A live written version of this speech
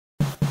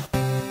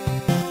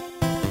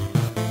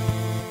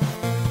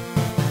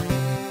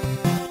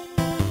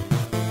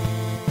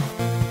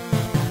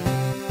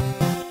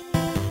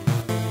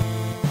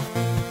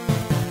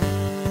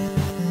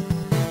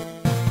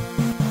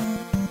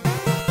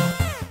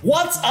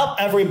What's up,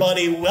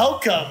 everybody?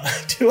 Welcome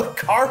to a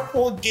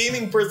Carpool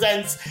Gaming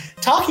Presents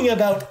talking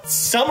about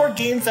Summer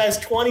Game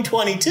Fest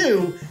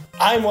 2022.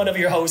 I'm one of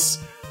your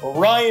hosts,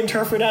 Ryan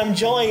Turford. I'm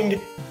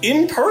joined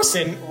in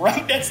person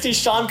right next to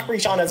Sean Curry.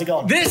 Sean, how's it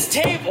going? This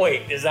table.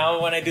 Wait, is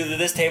that when I do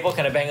this table?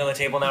 Can I bang on the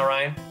table now,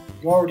 Ryan?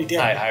 You already did.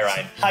 Hi,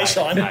 Ryan. Hi,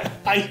 Sean.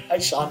 Hi,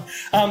 Sean.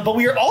 But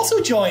we are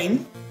also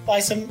joined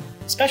by some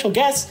special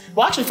guests.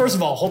 Well, actually, first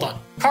of all, hold on.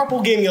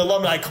 Carpool Gaming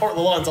alumni Court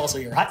Lalonde's also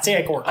here. Say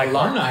hi, Court.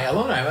 Alumni.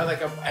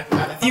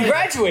 You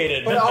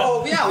graduated. But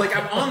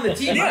I'm on the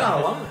team. I'm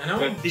not alumni.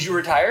 No. Did you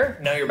retire?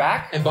 Now you're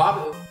back. And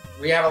Bob,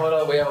 we have a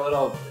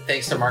little.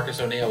 Thanks to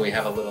Marcus O'Neill, we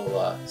have a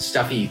little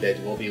stuffy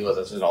that will be with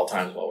us at all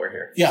times while we're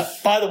here. Yeah.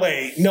 By the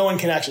way, no one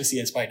can actually see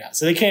us right now,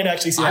 so they can't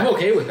actually see. I'm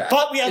okay with that.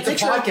 But we have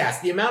it's a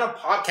podcast. The amount of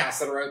podcasts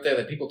that are out there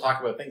that people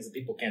talk about things that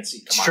people can't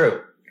see. It's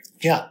true.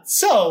 Yeah.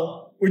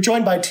 So we're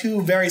joined by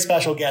two very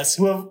special guests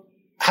who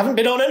haven't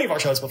been on any of our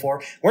shows before.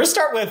 We're going to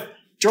start with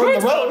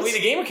Jordan LaRose. We the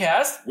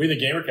Gamercast. We the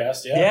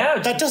Gamercast, yeah. Yeah.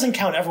 That doesn't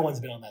count.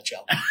 Everyone's been on that show.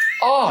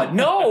 Oh,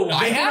 no.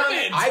 I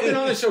haven't. I've been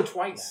on the show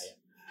twice.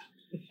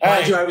 All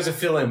right. I was a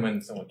fill-in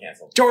when someone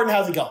canceled. Jordan,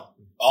 how's it going?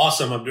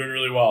 Awesome. I'm doing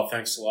really well.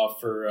 Thanks a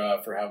lot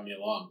for having me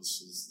along.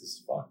 This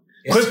is fun.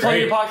 Quit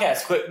playing your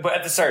podcast. Quit, but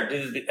at the start.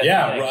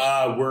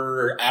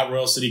 We're at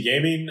Royal City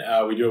Gaming.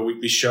 We do a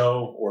weekly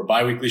show or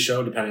bi-weekly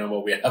show, depending on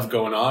what we have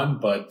going on.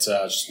 But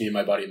just me and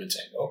my buddy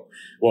Mateo.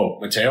 Whoa,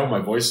 Mateo, my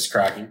voice is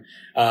cracking.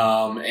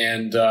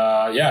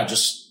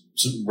 Just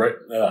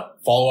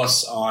follow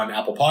us on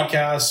Apple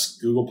Podcasts,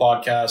 Google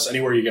Podcasts,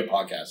 anywhere you get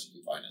podcasts,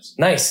 you can find us.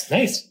 Nice.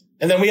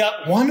 And then we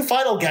got one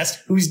final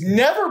guest who's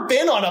never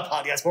been on a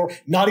podcast before,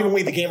 not even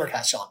We the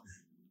Gamercast, Sean.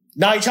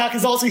 Nayachak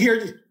is also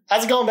here.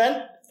 How's it going,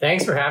 Ben?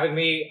 Thanks for having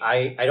me.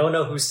 I don't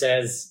know who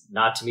says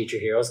not to meet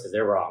your heroes because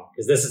they're wrong.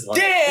 Because this is one.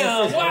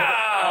 Damn!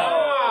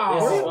 Wow!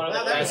 This is one of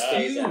the best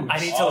days. I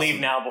need to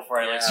leave now before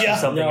I screw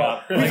something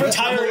up. We've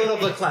retired. A little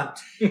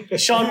verklempt.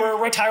 Sean,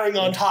 we're retiring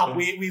on top.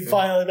 We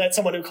finally met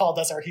someone who called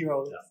us our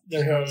hero.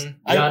 Their heroes.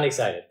 Beyond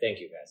excited. Thank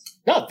you, guys.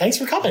 No, thanks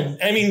for coming.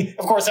 I mean,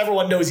 of course,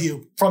 everyone knows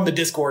you from the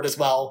Discord as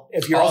well.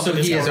 If you're Also, on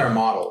the he Discord. is our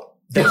model.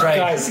 That's right.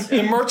 Guys,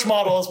 the merch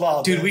model as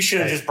well. Dude, we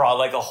should have just brought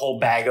like a whole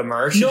bag of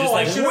merch. No, just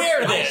I should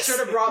this.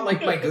 have brought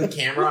like my good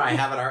camera. I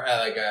have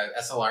like a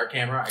SLR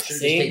camera. I should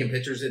have just taken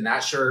pictures in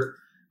that shirt.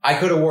 I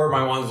could have wore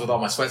my ones with all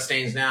my sweat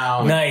stains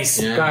now. Nice.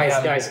 Yeah.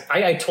 Guys,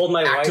 I told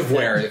my wife.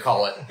 Activewear, they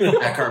call it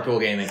at Carpool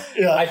Gaming.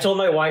 Yeah. I told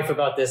my wife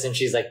about this and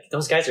she's like,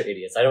 those guys are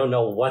idiots. I don't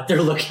know what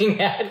they're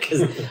looking at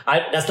because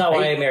that's not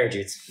why I married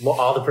you. It's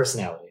all the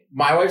personality.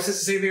 My wife says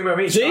the same thing about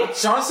me. See?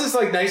 Sean says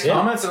like nice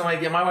comments, and I'm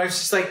like, yeah, my wife's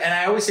just like, and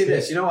I always say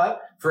this, you know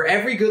what? For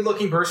every good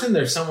looking person,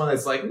 there's someone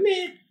that's like,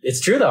 meh. It's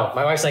true though.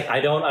 My wife's like,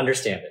 I don't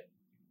understand it.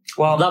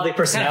 Well, lovely I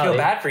personality. feel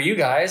bad for you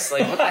guys.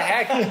 Like, what the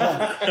heck?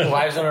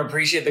 Wives don't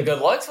appreciate the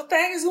good looks. What the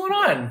heck is going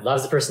on?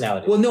 Loves the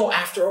personality. Well, no,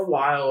 after a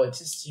while, it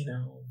just,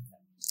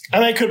 I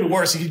mean, it could be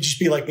worse. You could just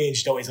be like me and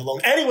just always alone.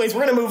 Anyways,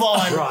 we're gonna move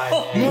on.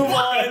 Right. Move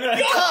on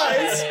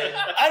because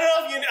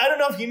I don't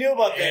know if you knew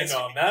about this.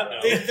 And on that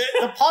note,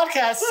 The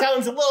podcast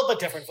sounds a little bit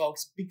different,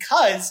 folks,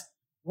 because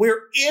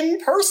we're in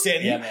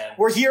person. Yeah, man.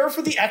 We're here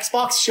for the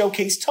Xbox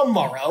Showcase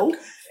tomorrow,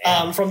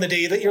 from the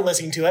day that you're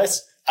listening to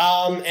us.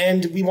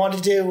 And we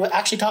wanted to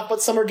actually talk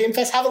about Summer Game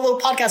Fest, have a little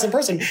podcast in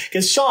person.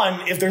 Because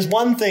Sean, if there's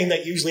one thing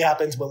that usually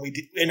happens when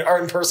we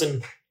are in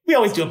person, we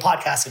always do a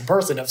podcast in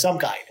person of some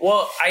kind.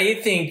 Well, I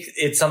think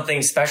it's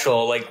something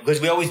special, like,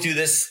 because we always do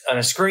this on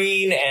a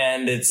screen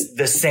and it's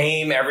the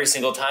same every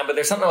single time. But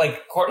there's something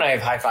like Court and I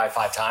have high five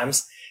 5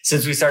 times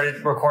since we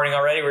started recording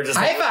already. We're just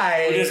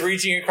we're just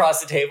reaching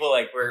across the table,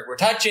 like we're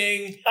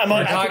touching. I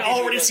can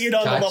already see it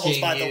on the levels,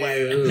 by the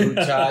way.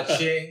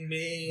 Touching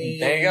me.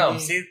 There you go.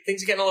 See,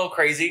 things are getting a little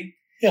crazy.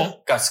 Yeah.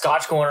 Got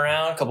scotch going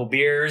around, a couple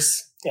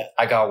beers. Yeah.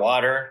 I got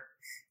water.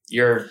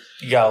 You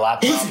got a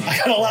laptop. I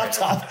got a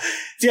laptop.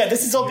 So yeah,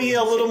 this will be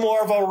a little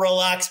more of a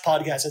relaxed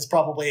podcast. It's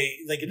probably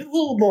like a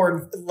little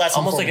more less.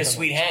 Almost like a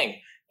sweet hang.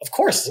 Of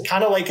course.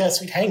 Kind of like a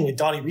sweet hang with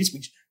Donnie Reese.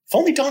 If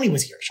only Donnie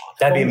was here, Sean.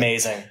 That'd be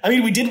amazing. I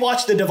mean, we did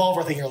watch the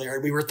Devolver thing earlier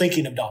and we were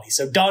thinking of Donnie.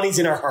 So Donnie's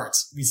in our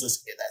hearts. He's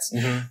listening to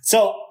this. Mm-hmm.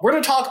 So we're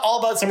going to talk all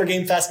about Summer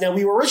Game Fest. Now,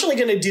 we were originally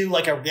going to do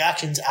like a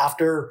reactions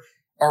after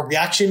our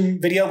reaction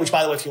video, which,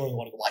 by the way, if you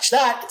want to go watch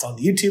that, it's on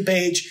the YouTube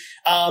page.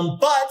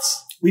 But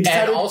we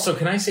decided. And also,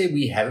 can I say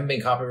we haven't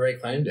been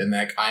copyright claimed and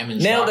that I'm in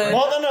Nailed shock. it.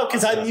 Well, no,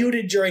 because I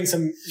muted during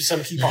some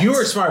key parts. You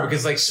were smart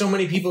because like so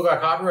many people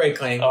got copyright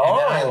claimed, and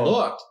then I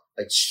looked.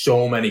 Like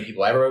so many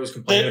people, everybody was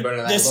complaining about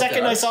it. The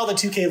second I saw the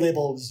 2K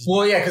label,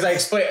 well, yeah, because I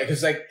explained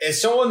because like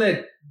as someone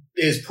that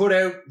is put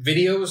out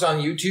videos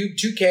on YouTube,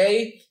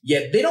 2K,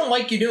 yet they don't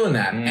like you doing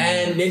that,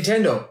 and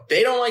Nintendo,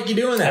 they don't like you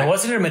doing that. And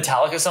wasn't it a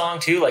Metallica song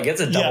too? Like it's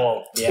a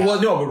double. Yeah.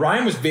 Well, no, but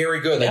Ryan was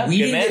very good. Like we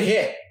didn't get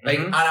hit. Like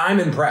and I'm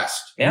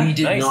impressed. Yeah, we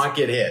did not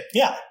get hit.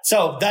 Yeah,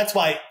 so that's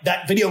why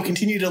that video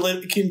continues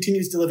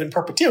to live in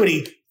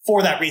perpetuity.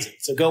 For that reason.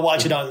 So go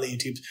watch it on the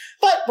YouTube.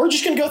 But we're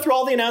just going to go through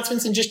all the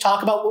announcements and just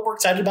talk about what we're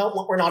excited about,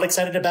 what we're not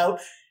excited about, and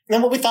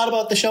then what we thought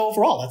about the show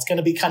overall. That's going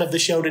to be kind of the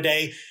show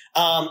today.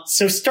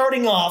 So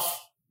starting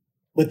off,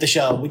 with the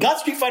show. We got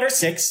Street Fighter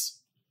 6.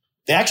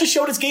 They actually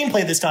showed its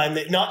gameplay this time,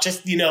 not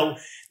just,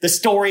 the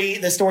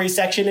story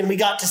section. And we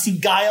got to see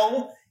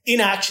Guile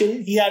in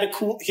action. He had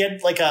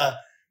like a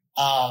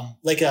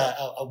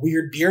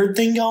weird beard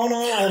thing going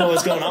on. I don't know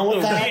what's going on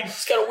with that.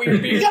 He's got a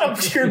weird beard. He got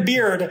a weird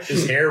beard.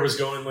 His hair was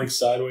going like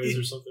sideways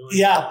or something like that.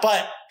 Yeah,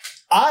 but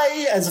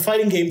I, as a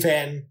fighting game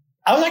fan,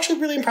 I was actually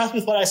really impressed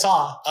with what I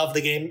saw of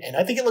the game, and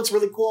I think it looks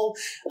really cool.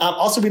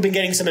 Also, we've been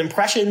getting some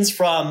impressions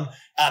from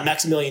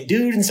Maximilian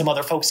Dude and some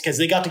other folks because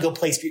they got to go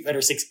play Street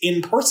Fighter 6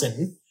 in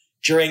person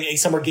during a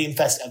Summer Game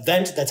Fest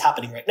event that's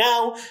happening right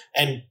now,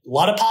 and a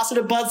lot of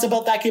positive buzz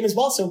about that game as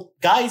well. So,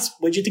 guys,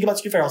 what did you think about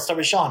Street Fighter? I'll start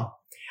with Sean.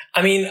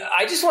 I mean,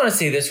 I just want to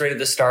say this right at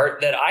the start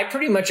that I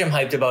pretty much am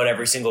hyped about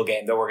every single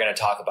game that we're going to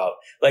talk about.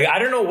 Like, I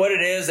don't know what it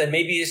is, and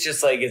maybe it's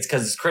just like it's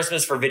because it's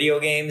Christmas for video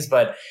games,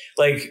 but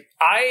like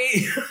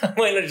I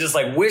want to just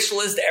like wish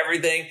list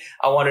everything.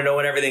 I want to know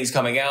when everything's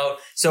coming out.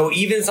 So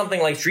even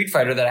something like Street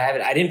Fighter that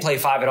I didn't play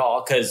 5 at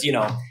all because,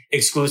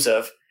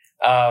 exclusive.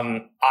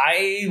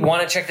 I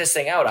want to check this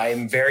thing out.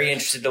 I'm very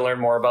interested to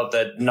learn more about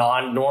the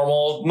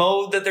non-normal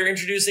mode that they're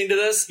introducing to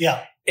this.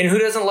 Yeah. And who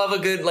doesn't love a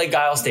good like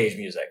Guile stage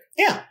music?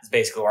 Yeah. That's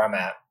basically where I'm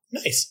at.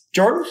 Nice.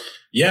 Jordan?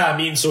 Yeah, I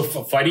mean, so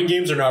fighting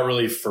games are not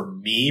really for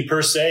me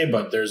per se,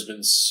 but there's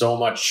been so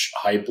much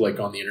hype like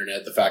on the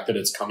internet. The fact that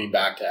it's coming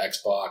back to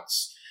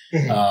Xbox,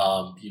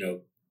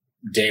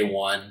 day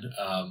one.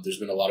 There's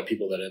been a lot of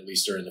people that at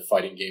least are in the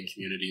fighting game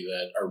community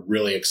that are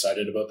really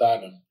excited about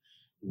that. And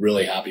I'm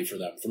really happy for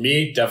them. For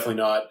me, definitely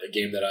not a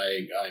game that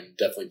I'm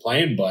definitely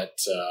playing, but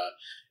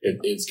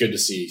it's good to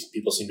see.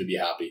 People seem to be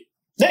happy.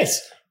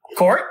 Nice.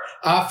 Court?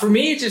 For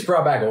me, it just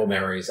brought back old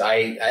memories.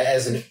 I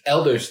as an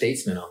elder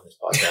statesman on this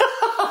podcast,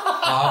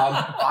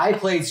 I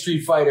played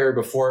Street Fighter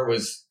before it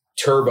was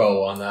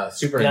Turbo on the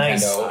Super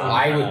Nintendo.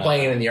 I was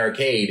playing it in the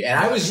arcade, and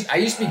I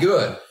used to be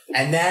good.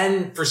 And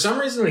then for some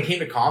reason, when it came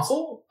to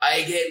console,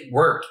 it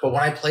worked. But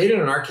when I played it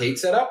in an arcade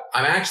setup,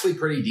 I'm actually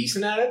pretty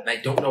decent at it. And I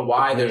don't know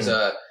why there's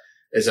a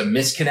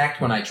misconnect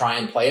when I try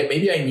and play it.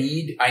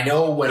 Maybe I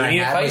know when I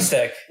have a fight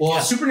stick.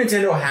 Well, Super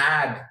Nintendo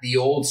had the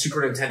old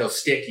Super Nintendo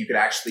stick you could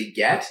actually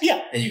get.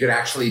 Yeah. And you could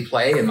actually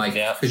play and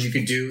because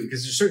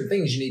there's certain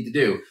things you need to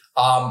do.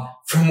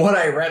 From what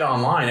I read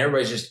online,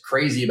 everybody's just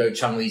crazy about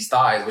Chun-Li's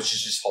thighs, which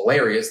is just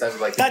hilarious.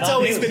 That's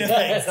always been a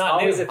thing. It's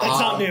not new. It's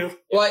not new.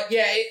 But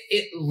yeah,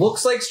 it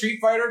looks like Street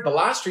Fighter. The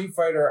last Street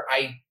Fighter,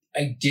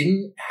 I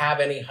didn't have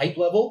any hype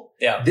level.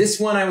 Yeah. This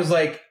one, I was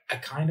like, I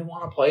kind of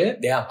want to play it.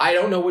 Yeah. I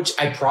don't know which.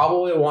 I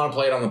probably want to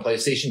play it on the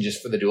PlayStation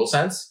just for the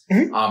DualSense.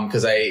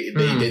 Because they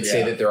did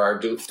say that there are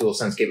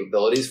DualSense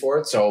capabilities for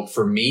it. So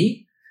for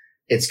me,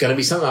 it's going to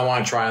be something I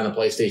want to try on the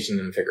PlayStation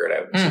and figure it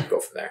out and go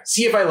from there.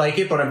 See if I like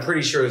it, but I'm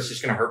pretty sure it's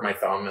just going to hurt my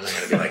thumb and I'm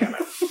going to be like, I'm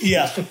out.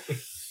 Yeah.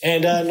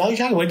 And now you're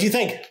talking. What did you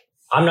think?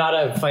 I'm not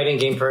a fighting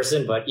game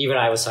person, but even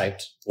I was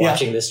hyped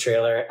watching this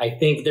trailer. I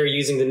think they're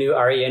using the new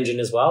RE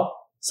engine as well.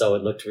 So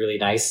it looked really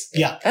nice.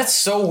 Yeah. That's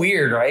so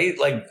weird, right?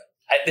 Like,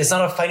 it's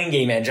not a fighting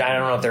game engine. I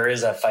don't know if there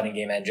is a fighting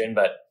game engine,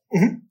 but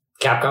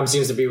Capcom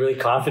seems to be really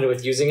confident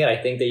with using it. I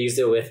think they used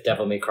it with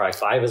Devil May Cry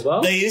 5 as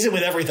well. They use it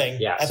with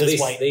everything. Yeah, at so this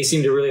point. They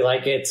seem to really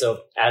like it.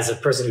 So as a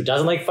person who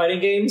doesn't like fighting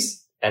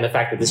games, and the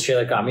fact that this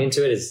trailer got me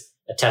into it is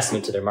a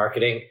testament to their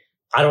marketing.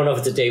 I don't know if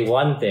it's a day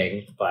one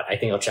thing, but I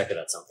think I'll check it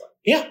out at some point.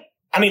 Yeah.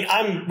 I mean,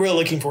 I'm really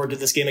looking forward to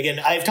this game. Again,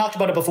 I've talked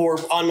about it before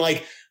on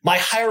like my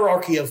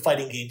hierarchy of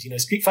fighting games.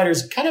 Street Fighter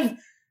is kind of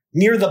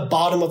near the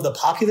bottom of the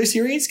popular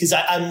series because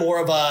I'm more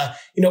of a,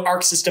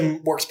 Arc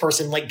System Works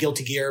person like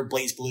Guilty Gear,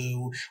 Blaze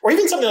Blue, or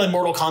even something like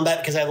Mortal Kombat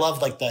because I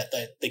love like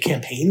the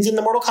campaigns in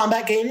the Mortal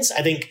Kombat games.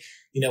 I think,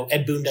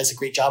 Ed Boon does a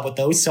great job with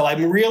those. So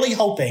I'm really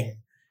hoping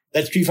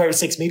that Street Fighter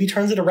 6 maybe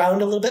turns it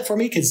around a little bit for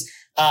me because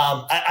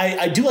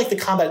I do like the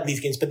combat in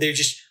these games, but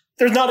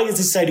they're not as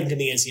exciting to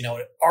me as,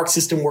 Arc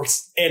System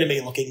Works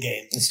anime looking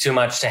game. it's too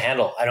much to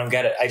handle. I don't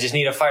get it. I just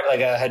need a fight like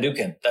a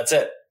Hadouken. That's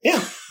it. Yeah.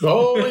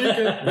 Oh, you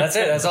can. That's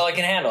it. That's all I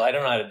can handle. I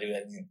don't know how to do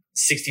it.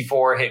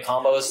 64 hit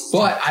combos.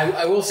 But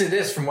I will say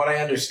this, from what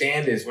I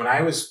understand, is when I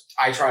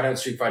tried out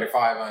Street Fighter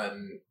 5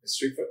 on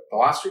the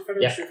last Street Fighter?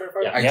 Yeah. Street Fighter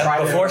 5? Yeah. I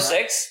tried Before it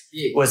 6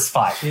 Yeah. was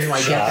 5. I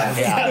get that.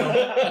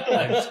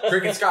 Yeah.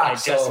 Cricket Scott. I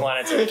just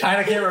wanted to. kind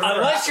of can't remember.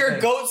 Unless you're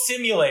half Goat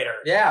Simulator.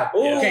 Yeah.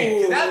 Ooh.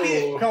 Okay. That'd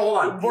be. No, hold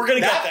on. We're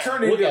gonna that get there.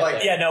 turned We'll into get like.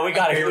 there. Yeah, no, we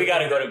gotta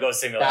go to Goat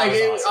Simulator. Like,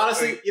 That was awesome.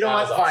 honestly, you know That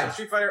what? was Fine. awesome.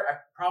 Street Fighter. I'm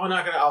probably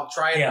not gonna. I'll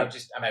try it. Yeah. But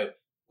I'm out.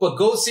 But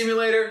Goat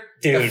Simulator,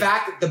 Dude. the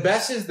fact that the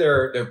best is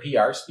their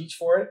PR speech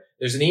for it.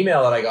 There's an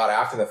email that I got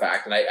after the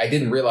fact, and I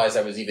didn't realize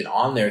I was even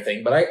on their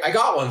thing, but I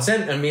got one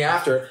sent to me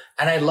after,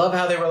 and I love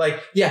how they were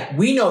like, yeah,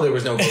 we know there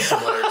was no Goat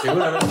Simulator 2,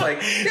 and I was like,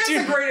 that's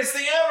Dude, the greatest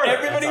thing ever.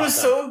 Everybody was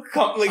Awesome.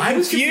 so I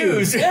was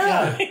confused.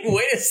 Yeah.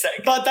 Wait a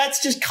second. But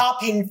that's just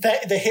copying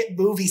the hit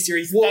movie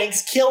series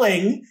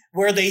Thanksgiving,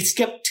 where they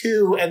skipped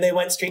 2 and they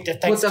went straight to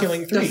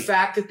Thanksgiving 3. The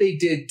fact that they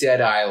did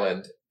Dead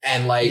Island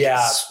and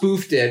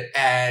spoofed it,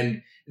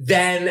 and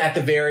then at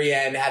the very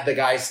end had the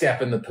guy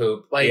step in the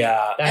poop. Like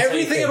Yeah. That's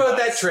everything what you about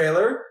think that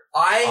trailer,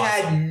 I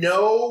had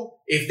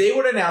if they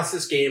would announce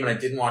this game and I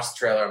didn't watch the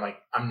trailer, I'm like,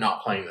 I'm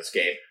not playing this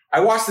game. I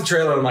watched the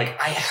trailer and I'm like,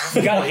 I have to.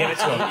 You gotta give it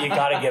to him. You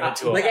gotta give it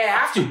to him. Like, I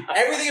have to.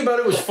 Everything about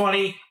it was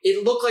funny.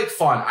 It looked like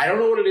fun. I don't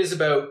know what it is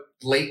about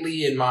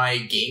lately in my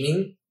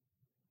gaming.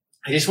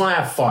 I just want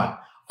to have fun.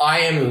 I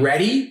am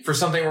ready for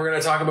something we're going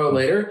to talk about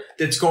later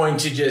that's going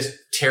to just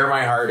tear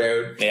my heart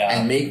out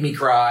and make me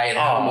cry and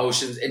have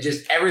emotions, and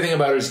just everything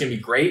about it is going to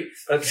be great.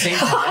 But at the same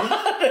time,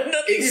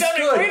 it's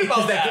good great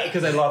about that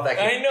because I love that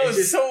game. I know,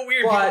 it's so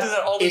weird. People do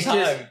that all the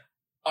time.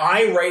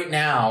 I right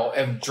now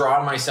have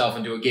drawn myself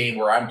into a game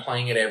where I'm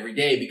playing it every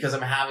day because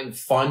I'm having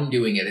fun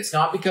doing it. It's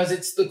not because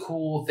it's the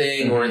cool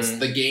thing or it's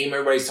the game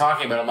everybody's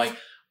talking about. I'm like,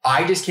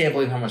 I just can't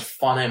believe how much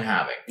fun I'm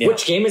having. Yeah.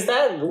 Which game is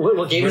that?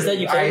 What game is that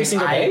you play every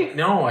single day?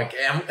 No, like,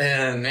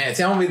 man,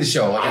 tell me the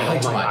show. Like, I play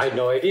too much. I had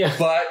no idea.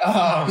 But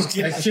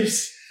it's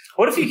just.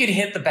 What if you could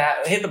hit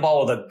the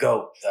ball with a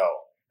goat though?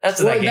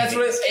 That's what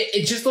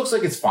it just looks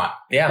like it's fun.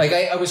 Yeah. Like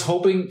I was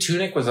hoping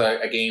Tunic was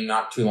a game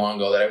not too long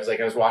ago that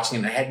I was watching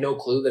and I had no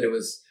clue that it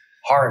was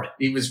hard.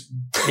 It was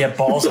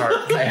balls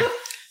hard.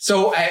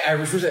 So I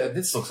was like,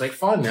 this looks like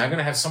fun. I'm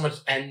gonna have so much.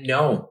 And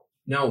no,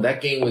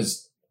 that game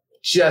was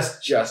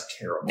just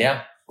terrible.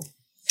 Yeah,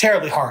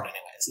 terribly hard.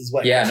 Anyways, is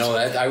what. Yeah,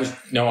 I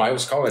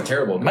was calling it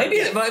terrible. It might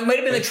have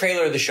been the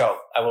trailer of the show.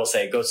 I will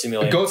say, Goat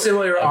Simulator. Goat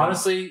Simulator,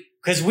 honestly.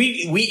 Because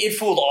it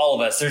fooled all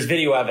of us. There's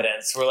video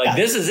evidence. We're like,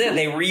 this is it.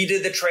 They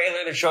redid the trailer.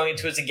 They're showing it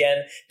to us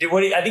again.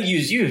 I think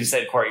you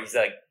said, Corey, he's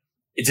like,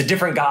 it's a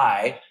different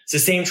guy. It's the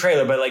same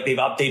trailer, but like they've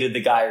updated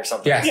the guy or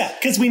something. Yes. Yeah,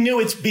 because we knew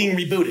it's being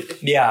rebooted.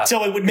 Yeah.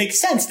 So it would make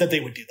sense that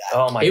they would do that.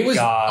 Oh my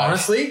god.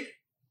 Honestly,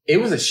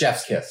 it was a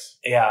chef's kiss.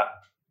 Yeah.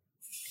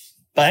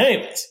 But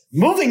anyways,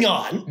 moving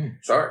on.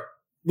 Sorry.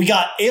 We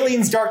got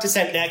Aliens Dark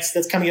Descent next.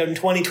 That's coming out in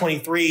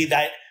 2023.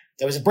 There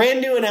was a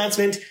brand new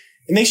announcement.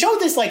 And they showed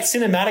this like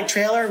cinematic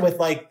trailer with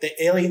like the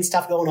alien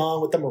stuff going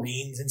on with the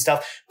Marines and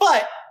stuff.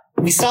 But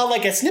we saw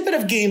like a snippet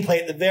of gameplay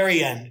at the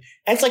very end.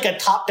 And it's like a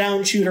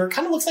top-down shooter.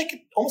 Kind of looks like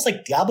almost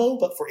like Diablo,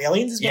 but for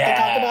aliens is what they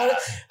talk about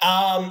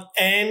it.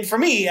 And for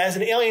me, as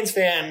an Aliens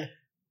fan,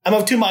 I'm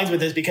of two minds with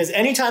this because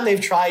anytime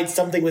they've tried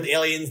something with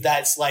aliens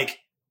that's like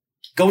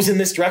goes in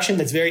this direction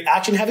that's very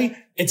action heavy,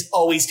 it's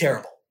always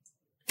terrible.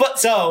 But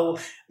so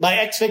my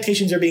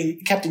expectations are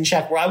being kept in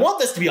check where I want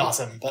this to be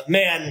awesome. But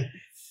man,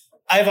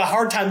 I have a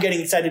hard time getting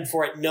excited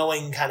for it,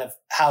 knowing kind of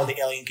how the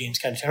Alien games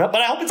kind of turn out.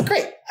 But I hope it's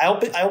great. I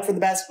hope for the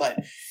best.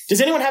 But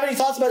does anyone have any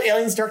thoughts about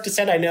Aliens Dark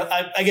Descent? I know,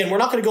 again, we're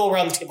not going to go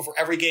around the table for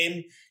every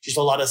game, just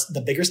a lot of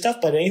the bigger stuff.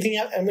 But have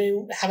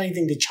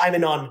anything to chime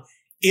in on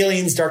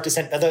Aliens Dark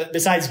Descent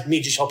besides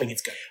me just hoping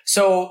it's good?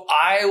 So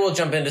I will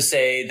jump in to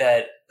say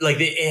that like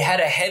it had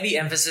a heavy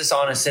emphasis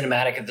on a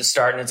cinematic at the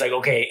start, and it's like,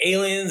 okay,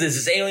 aliens, this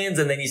is aliens,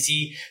 and then you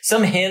see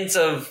some hints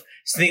of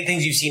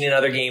things you've seen in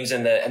other games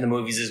and the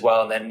movies as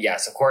well. And then,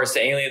 yes, of course, the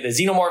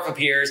xenomorph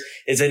appears.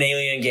 It's an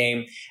alien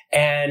game.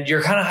 And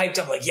you're kind of hyped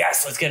up like,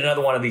 yes, let's get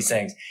another one of these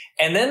things.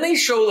 And then they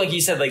show, like you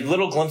said, like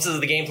little glimpses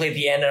of the gameplay at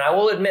the end. And I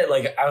will admit,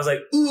 like, I was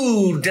like,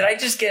 ooh, did I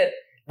just get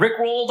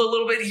rickrolled a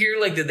little bit here?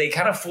 Like, did they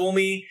kind of fool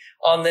me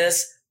on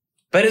this?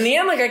 But in the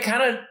end, like, I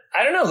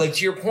don't know, like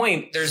to your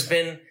point, there's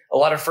been a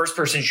lot of first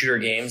person shooter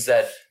games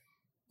that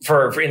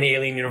for in the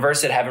Alien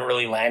universe that haven't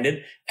really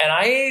landed. And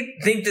I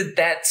think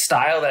that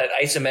style, that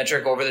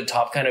isometric over the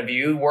top kind of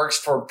view works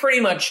for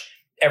pretty much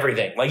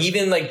everything. Like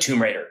even like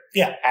Tomb Raider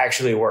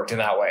actually worked in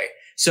that way.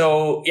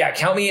 So yeah,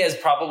 count me as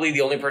probably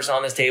the only person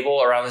around this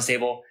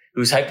table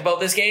who's hyped about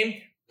this game,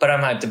 but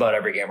I'm hyped about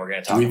every game we're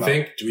going to talk about.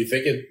 Do we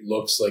think it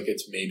looks like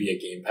it's maybe a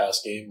Game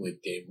Pass game,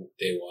 like day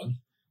one?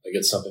 Like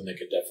it's something that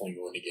could definitely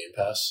go into Game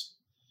Pass?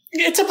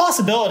 It's a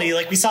possibility.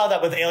 Like we saw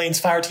that with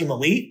Aliens Fireteam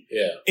Elite.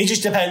 Yeah. It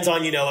just depends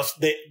on,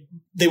 if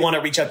they want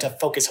to reach out to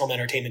Focus Home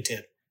Entertainment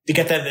to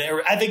get them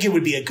there. I think it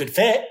would be a good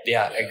fit.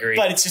 Yeah, I agree.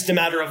 But it's just a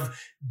matter of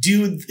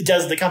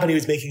does the company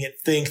who's making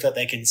it think that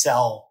they can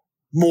sell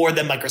more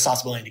than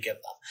Microsoft's willing to give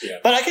them? Yeah.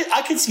 But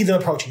I could see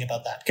them approaching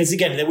about that. Because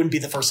again, it wouldn't be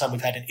the first time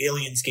we've had an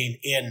Aliens game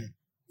in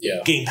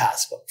Game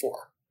Pass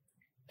before.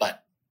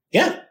 But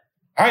yeah.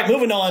 All right,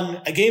 moving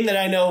on. A game that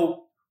I know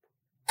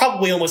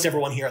probably almost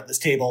everyone here at this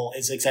table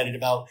is excited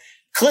about.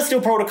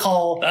 Callisto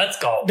Protocol. Let's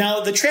go.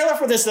 Now, the trailer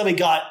for this that we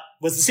got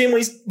was the same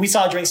we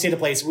saw during State of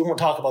Play, so we won't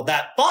talk about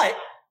that. But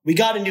we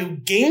got a new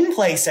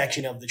gameplay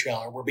section of the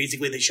trailer where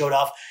basically they showed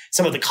off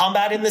some of the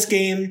combat in this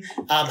game.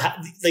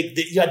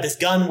 You had this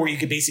gun where you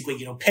could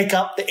basically, pick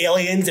up the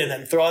aliens and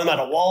then throw them at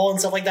a wall and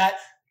stuff like that.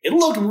 It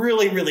looked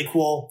really, really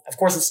cool. Of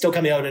course, it's still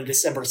coming out on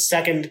December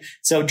 2nd.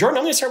 So, Jordan,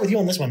 I'm going to start with you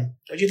on this one.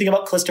 What do you think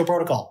about Callisto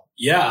Protocol?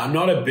 Yeah, I'm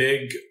not a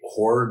big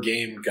horror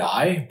game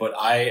guy, but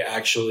I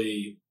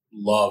actually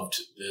loved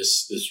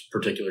this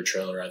particular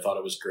trailer. I thought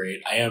it was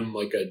great. I am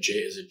like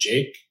is it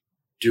Jake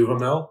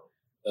Duhamel?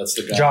 That's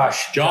the guy.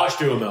 Josh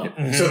Duhamel.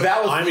 Mm-hmm. So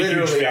that was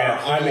literally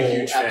I'm a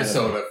huge fan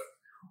episode of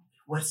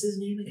what's his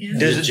name again?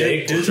 There's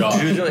Jake or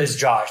Josh? It's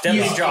Josh.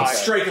 Definitely Josh.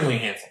 Strikingly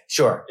handsome.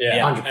 Sure.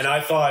 Yeah. 100%. And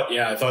I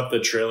thought the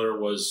trailer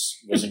was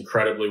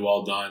incredibly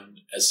well done.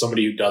 As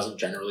somebody who doesn't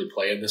generally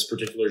play in this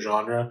particular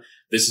genre,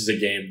 this is a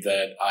game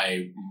that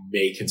I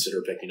may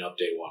consider picking up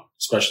day one,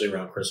 especially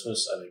around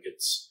Christmas. I think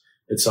it's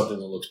it's something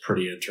that looks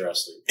pretty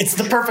interesting. It's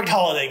the perfect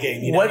holiday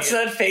game. You know? What's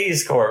that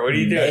phase, Court? What are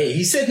you doing? May.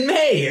 He said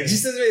May.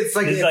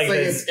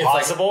 It's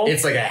possible.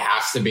 It's like it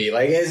has to be.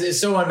 Like it's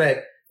someone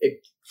that.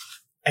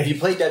 Have you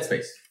played Dead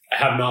Space? I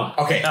have not.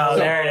 Okay. Oh,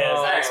 there it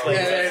is. That explains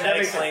it. That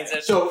explains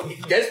it. So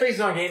Dead Space is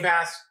on Game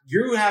Pass.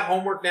 You have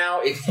homework now.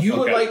 If you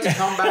would like to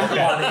come back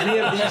on any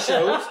of these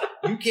shows,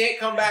 you can't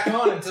come back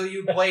on until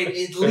you played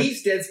at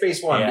least Dead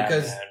Space 1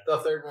 because the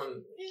third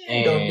one,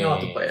 you don't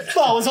have to play it.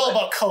 Well, it was all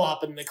about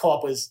co-op, and the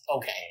co-op was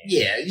okay.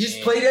 Yeah, you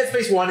just play Dead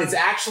Space 1. It's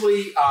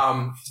actually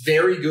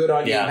very good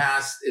on Game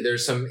Pass.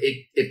 There's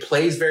it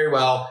plays very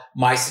well.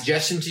 My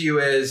suggestion to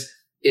you is,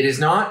 it is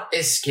not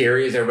as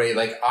scary as everybody.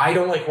 Like, I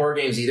don't like horror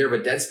games either,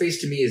 but Dead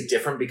Space to me is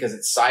different because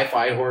it's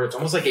sci-fi horror. It's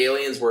almost like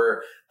Aliens,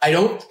 where I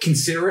don't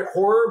consider it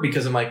horror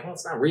because I'm like, well,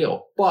 it's not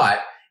real.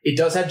 But it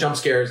does have jump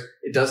scares.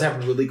 It does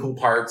have really cool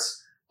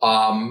parts.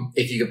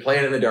 If you could play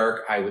it in the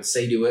dark, I would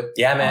say do it.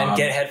 Yeah, man.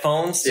 Get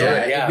headphones.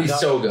 It'd be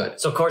so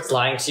good. So Court's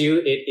lying to you.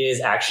 It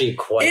is actually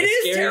quite a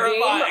scary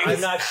terrifying. game.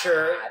 I'm not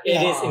sure.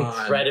 It is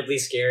incredibly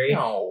scary.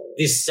 No.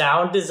 The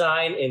sound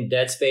design in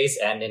Dead Space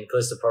and in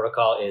Callisto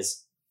Protocol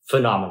is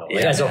phenomenal.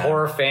 Like, as a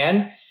horror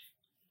fan,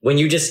 when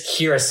you just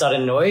hear a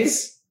sudden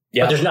noise,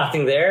 but there's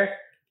nothing there,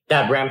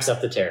 that ramps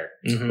up the terror.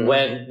 Mm-hmm.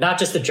 When not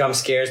just the jump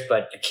scares,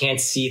 but you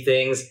can't see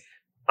things,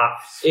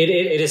 it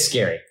is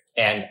scary.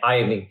 And I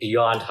am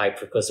beyond hyped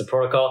for Callisto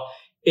Protocol.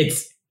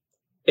 It's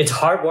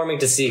heartwarming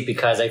to see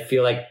because I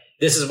feel like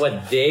this is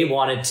what they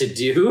wanted to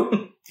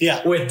do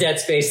with Dead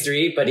Space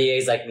 3, but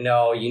EA's like,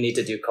 no, you need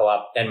to do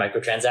co-op and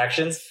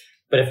microtransactions.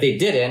 But if they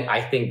didn't,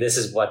 I think this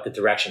is what the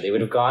direction they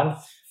would have gone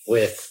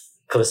with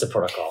Callisto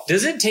Protocol.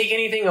 Does it take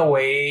anything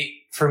away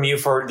from you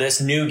for this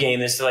new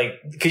game? This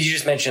because you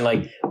just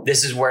mentioned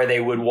this is where they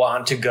would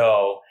want to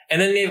go,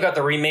 and then they've got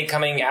the remake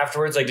coming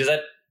afterwards. Does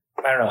that?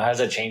 I don't know. How does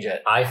that change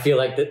it? I feel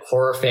like the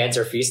horror fans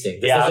are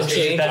feasting. This doesn't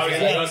change. Horror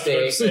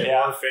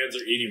fans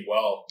are eating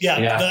well.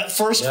 Yeah. The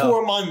first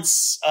 4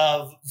 months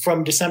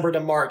from December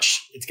to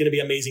March, it's going to be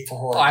amazing for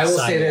horror. I will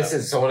say this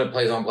as someone that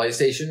plays on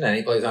PlayStation and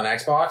he plays on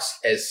Xbox,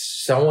 as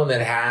someone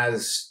that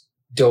has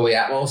Dolby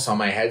Atmos on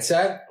my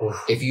headset.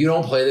 If you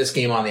don't play this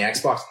game on the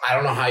Xbox, I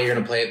don't know how you're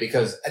going to play it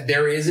because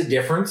there is a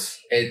difference.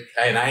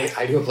 And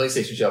I do a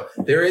PlayStation show.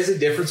 There is a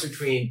difference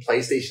between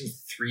PlayStation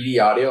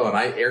 3D audio, and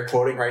I air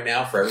quoting right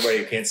now for everybody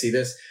who can't see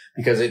this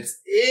because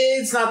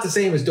it's not the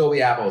same as Dolby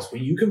Atmos.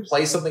 When you can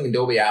play something in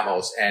Dolby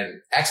Atmos,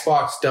 and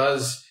Xbox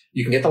does,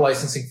 you can get the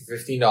licensing for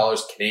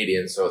 $15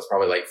 Canadian, so it's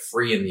probably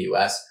free in the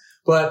US.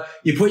 But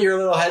you put your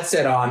little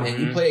headset on and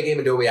you play a game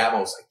of Dolby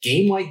Atmos. A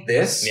game like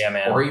this,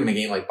 or even a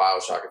game like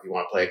BioShock if you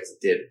want to play it, because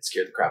it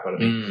scared the crap out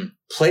of me.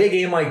 Play a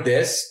game like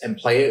this and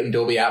play it in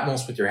Dolby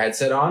Atmos with your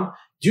headset on,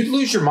 you'd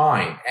lose your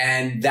mind.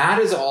 And that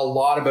is a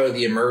lot about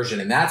the immersion.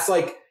 And that's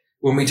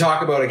when we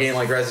talk about a game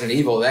like Resident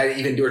Evil, or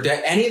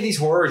any of these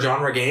horror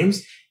genre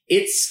games,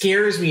 it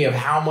scares me of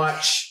how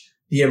much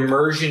the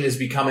immersion has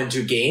become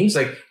into games.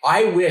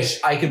 I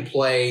wish I could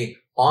play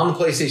on the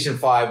PlayStation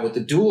 5 with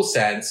the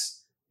DualSense,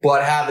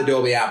 but have the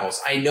Dolby Atmos.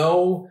 I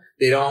know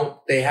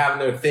they have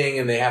their thing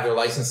and they have their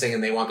licensing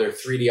and they want their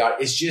 3D audio.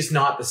 It's just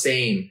not the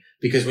same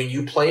because when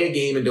you play a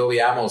game in Dolby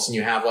Atmos and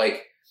you have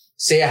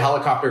say a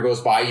helicopter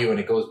goes by you and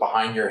it goes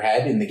behind your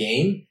head in the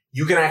game,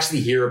 you can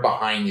actually hear it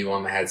behind you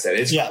on the headset.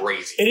 It's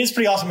crazy. It is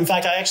pretty awesome. In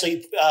fact, I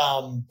actually,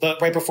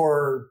 but right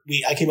before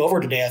I came over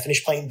today, I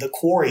finished playing The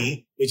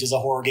Quarry, which is a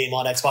horror game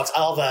on Xbox.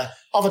 I'll have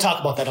a talk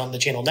about that on the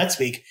channel next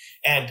week.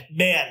 And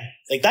man,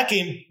 that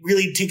game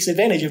really takes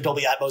advantage of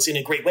Dolby Atmos in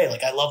a great way.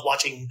 I love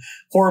watching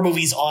horror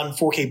movies on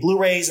 4K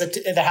Blu-rays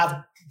that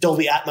have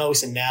Dolby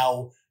Atmos, and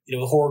now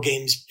horror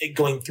games,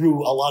 going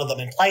through a lot of them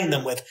and playing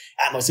them with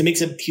Atmos. It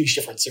makes a huge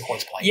difference to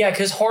horse playing. Yeah,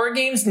 because horror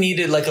games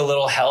needed a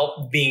little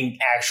help being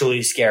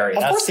actually scary.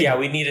 Of course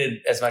we needed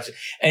as much.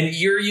 And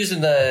you're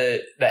using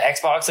the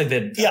Xbox,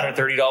 the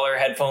 $130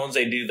 headphones.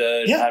 They do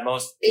the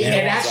Atmos.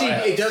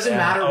 It doesn't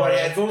matter what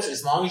headphones,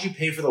 as long as you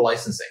pay for the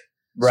licensing.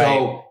 Right.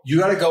 So you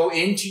got to go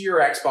into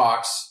your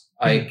Xbox.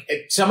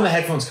 Some of the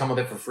headphones come with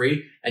it for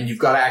free, and you've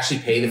got to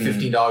actually pay the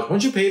 $15.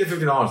 Once you pay the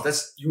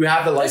 $15, you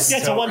have the license.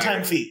 It's a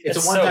one-time fee.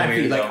 It's a one-time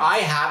fee. I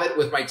have it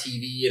with my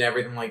TV and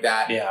everything like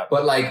that. Yeah.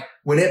 But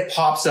when it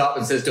pops up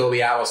and says Dolby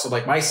Atmos, so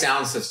my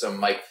sound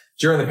system,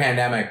 during the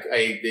pandemic,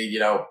 I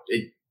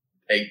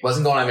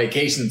wasn't going on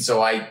vacation,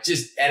 so I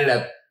just ended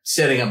up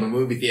setting up a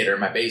movie theater in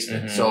my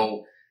basement. Mm-hmm.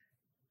 So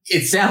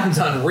it sounds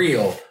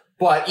unreal,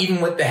 but even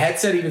with the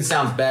headset, even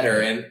sounds better,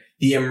 and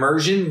the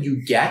immersion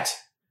you get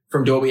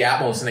from Dolby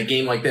Atmos in a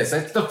game like this.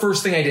 That's the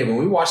first thing I did when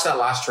we watched that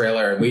last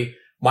trailer. And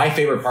my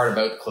favorite part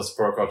about the Callisto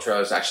Protocol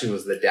trailers actually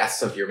was the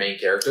deaths of your main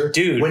character.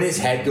 Dude. When his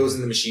head goes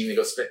in the machine and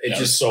goes, it's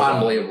just so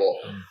unbelievable.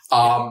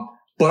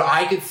 But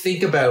I could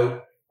think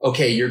about,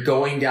 okay, you're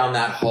going down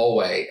that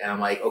hallway and I'm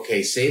like,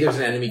 okay, say there's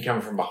an enemy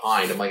coming from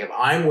behind. I'm like, if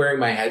I'm wearing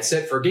my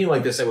headset for a game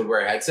like this, I would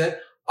wear a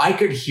headset. I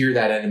could hear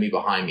that enemy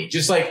behind me.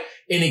 Just like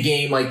in a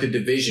game like The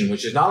Division,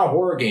 which is not a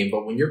horror game,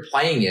 but when you're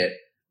playing it,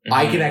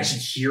 I can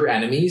actually hear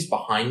enemies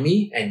behind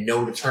me and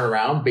know to turn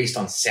around based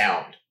on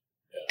sound.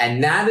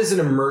 And that is an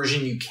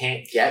immersion you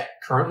can't get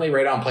currently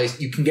right on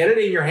place. You can get it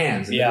in your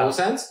hands in the real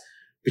sense,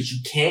 but you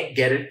can't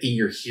get it in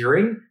your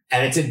hearing.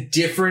 And it's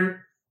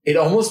it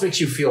almost makes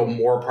you feel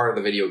more part of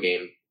the video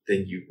game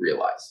than you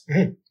realize.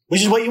 Mm-hmm.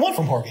 Which is what you want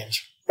from horror games.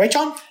 Right,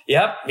 John?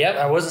 Yep.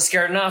 I wasn't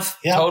scared enough.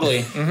 Yep. Totally.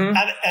 Mm-hmm.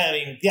 I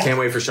mean, yeah. Can't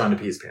wait for Sean to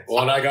pee his pants.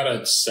 Well, and I got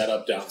a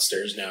setup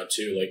downstairs now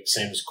too, like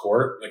same as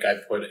Court. Like I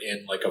put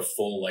in like a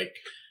full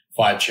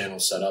 5-channel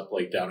setup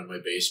like down in my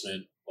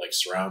basement, like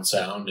surround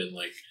sound, and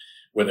like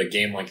with a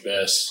game like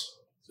this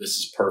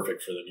is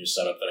perfect for the new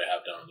setup that I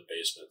have down in the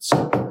basement.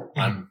 So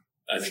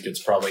I think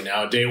it's probably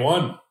now day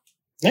one.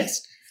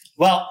 Nice.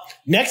 Well,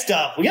 next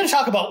up, we got to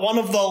talk about one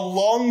of the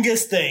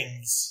longest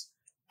things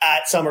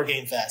at Summer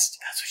Game Fest.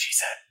 That's what she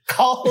said.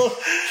 Call of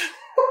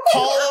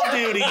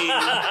Duty.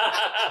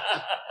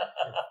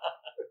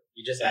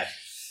 You just had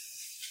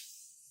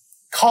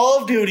Call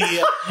of Duty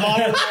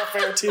Modern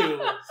Warfare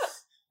 2.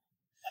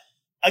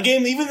 A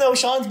game, even though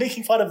Sean's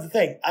making fun of the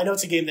thing, I know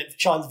it's a game that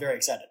Sean's very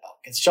excited about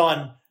because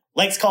Sean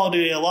likes Call of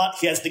Duty a lot.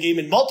 He has the game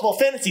in multiple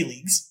fantasy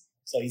leagues.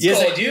 So he's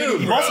I do.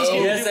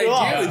 Yes,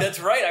 I do. That's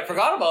right. I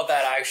forgot about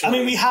that, actually. I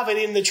mean, we have it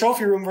in the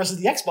trophy room versus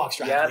the Xbox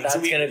draft. Yeah, that's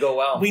going to go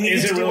well.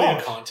 Is it really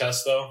a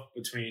contest, though,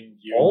 between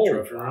you and the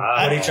trophy room?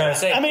 What are you trying to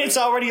say? I mean, it's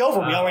already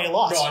over. We already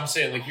lost. No, I'm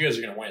saying, you guys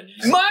are going to win.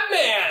 My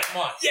man!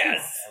 Come on.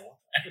 Yes!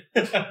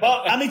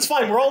 Well, I mean, it's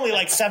fine. We're only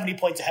 70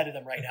 points ahead of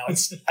them right now.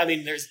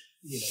 There's...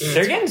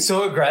 They're getting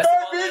so aggressive.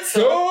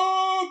 Sucks! What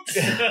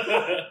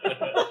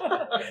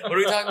are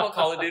we talking about?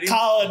 Call of Duty?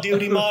 Call of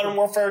Duty Modern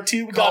Warfare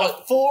 2. We got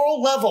a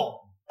full level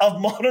of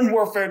Modern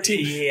Warfare 2.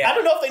 Yeah. I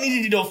don't know if they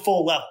needed to do a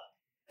full level,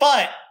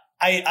 but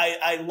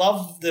I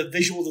love the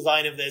visual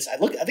design of this. I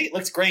think it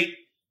looks great.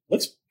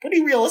 Looks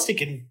pretty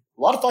realistic and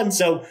a lot of fun.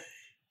 So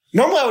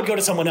normally I would go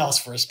to someone else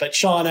first, but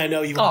Sean, I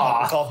know you want to talk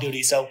about Call of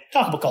Duty, so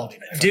talk about Call of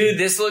Duty. Dude,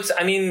 this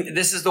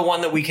is the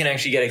one that we can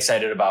actually get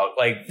excited about.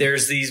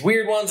 There's these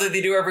weird ones that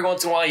they do every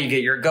once in a while. You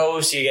get your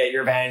Ghost, you get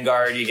your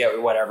Vanguard, you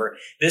get whatever.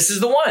 This is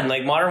the one.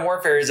 Modern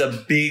Warfare is a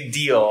big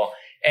deal.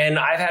 And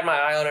I've had my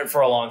eye on it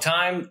for a long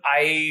time.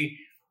 I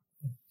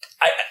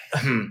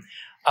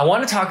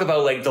want to talk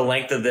about the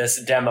length of this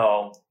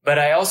demo, but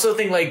I also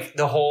think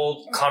the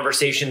whole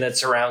conversation that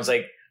surrounds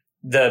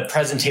the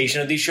presentation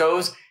of these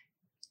shows,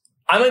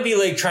 I might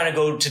be trying to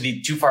go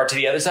too far to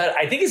the other side.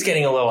 I think it's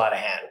getting a little out of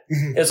hand.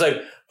 Mm-hmm. It's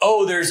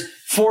there's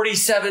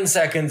 47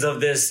 seconds of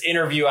this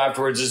interview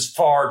afterwards is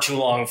far too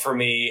long for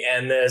me.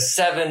 And the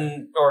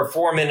 7 or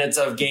 4 minutes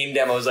of game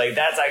demos,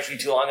 that's actually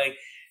too long.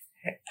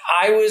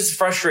 I was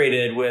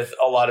frustrated with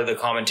a lot of the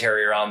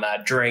commentary around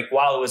that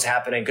while it was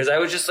happening. Cause I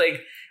was just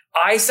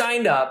I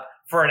signed up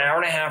for an hour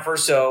and a half or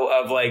so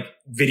of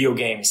video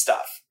game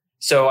stuff.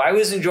 So I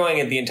was enjoying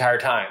it the entire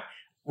time.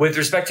 With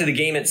respect to the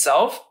game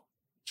itself,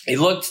 it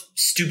looked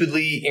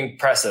stupidly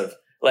impressive.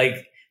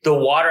 The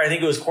water, I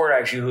think it was Court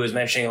actually who was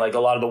mentioning a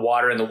lot of the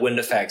water and the wind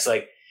effects.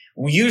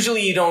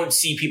 Usually you don't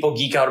see people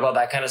geek out about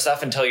that kind of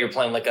stuff until you're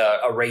playing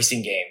a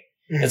racing game.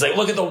 It's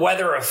look at the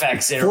weather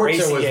effects in a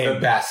racing game. Forza was the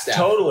best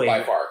totally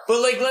by far.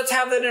 But let's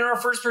have that in our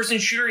first person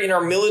shooter, in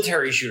our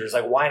military shooters.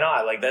 Why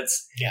not?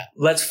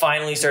 Let's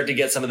finally start to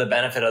get some of the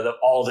benefit of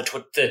all the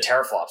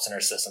teraflops in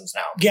our systems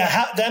now.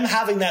 Yeah, them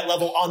having that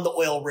level on the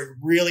oil rig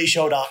really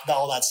showed off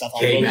all that stuff.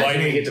 The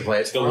lighting, get to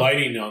play it. The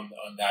lighting on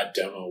that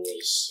demo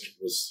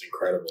was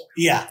incredible.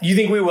 Yeah. You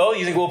think we will?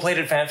 You think we'll play it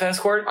at FanFest,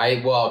 Court?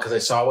 Because I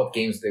saw what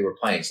games they were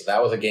playing. So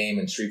that was a game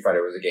and Street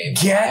Fighter was a game.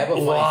 Get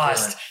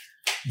lost.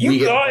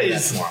 You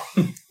guys.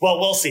 Well,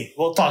 we'll see.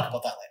 We'll talk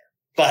about that later.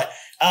 But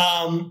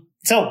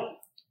so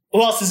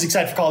who else is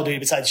excited for Call of Duty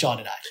besides Sean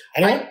and I?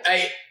 Anyone?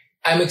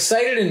 I'm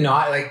excited and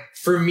not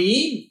for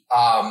me.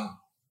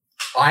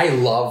 I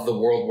love the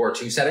World War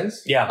II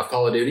settings of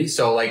Call of Duty.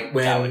 So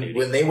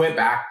when they went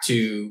back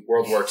to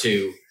World War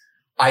II,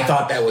 I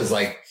thought that was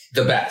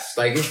the best.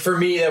 For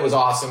me, that was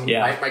awesome.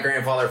 Yeah. My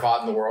grandfather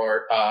fought in the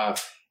war,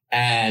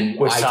 and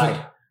which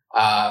side?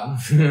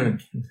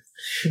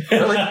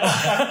 Really? I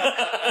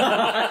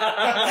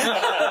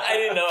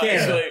didn't know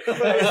actually. But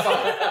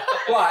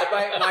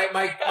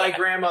my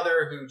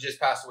grandmother, who just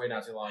passed away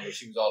not too long ago,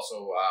 she was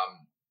also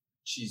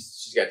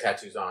she's got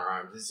tattoos on her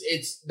arms.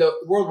 It's the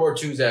World War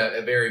II is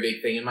a very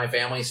big thing in my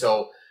family.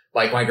 So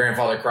my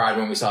grandfather cried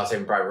when we saw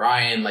Saving Private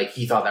Ryan.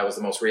 He thought that was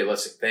the most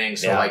realistic thing.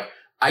 So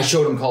I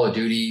showed him Call of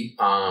Duty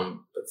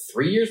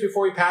 3 years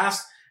before he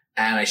passed.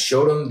 And I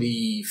showed him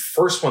the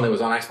first one that was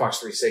on Xbox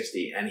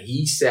 360, and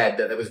he said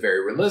that was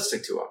very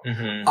realistic to him.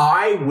 Mm-hmm.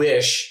 I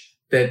wish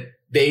that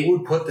they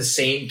would put the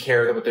same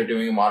care that what they're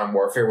doing in Modern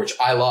Warfare, which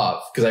I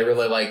love because I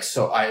really like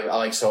Soap. I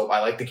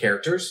like the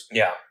characters.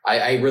 Yeah,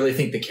 I really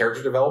think the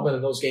character development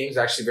in those games is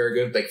actually very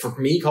good. For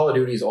me, Call of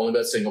Duty is only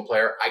about single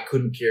player. I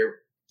couldn't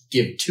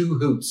give two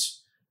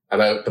hoots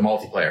about the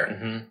multiplayer.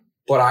 Mm-hmm.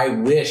 But I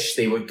wish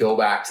they would go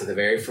back to the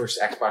very first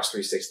Xbox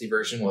 360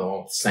 version with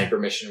a sniper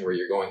mission where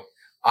you're going.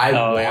 I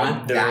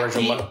want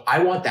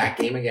that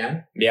game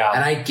again. Yeah.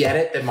 And I get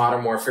it that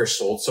Modern Warfare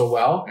sold so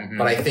well,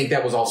 but I think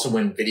that was also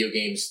when video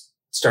games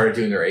started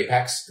doing their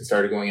apex and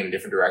started going in a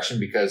different direction,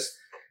 because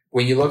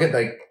when you look at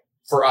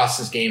for us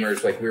as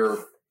gamers, we were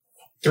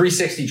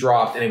 360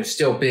 dropped and it was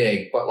still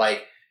big, but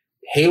like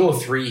Halo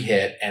 3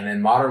 hit and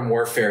then Modern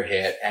Warfare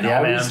hit and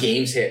all these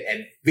games hit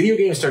and video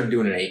games started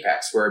doing an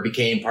apex where it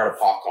became part of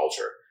pop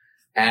culture.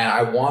 And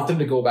I want them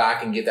to go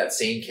back and give that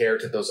same care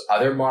to those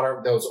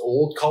those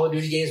old Call of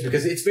Duty games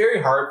because it's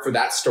very hard for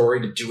that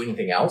story to do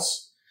anything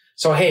else.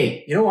 So,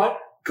 hey, you know what?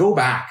 Go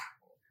back.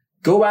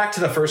 Go back to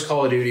the first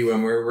Call of Duty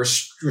when we're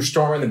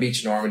storming the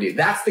beach in Normandy.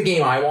 That's the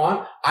game I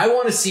want. I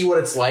want to see what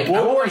it's like.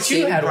 World War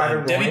II had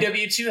one.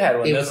 WW2 had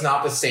one. It was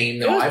not the same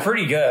though. It was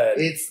pretty good.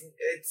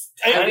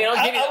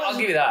 I'll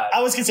give you that.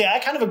 I was going to say, I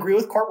kind of agree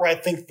with Court where I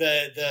think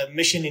the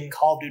mission in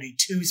Call of Duty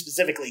 2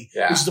 specifically,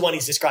 which is the one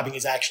he's describing,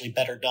 is actually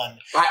better done.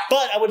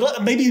 But I would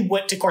maybe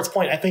what to Court's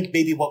point, I think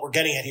maybe what we're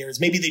getting at here is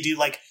maybe they do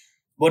like,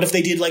 what if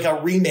they did like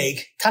a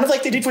remake, kind of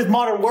like they did with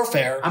Modern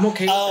Warfare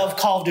of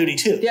Call of Duty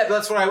 2? Yeah,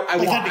 that's what I want.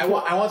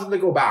 Cool. I want them to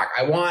go back.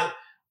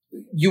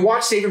 You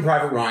watch Saving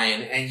Private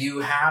Ryan and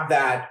you have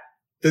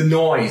the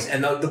noise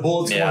and the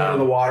bullets going into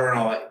the water and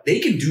all that. They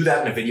can do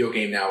that in a video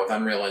game now with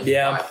Unreal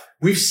Engine 5.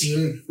 We've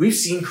seen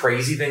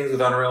crazy things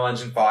with Unreal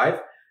Engine 5.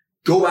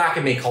 Go back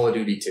and make Call of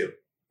Duty 2.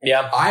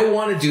 Yeah. I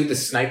want to do the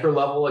sniper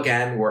level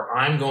again where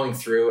I'm going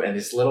through and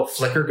this little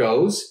flicker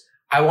goes.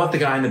 I want the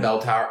guy in the bell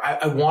tower.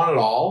 I want it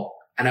all.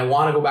 And I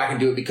want to go back and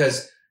do it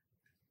because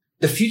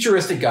the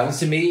futuristic guns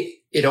to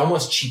me, it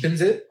almost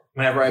cheapens it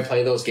whenever I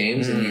play those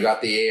games and you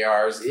got the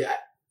ARs. Yeah.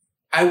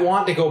 I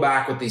want to go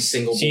back with these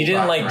single. So you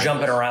didn't like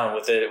jumping around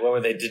with it. What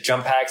were they? Did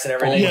jump packs and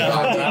everything?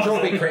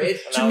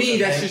 To me,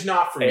 that's just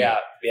not for me. Yeah.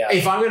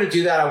 If I'm going to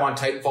do that, I want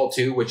Titanfall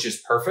 2, which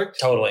is perfect.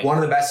 Totally. One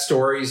of the best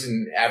stories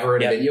ever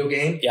in a video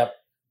game. Yep.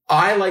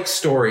 I like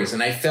stories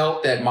and I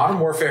felt that Modern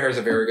Warfare has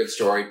a very good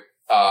story.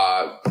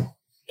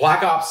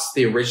 Black Ops,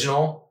 the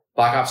original,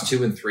 Black Ops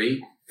 2 and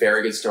 3,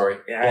 very good story.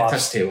 Yeah, I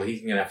touched the table.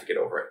 He's going to have to get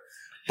over it.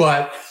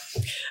 But,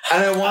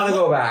 and I want to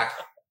go back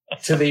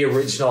to the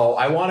original.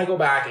 I want to go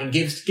back and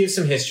give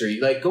some history.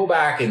 Like, go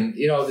back and,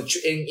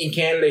 in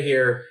Canada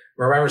here,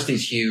 Remembrance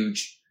Day's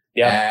huge.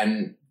 Yeah.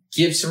 And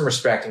give some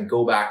respect and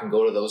go back and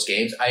go to those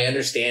games. I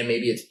understand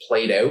maybe it's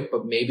played out,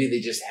 but maybe they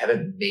just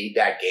haven't made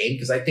that game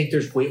because I think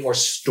there's way more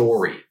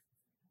story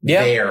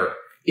there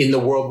in the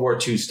World War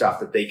II stuff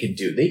that they could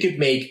do. They could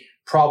make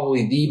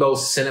probably the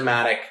most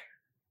cinematic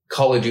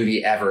Call of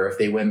Duty ever if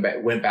they went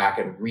back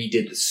and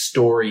redid the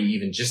story,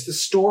 even just the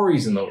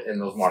stories in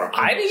those modern.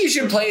 I think you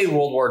should play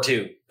World War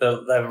II.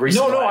 The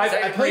recent one.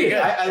 I played it.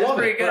 I love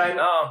it. But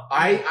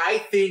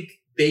I think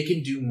they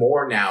can do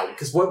more now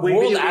because World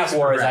at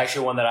War is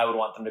actually one that I would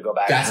want them to go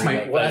back. That's one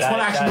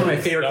of my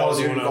favorite Call of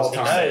Duty of all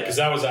time because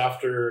that was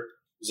after.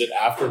 Was it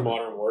after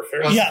Modern Warfare?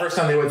 It was the first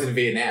time they went to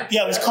Vietnam.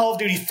 Yeah, it was Call of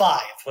Duty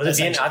 5. Was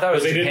it Vietnam? I thought it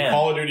was They Japan. did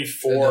Call of Duty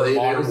 4,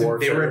 Modern Warfare.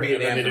 They were in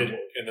Vietnam.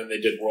 And then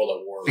they did World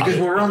at War. Because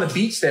we were on the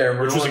beach there and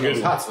we were on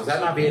those huts. Was that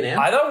not Vietnam?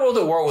 I thought World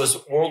at War was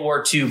World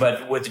War II,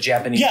 but with the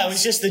Japanese. Yeah, it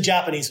was just the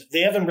Japanese.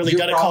 They haven't really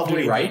done a Call of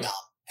Duty right. Vietnam.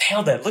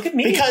 Nailed it. Look at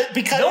me.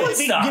 Because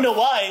you know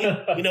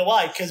why? You know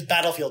why? Because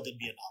Battlefield did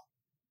Vietnam.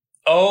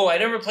 Oh, I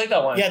never played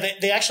that one. Yeah,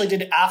 they actually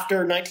did after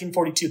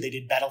 1942. They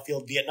did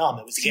Battlefield Vietnam.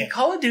 It was a game.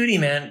 Call of Duty,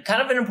 man,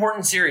 kind of an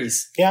important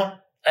series. Yeah.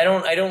 I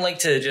don't like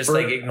to just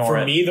ignore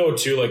it. For me though,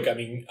 too,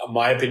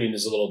 my opinion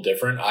is a little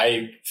different.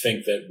 I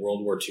think that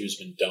World War II has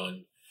been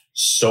done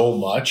so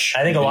much.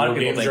 I think a lot of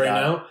people think right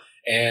now.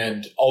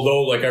 And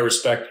although I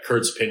respect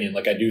Kurt's opinion,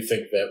 I do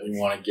think that we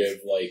want to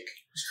give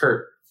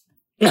Kurt.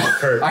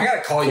 Kurt. I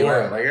gotta call you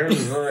out. I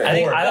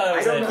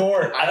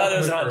thought it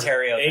was an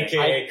Ontario thing.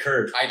 AKA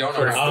Kurt. I don't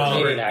know.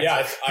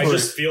 I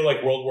just feel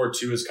like World War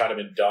II has kind of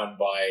been done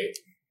by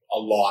a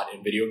lot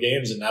in video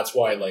games. And that's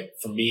why,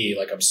 for me,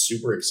 I'm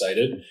super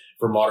excited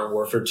for Modern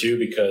Warfare 2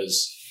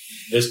 because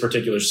this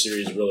particular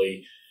series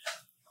really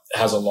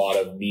has a lot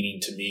of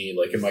meaning to me.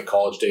 In my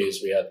college days,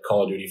 we had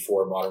Call of Duty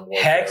 4 Modern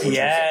Warfare. Heck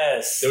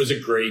yes. It was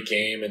a great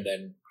game. And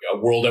then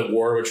World at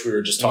War, which we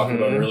were just talking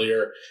about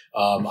earlier.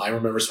 I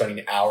remember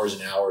spending hours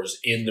and hours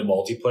in the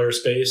multiplayer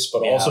space,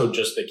 but also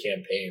just the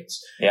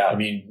campaigns. Yeah. I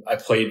mean, I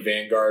played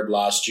Vanguard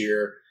last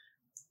year.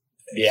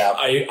 Yeah,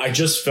 I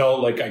just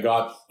felt like I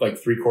got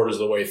 3/4 of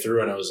the way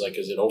through and I was like,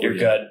 is it over? You're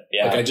good.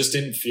 Yeah. I just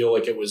didn't feel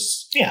like it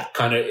was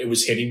it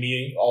was hitting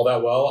me all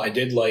that well. I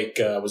did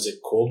was it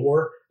Cold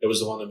War? It was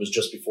the one that was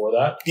just before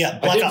that. Yeah,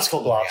 Black Ops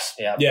Cold War.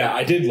 Yeah. Yeah,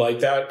 I did like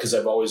that because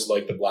I've always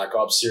liked the Black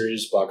Ops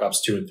series. Black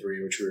Ops 2 and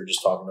 3, which we were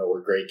just talking about,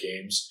 were great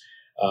games.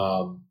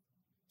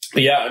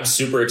 But yeah, I'm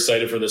super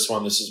excited for this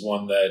one. This is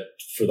one that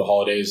for the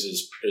holidays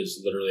is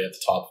literally at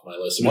the top of my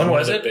list. When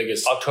was it?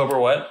 Biggest October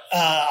what?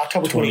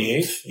 October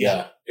 28th.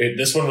 Yeah.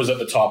 This one was at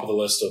the top of the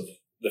list of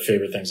the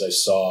favorite things I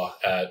saw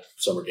at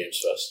Summer Games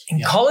Fest.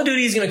 And Call of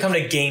Duty is going to come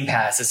to Game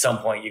Pass at some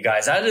point, you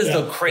guys. That is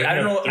the crazy. I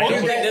don't know. I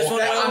don't think this one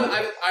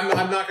will.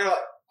 I'm not going to.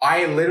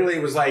 I literally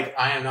was like,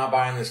 I am not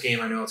buying this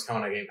game. I know it's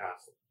coming to Game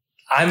Pass.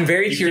 I'm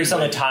very curious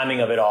on the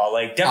timing of it all.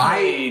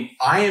 Definitely.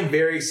 I am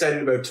very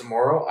excited about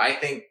tomorrow. I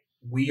think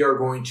we are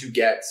going to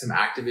get some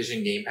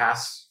Activision Game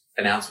Pass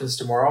announcements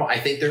tomorrow. I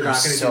think they're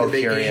not going to do the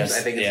big games.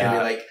 I think it's going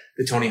to be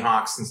the Tony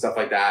Hawks and stuff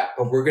like that.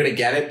 But we're going to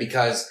get it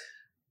because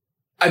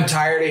I'm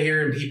tired of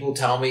hearing people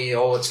tell me,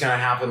 oh, it's going to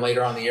happen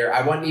later on in the year.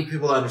 I need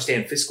people to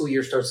understand fiscal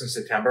year starts in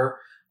September.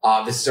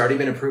 This has already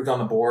been approved on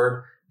the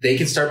board. They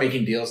can start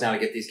making deals now to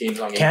get these games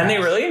on Game Pass. Can they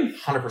really?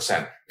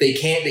 100%. They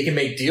can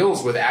make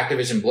deals with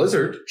Activision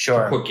Blizzard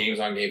to put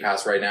games on Game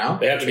Pass right now.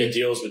 They have to make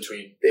deals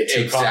between the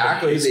two exactly.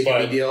 companies. They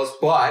can make deals,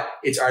 but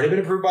it's already been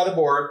approved by the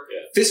board. Yeah.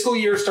 Fiscal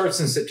year starts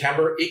in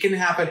September. It can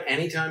happen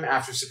anytime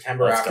after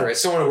September.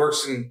 As someone who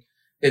works in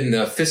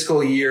the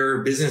fiscal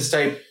year business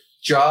type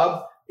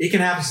job, it can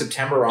happen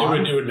September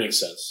on. It would make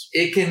sense.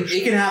 It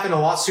can happen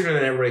a lot sooner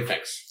than everybody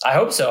thinks. I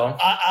hope so.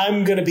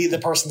 I'm going to be the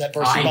person that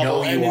bursts the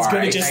bubble and is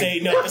going to just say,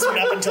 no, this won't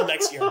happen until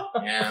next year.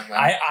 Yeah,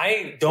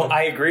 well,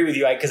 I agree with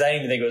you because I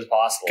didn't even think it was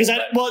possible. It's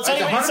not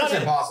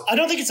 100% possible. I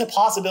don't think it's a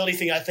possibility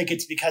thing. I think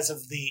it's because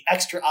of the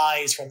extra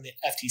eyes from the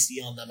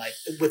FTC on them.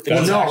 With the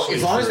as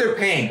long as they're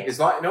paying.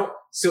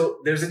 So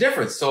there's a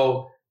difference.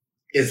 So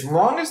as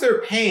long as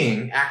they're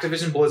paying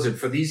Activision Blizzard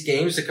for these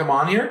games to come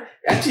on here,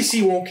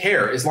 FTC won't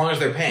care as long as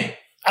they're paying.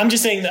 I'm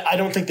just saying that I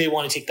don't think they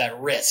want to take that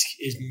risk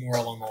is more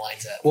along the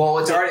lines of. Well,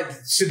 it's already,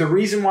 so the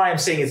reason why I'm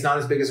saying it's not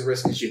as big as a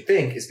risk as you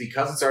think is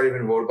because it's already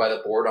been voted by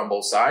the board on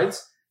both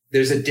sides.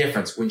 There's a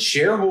difference when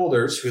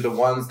shareholders, who are the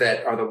ones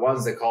that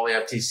call the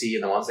FTC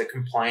and the ones that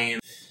complain.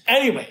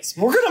 Anyways,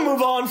 we're going to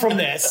move on from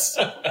this.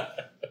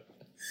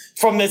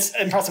 From this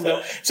impressive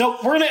note. So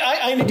I'm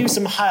going to do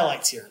some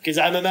highlights here because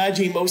I'm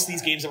imagining most of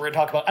these games that we're going to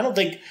talk about, I don't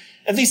think,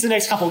 at least the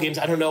next couple of games,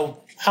 I don't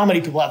know how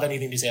many people have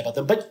anything to say about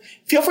them, but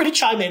feel free to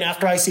chime in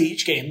after I see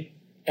each game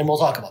and we'll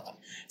talk about them.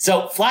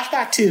 So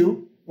Flashback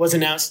 2 was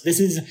announced. This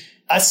is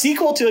a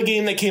sequel to a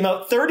game that came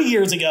out 30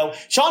 years ago.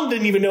 Sean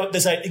didn't even know what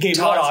this game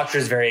Todd was.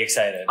 Octor's very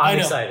excited. I'm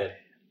excited.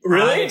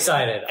 Really? I'm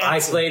excited. I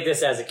played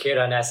this as a kid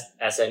on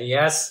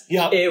SNES.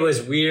 Yeah. It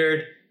was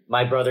weird.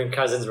 My brother and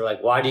cousins were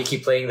like, why do you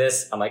keep playing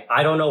this? I'm like,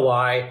 I don't know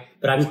why,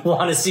 but I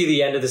want to see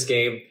the end of this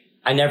game.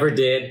 I never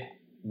did,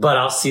 but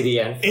I'll see the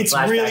end. It's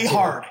really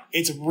hard.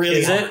 It's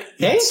really hard.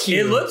 Thank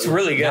you. It looks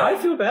really good. Now I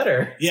feel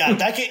better. Yeah,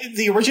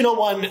 the original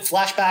one,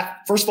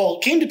 Flashback, first of all,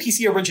 it came to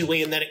PC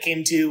originally, and then it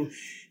came to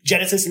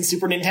Genesis and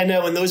Super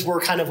Nintendo, and those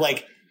were kind of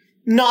like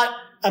not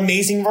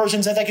amazing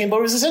versions of that game, but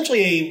it was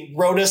essentially a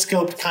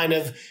rotoscoped kind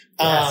of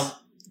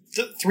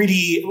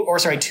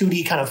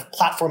 2D kind of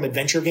platform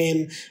adventure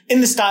game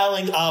in the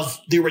styling of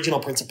the original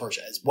Prince of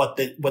Persia is what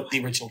the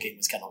original game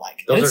was kind of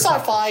like. And it's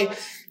sci-fi.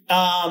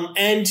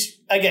 And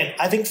again,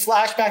 I think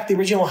Flashback, the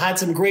original, had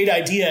some great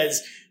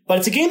ideas, but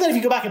it's a game that if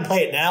you go back and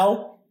play it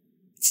now,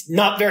 it's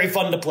not very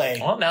fun to play.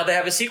 Well, now they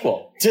have a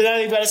sequel. So now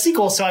they've got a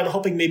sequel, so I'm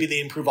hoping maybe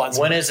they improve on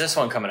something. When is this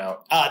one coming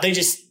out? They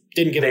just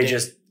didn't give They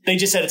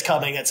just said it's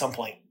coming at some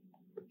point.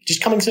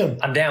 Just coming soon.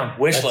 I'm down.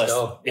 Wish list.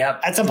 Yeah.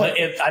 At some point.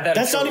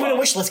 That's not even a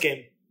wish list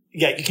game.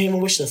 Yeah, you can't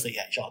even wish list it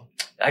yet, Sean.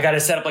 I got to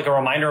set up like a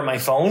reminder on my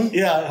phone.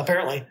 Yeah,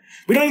 apparently.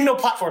 We don't even know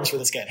platforms for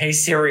this game. Hey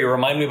Siri,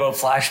 remind me about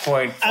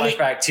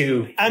Flashback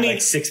 2 in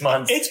like 6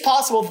 months. It's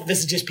possible that this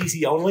is just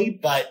PC only,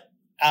 but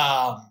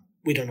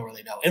we don't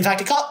really know. In fact,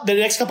 the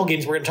next couple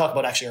games we're going to talk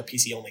about actually are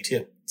PC only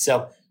too.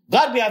 So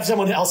glad we have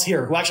someone else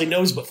here who actually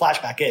knows what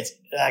Flashback is.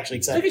 Actually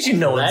excited. Look at you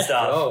knowing Let's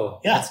stuff. go.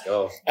 Yeah. Let's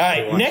go. All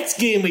right, next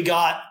game we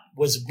got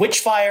was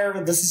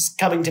Witchfire. This is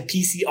coming to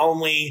PC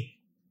only.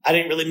 I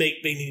didn't really make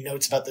any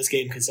notes about this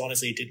game because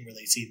honestly, it didn't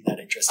really seem that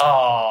interesting.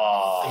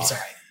 Oh, I'm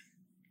sorry.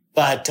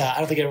 But I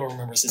don't think anyone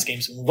remembers this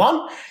game, so we'll move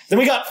on. Then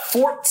we got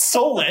Fort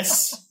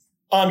Solis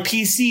on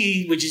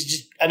PC, which is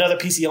just another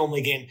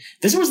PC-only game.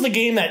 This was the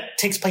game that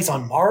takes place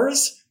on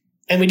Mars,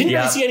 and we didn't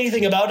really see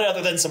anything about it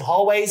other than some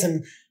hallways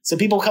and some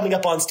people coming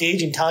up on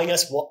stage and telling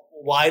us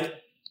why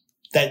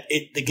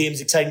the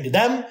game's exciting to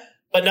them,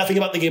 but nothing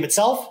about the game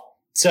itself.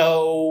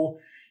 So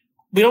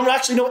we don't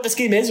actually know what this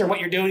game is or what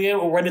you're doing it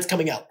or when it's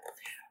coming out.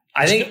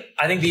 I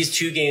think these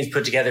two games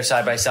put together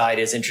side by side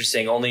is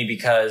interesting only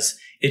because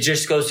it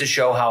just goes to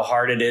show how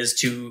hard it is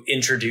to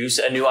introduce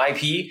a new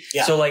IP.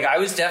 Yeah. So like I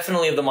was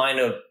definitely of the mind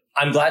of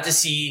I'm glad to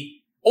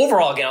see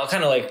overall again, I'll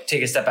kind of like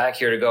take a step back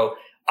here to go.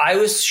 I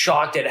was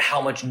shocked at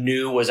how much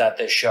new was at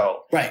this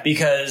show. Right.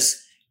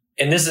 Because,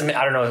 and this is,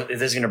 I don't know if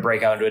this is going to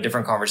break out into a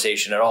different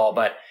conversation at all,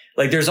 but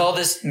like there's all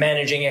this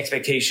managing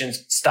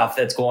expectations stuff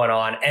that's going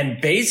on.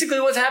 And basically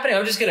what's happening,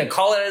 I'm just going to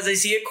call it as I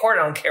see it, Court.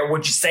 I don't care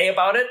what you say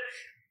about it.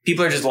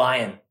 People are just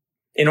lying.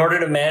 In order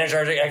to manage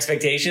our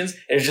expectations,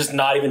 it's just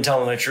not even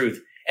telling the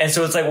truth. And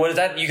so it's like, what is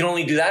that? You can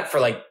only do that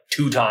for like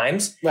 2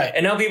 times. Right.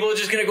 And now people are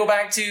just going to go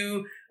back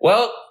to,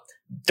 well,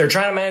 they're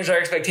trying to manage their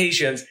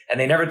expectations and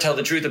they never tell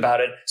the truth about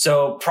it.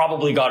 So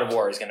probably God of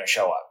War is going to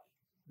show up.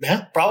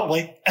 Yeah,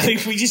 probably. I mean,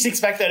 we just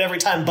expect that every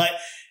time. But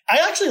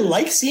I actually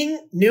like seeing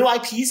new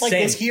IPs like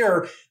this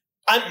here.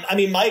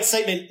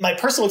 My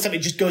personal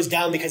excitement just goes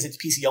down because it's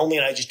PC only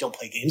and I just don't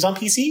play games on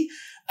PC.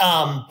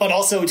 But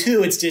also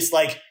too, it's just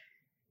like,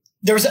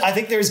 I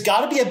think there's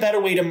got to be a better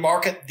way to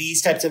market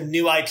these types of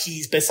new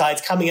IPs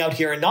besides coming out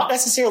here and not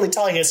necessarily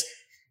telling us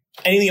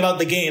anything about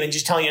the game and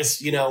just telling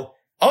us, oh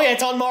yeah,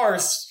 it's on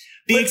Mars.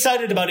 Be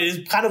excited about it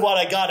is kind of what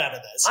I got out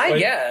of this. I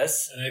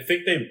guess. And I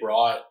think they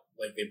brought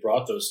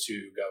those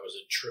two guys. Was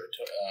it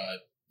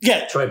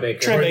Troy Baker.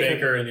 Troy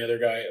Baker and the other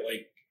guy.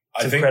 Like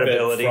I think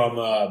credibility. that from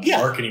a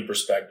marketing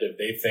perspective,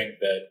 they think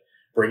that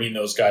bringing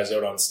those guys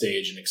out on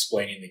stage and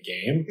explaining the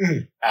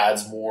game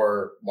adds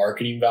more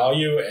marketing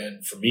value.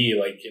 And for me,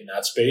 like in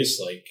that space,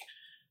 like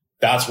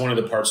that's one of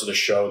the parts of the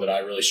show that I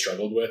really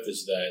struggled with,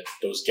 is that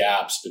those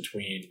gaps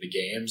between the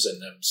games and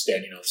them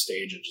standing on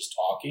stage and just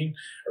talking.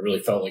 I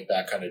really felt like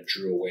that kind of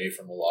drew away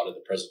from a lot of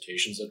the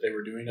presentations that they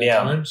were doing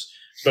at times,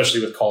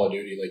 especially with Call of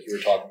Duty, like you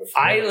were talking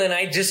before.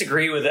 I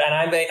disagree with it. And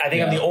I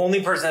think I'm the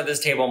only person at this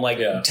table. I'm like,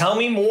 tell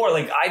me more.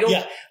 Like,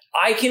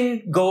 I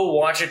can go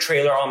watch a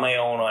trailer on my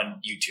own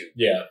on YouTube.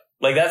 Yeah.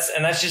 Like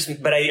that's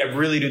just, but I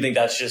really do think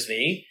that's just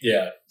me.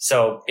 Yeah.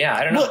 So yeah,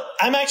 I don't know. Look,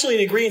 I'm actually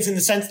in agreement in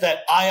the sense that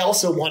I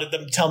also wanted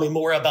them to tell me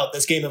more about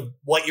this game, of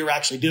what you're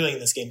actually doing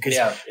in this game. Because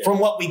from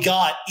what we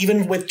got,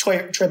 even with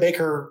Troy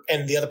Baker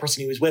and the other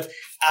person he was with,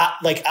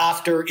 like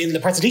after in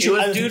the presentation,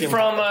 it was dude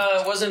from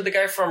wasn't the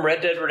guy from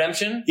Red Dead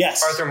Redemption?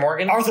 Yes, Arthur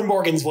Morgan. Arthur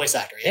Morgan's voice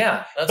actor.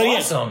 Yeah, that's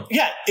awesome.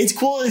 Yeah, it's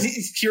cool to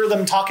hear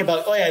them talk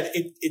about. Oh yeah,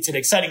 it's an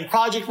exciting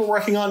project we're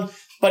working on.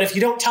 But if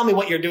you don't tell me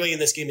what you're doing in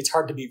this game, it's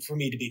hard for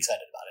me to be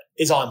excited about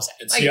it, is all I'm saying.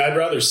 And see, I'd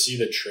rather see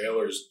the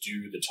trailers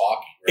do the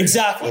talking. Right?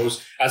 Exactly.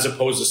 As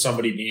opposed to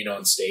somebody being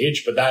on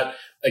stage. But that,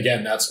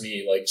 again, that's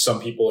me. Like some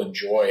people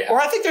enjoy.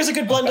 Or I think there's a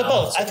good blend of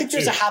both. I think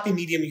there's a happy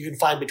medium you can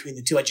find between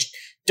the two. I just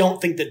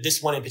don't think that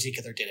this one in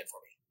particular did it for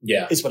me.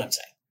 Yeah. Is what I'm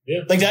saying.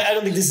 Yeah. Like I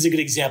don't think this is a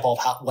good example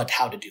of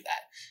how to do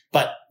that.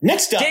 But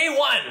next up, day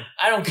one,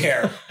 I don't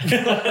care.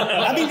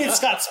 I mean, it's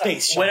got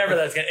space. Whatever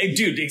that's gonna,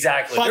 dude.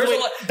 Exactly. By the way,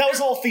 that was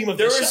the whole theme of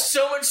there this was show.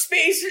 so much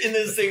space in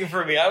this thing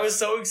for me. I was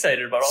so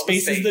excited about all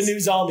space. The space Is the new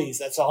zombies.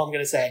 That's all I'm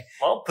going to say.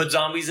 Well, put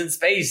zombies in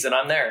space, and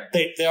I'm there.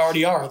 They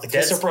already are. The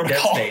Callisto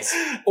Protocol,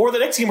 or the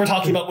next game we're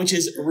talking about, which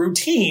is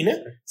Routine.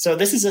 So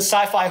this is a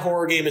sci-fi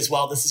horror game as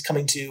well. This is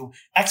coming to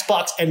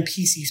Xbox and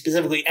PC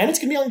specifically, and it's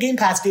going to be on Game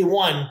Pass day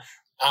one.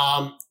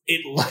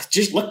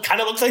 It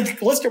kind of looks like the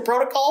Callisto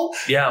Protocol,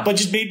 but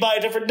just made by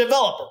a different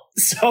developer.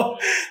 So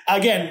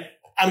again,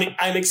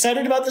 I'm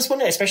excited about this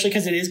one, especially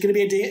because it is going to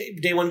be a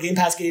day one Game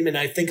Pass game, and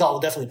I think I'll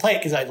definitely play it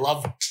because I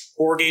love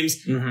horror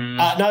games.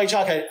 Now,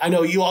 Chuck, I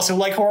know you also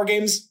like horror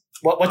games.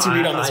 What's your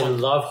read on this one? I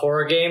love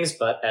horror games,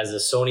 but as a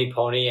Sony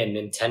pony and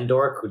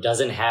Nintendork who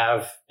doesn't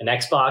have an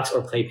Xbox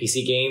or play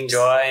PC games,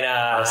 join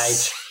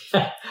us.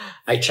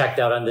 I checked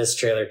out on this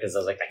trailer because I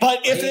was like,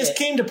 but if this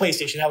came to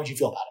PlayStation, how would you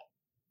feel about it?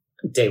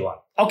 Day one.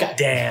 Okay.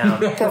 Damn.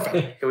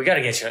 Perfect. We gotta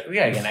get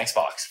an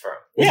Xbox for him.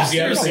 Does he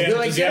have a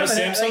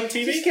Samsung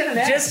TV?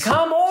 Just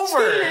come over.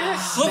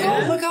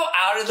 Look how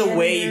out of the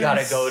way you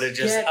gotta go to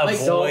just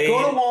avoid.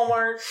 Go to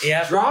Walmart.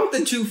 Yeah. Drop the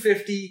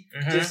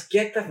 $250. Just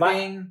get the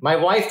thing. My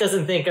wife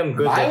doesn't think I'm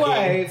good at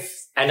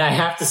games, and I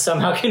have to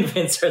somehow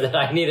convince her that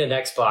I need an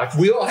Xbox.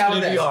 We will have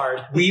it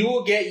hard. We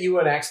will get you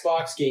an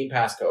Xbox Game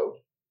Pass code.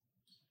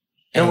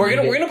 And we're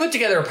gonna put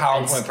together a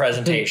PowerPoint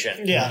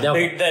presentation.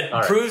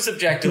 That proves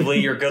objectively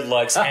your good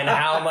looks and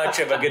how much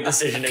of a good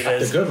decision it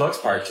is. The good looks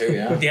part too,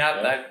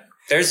 yeah.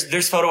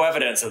 There's photo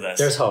evidence of this.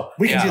 There's hope.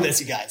 We can do this,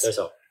 you guys. There's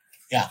hope.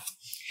 Yeah.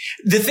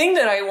 The thing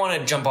that I want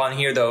to jump on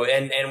here though,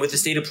 and with the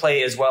state of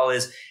play as well,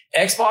 is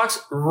Xbox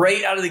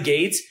right out of the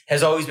gates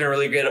has always been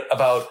really good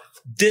about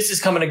this is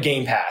coming to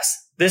Game Pass.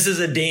 This is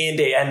a day and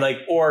date, and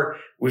or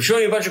we've shown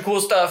you a bunch of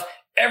cool stuff.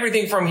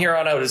 Everything from here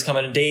on out is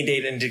coming a day and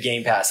date into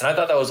Game Pass, and I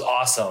thought that was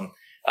awesome.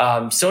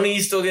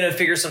 Sony's still going to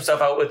figure some stuff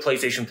out with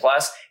PlayStation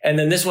Plus. And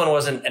then this one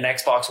wasn't an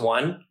Xbox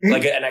One,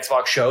 like an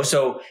Xbox show.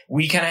 So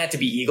we kind of had to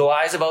be eagle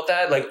eyes about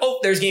that. Like, oh,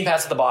 there's Game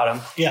Pass at the bottom.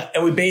 Yeah.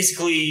 And we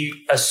basically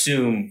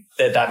assume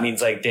that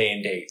means like day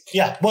and date.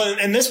 Yeah. Well,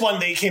 and this one,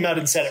 they came out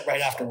and said it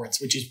right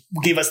afterwards, which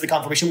gave us the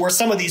confirmation where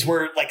some of these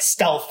were like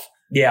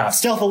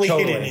stealthily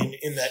hidden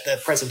in the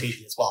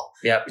presentation as well.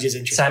 Yeah. Which is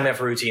interesting. Sign me up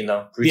for Routine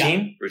though.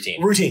 Routine.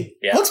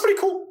 Yeah. Looks pretty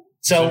cool.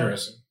 So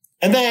interesting.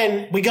 And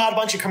then we got a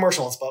bunch of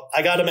commercials, but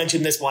I got to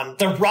mention this one.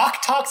 The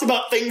Rock talks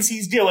about things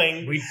he's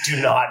doing. We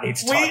do not need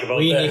to talk about this.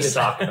 We need to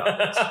talk about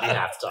this. We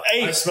have to talk.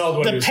 Hey, I smelled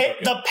what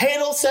the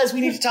panel says we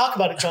need to talk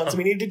about it, John, so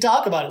we need to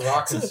talk about it. The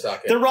Rock can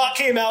suck it. The Rock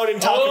came out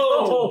and talked.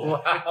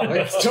 Wow.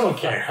 I don't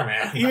care,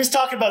 man. He was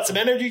talking about some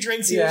energy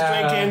drinks he was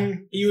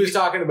drinking. He was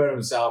talking about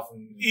himself.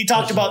 He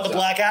talked about the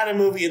Black Adam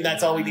movie, and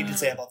that's all we need to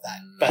say about that.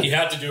 But he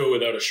had to do it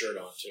without a shirt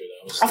on, too.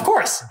 That was of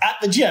course, at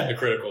the gym. the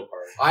critical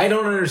part. I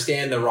don't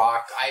understand The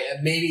Rock.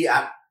 Maybe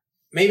I'm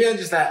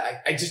just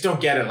that. I just don't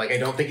get it. Like, I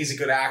don't think he's a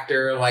good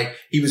actor. Like,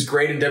 he was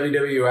great in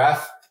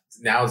WWF.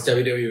 Now it's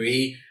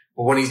WWE.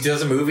 But when he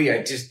does a movie,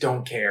 I just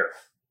don't care.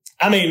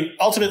 I mean,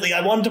 ultimately,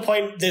 I wanted to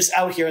point this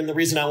out here, and the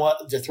reason I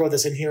want to throw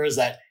this in here is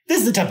that this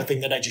is the type of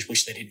thing that I just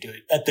wish they didn't do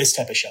it at this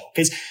type of show.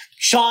 Because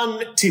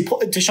Sean,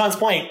 to Sean's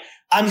point,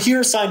 I'm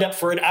here signed up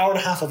for an hour and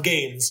a half of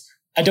games.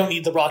 I don't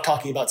need The Rock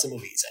talking about some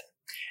movies.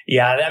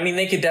 Yeah, I mean,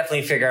 they could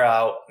definitely figure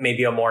out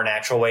maybe a more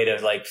natural way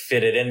to like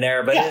fit it in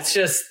there, but it's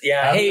just,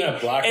 having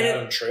that Black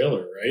Adam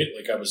trailer, right?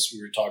 Like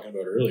we were talking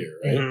about earlier,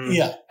 right? Mm-hmm.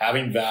 Yeah.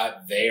 Having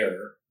that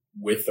there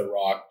with The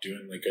Rock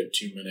doing like a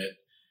 2-minute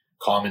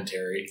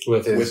commentary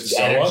with his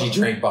energy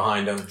drink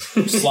behind him.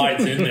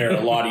 Slides in there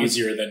a lot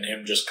easier than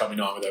him just coming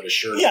on without a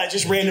shirt. Yeah,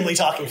 just randomly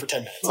talking for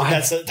 10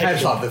 minutes. Like,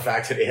 I love the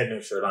fact that he had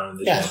no shirt on in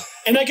the gym.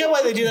 And I get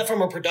why they do that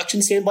from a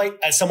production standpoint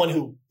as someone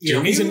who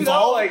is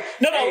involved.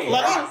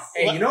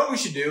 You know what we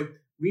should do?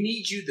 We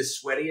need you the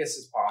sweatiest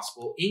as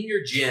possible in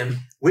your gym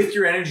with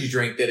your energy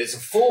drink that is a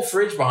full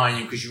fridge behind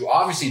you because you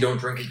obviously don't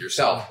drink it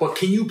yourself. But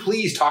can you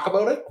please talk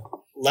about it?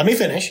 Let me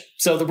finish.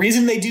 So the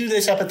reason they do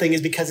this type of thing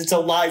is because it's a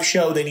live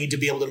show. They need to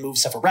be able to move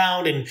stuff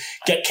around and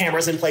get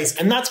cameras in place.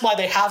 And that's why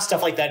they have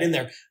stuff like that in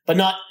there. But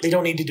they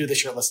don't need to do the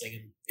shirtless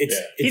thing. He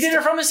did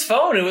it from his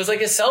phone. It was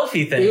like a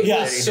selfie thing. It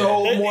was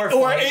so more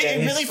fun.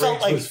 It really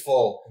felt like it was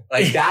full.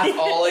 Like that's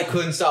all I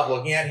couldn't stop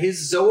looking at.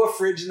 His Zoa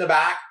fridge in the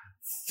back,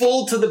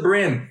 full to the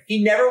brim.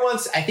 He never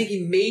once, I think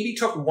he maybe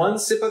took one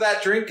sip of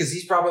that drink because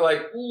he's probably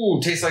like,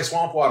 ooh, tastes like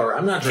swamp water.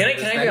 I'm not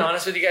drinking Can I be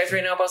honest with you guys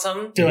right now about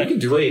something? You can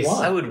do what you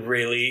want. I would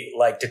really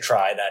like to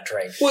try that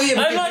drink. Well,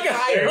 yeah, I'm not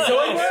gonna.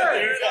 So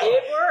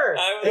it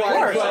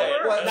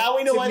worked. Now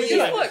we know why they do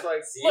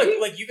it.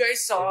 Look, you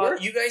guys saw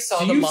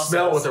the muscles.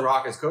 Smell what The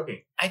Rock is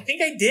cooking. I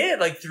think I did,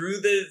 like through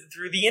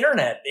the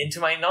internet into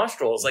my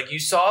nostrils. Like you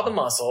saw the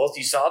muscles,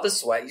 you saw the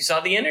sweat, you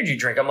saw the energy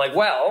drink. I'm like,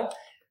 well,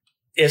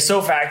 if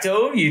so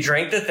facto, you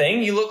drink the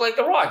thing, you look like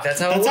The Rock. That's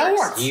how it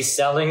works. He's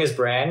selling his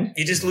brand.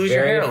 You just lose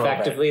your hair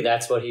effectively.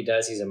 That's what he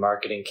does. He's a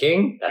marketing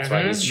king. That's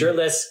why he's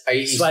shirtless,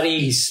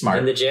 sweaty, he's smart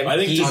in the gym. I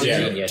think he's a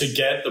genius. To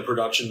get the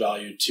production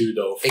value too,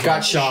 though, it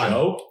got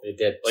Sean. It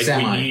did. Like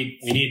we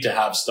need to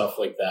have stuff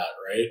like that,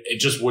 right?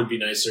 It just would be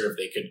nicer if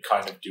they could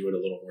kind of do it a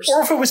little more.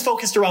 Or if it was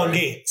focused around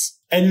games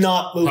and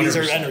not movies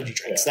or energy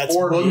drinks. Yeah.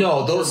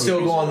 Those still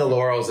go on the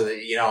laurels of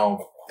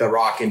The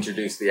Rock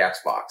introduced the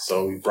Xbox,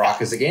 so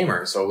Brock is a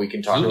gamer, so we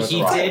can talk about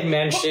The Rock. He did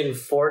mention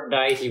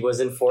Fortnite. He was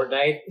in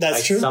Fortnite.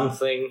 That's true.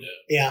 Something.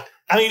 Yeah.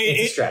 I mean,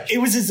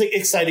 it was as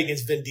exciting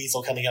as Vin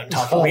Diesel coming out and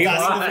talking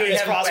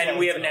about and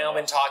we have now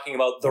been talking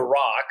about The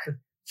Rock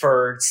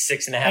for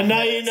 6.5 minutes. And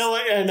now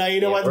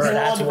you know what?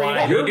 That's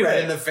why you're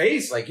red in the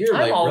face.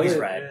 I'm always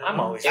red. I'm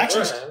always red.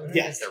 Actually,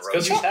 yeah.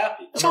 Because he's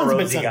happy. I'm a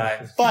rosy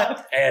guy.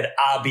 But I had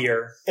a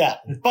beer. Yeah.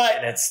 But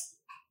and it's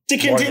to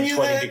continue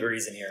more than 20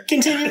 degrees in here.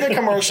 Continue the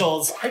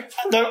commercials.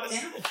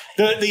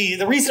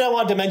 The reason I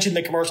wanted to mention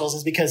the commercials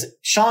is because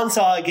Sean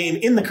saw a game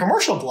in the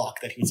commercial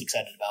block that he was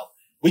excited about,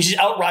 which is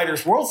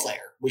Outriders World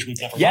Slayer, which we've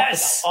never talked about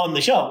on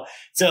the show.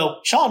 So,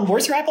 Sean,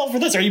 where's your apple for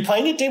this? Are you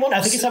playing it day one?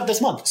 I think it's out this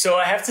month. So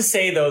I have to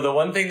say, though, the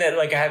one thing that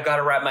I have got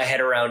to wrap my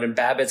head around, and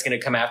Babbitt's going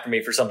to come after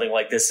me for something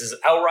like this, is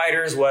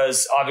Outriders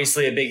was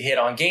obviously a big hit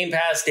on Game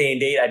Pass, day and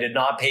date. I did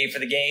not pay for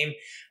the game.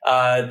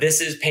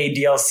 This is paid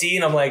DLC,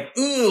 and I'm like,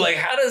 ooh,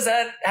 how does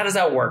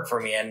that work for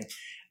me? And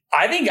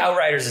I think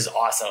Outriders is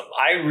awesome.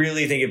 I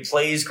really think it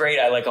plays great.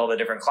 I like all the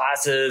different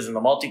classes and the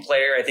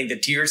multiplayer. I think the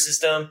tier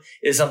system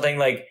is something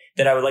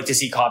that I would like to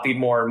see copied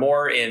more and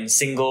more in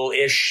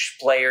single-ish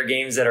player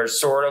games that are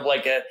sort of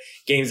like a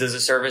games as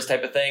a service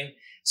type of thing.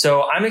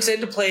 So I'm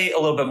excited to play a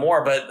little bit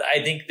more, but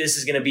I think this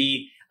is going to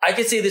be, I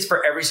could say this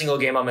for every single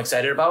game I'm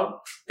excited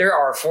about. There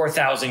are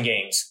 4,000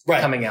 games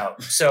coming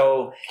out.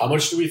 So how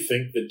much do we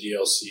think the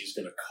DLC is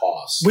going to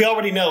cost? We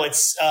already know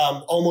it's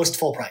almost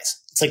full price.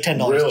 It's like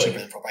 $10 cheaper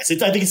than full price.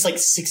 I think it's like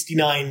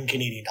 $69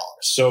 Canadian.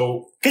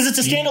 So because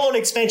it's a standalone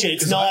expansion,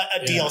 it's not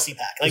a DLC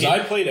pack. Because I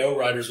played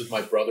Outriders with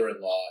my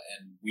brother-in-law,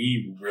 and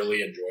we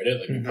really enjoyed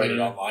it. We played it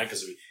online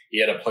because he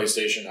had a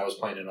PlayStation. I was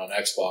playing it on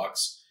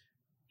Xbox.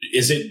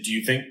 Do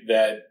you think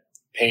that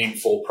paying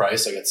full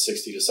price, at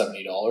 $60 to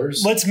 $70?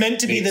 Well, it's meant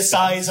to be the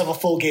size of a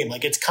full game.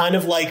 It's kind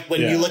of like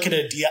when you look at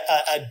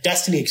a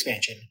Destiny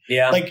expansion.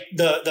 Yeah. Like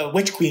the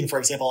Witch Queen, for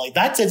example.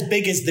 That's as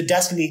big as the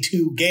Destiny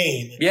 2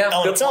 game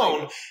on its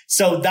own.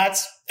 So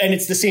and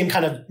it's the same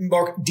kind of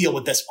deal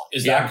with this one.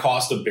 Is that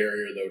cost a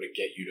barrier, though, to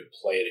get you to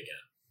play it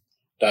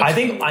again? I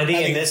think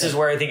this is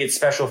where I think it's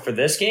special for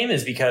this game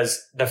is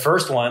because the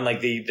first one,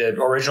 the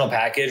original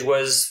package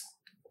was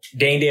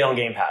day and date on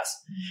Game Pass.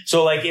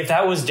 So if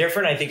that was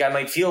different, I think I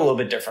might feel a little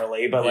bit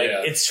differently, but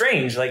it's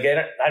strange. I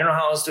don't know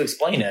how else to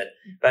explain it,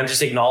 but I'm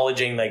just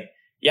acknowledging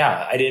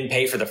I didn't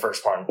pay for the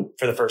first part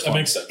That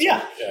makes sense.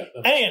 Yeah.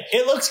 And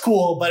it looks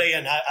cool, but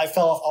again, I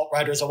fell off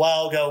Outriders a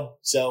while ago.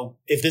 So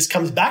if this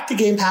comes back to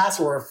Game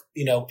Pass or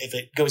if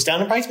it goes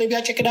down in price, maybe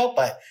I check it out,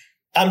 but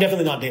I'm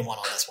definitely not day one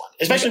on this one,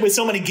 especially with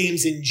so many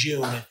games in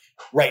June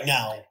right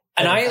now.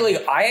 And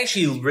I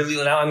actually really,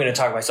 now I'm going to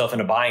talk myself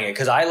into buying it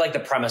because I like the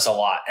premise a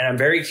lot. And I'm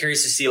very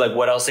curious to see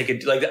what else they could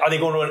do. Are they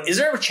going to, is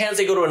there a chance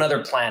they go to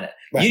another planet?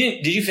 Right.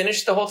 Did you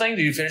finish the whole thing?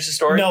 Did you finish the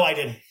story? No, I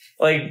didn't.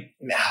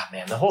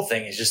 Man, the whole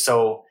thing is just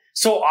so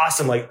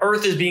awesome.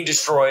 Earth is being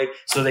destroyed.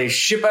 So they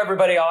ship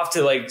everybody off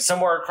to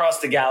somewhere across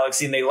the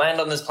galaxy and they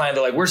land on this planet.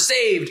 They're we're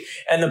saved.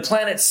 And the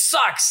planet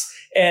sucks.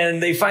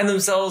 And they find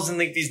themselves in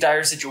these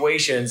dire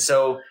situations.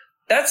 So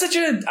that's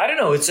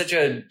it's such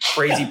a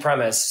crazy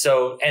premise.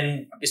 So,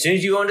 and as soon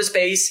as you go into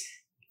space,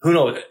 Who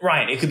knows?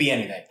 Ryan, it could be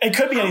anything. It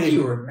could be How do anything.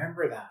 you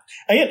remember that?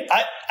 Again,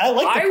 I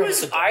like the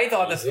premise. I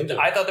thought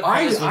the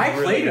premise was I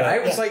really played it. good. I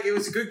was like, it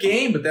was a good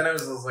game, but then I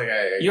was just like,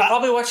 You're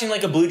probably watching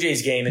like a Blue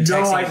Jays game and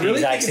texting at the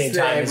exact same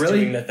time as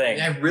doing the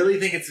thing. I really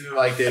think it's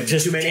like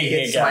Just too many taking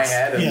hits a to my guess.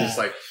 head. I'm Yeah. just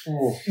like,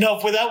 ooh. No,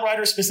 with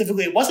Outriders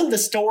specifically, it wasn't the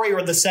story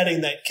or the setting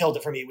that killed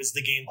it for me. It was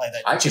the gameplay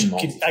that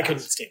I I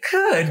couldn't stick.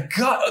 Good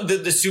God, the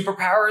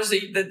superpowers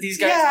that these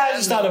guys Yeah, have. I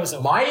just thought it was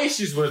okay. My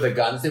issues were the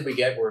guns that we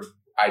get where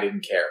I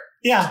didn't care.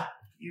 Yeah.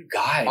 You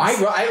guys.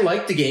 I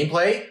like the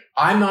gameplay.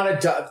 I'm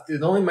not the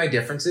only my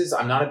difference is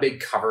I'm not a big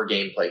cover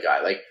gameplay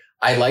guy. Like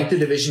I like the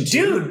Division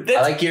 2. Dude,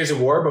 I like Gears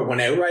of War, but when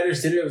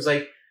Outriders did it, it was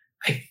like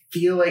I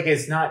feel like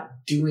it's not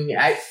doing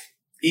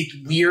it's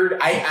weird.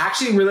 I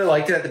actually really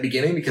liked it at the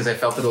beginning because I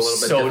felt it a little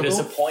bit difficult.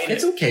 Disappointed.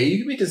 It's okay. You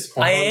can be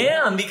disappointed. I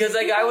am because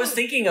like I was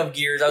thinking of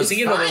Gears. I was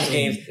thinking of those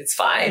games. It's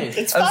fine.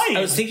 It's fine.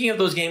 I was thinking of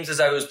those games as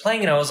I was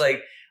playing, and I was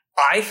like,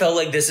 I felt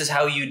like this is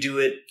how you do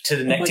it to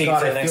the next, Oh my take it God,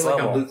 to the I next feel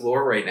level. like I'm Luke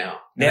Lore right now.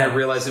 Yeah. And I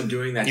realize I'm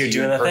doing that. You're to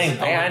doing you the in thing.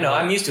 person. Oh Yeah, my I know.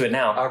 God. I'm used to it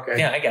now. Okay.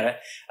 Yeah, I get it.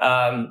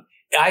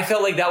 I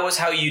felt like that was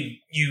how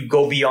you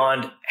go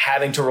beyond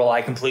having to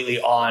rely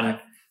completely on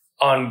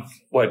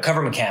what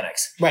cover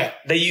mechanics. Right.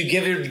 That you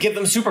give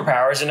them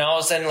superpowers, and all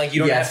of a sudden, like you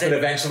don't Yes, have but to.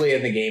 eventually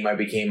in the game,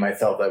 I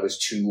felt that was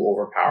too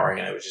overpowering,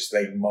 and I was just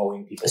like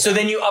mowing people. So down.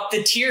 then you up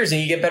the tiers and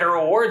you get better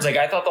rewards. Like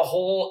I thought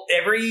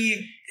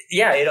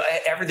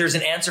there's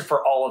an answer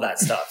for all of that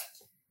stuff.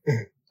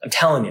 I'm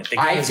telling you. The game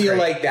I is feel great.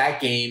 like that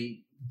game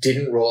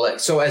didn't roll it.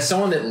 So as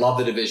someone that loved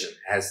the Division,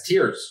 it has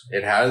tiers.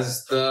 It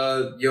has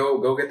the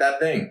go get that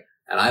thing,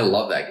 and I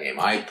love that game.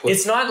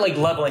 It's not like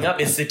leveling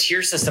up. It's the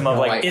tier system of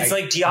like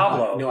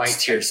Diablo.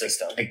 Tier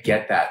system. I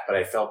get that, but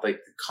I felt like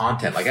the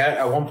content. Like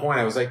at one point,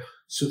 I was like,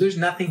 so there's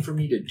nothing for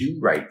me to do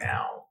right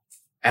now,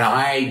 and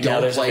I don't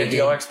Now there's a play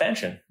 $50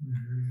 expansion.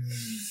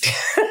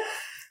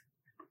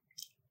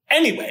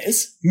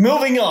 Anyways,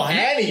 moving on.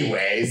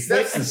 Anyways,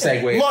 that's the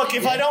segue. Look,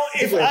 if I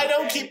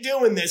don't keep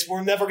doing this,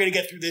 we're never going to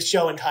get through this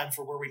show in time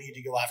for where we need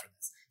to go after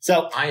this.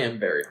 So I am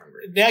very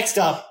hungry. next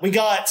up, we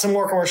got some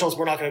more commercials.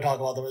 We're not going to talk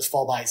about them as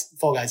Fall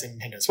Guys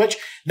and Nintendo Switch.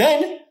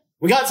 Then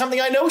we got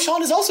something I know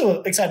Sean is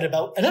also excited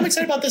about, and I'm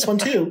excited about this one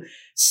too.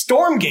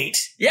 Stormgate.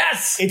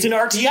 Yes. It's an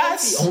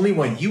RTS. The only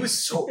one. You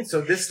was so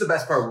this is the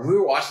best part. When we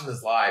were watching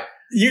this live,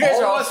 You guys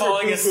are of all us were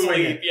falling poo-pooing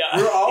asleep. it. Yeah.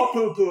 We're all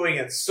poo-pooing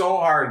it so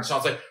hard. And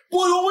Sean's like, "Boy,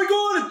 oh my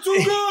God, it's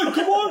so good.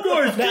 Come on,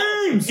 guys,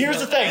 Now, games." here's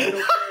the thing.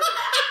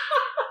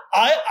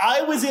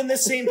 I was in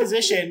this same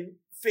position,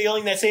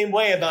 feeling that same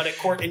way about it,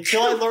 Court,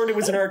 until I learned it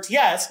was an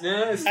RTS.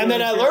 And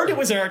then I learned it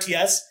was an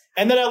RTS.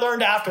 And then I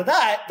learned after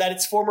that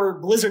it's former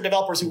Blizzard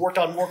developers who worked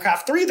on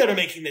Warcraft 3 that are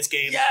making this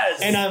game.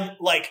 Yes. And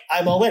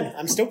I'm all in.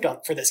 I'm stoked on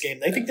for this game.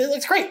 They think it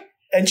looks great.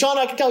 And Sean,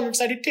 I can tell you're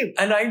excited too.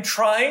 And I'm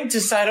trying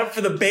to sign up for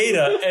the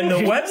beta, and the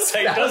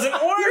website doesn't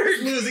work.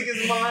 He's losing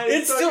his mind.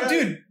 It's still,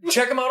 dude,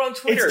 check them out on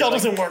Twitter. It still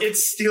doesn't work. It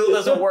still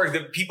doesn't work.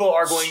 The people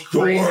are going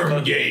crazy.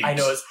 Stormgate. I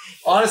know it's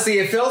Honestly,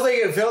 it feels like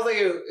it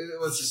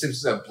was the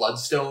Simpsons of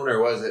Bloodstone,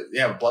 or was it?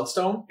 Yeah,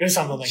 Bloodstone. There's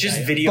something like just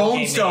that. video Bone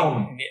gaming.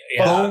 Stone.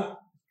 Yeah.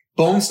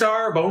 Bone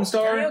Star.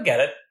 Yeah, you'll get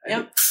it.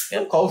 Yeah.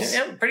 Yeah. Close.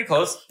 Yeah, pretty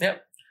close. Yeah.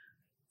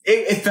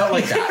 It felt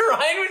like that.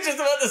 Ryan was just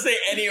about to say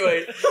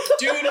anyway.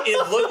 Dude,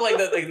 it looked like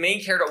the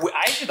main character.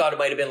 I actually thought it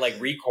might have been like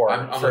Record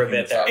I'm for a looking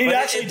bit this there. up. It But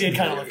actually did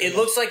kind of look It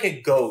looks like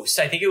a ghost.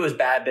 I think it was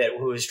Badbit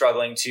who was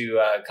struggling to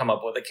come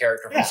up with a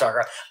character from Yeah.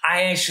 StarCraft.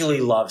 I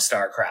actually love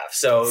StarCraft.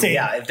 So Same.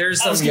 yeah, if there's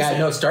some, Yeah,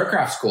 no,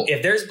 StarCraft's cool.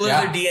 if there's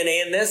Blizzard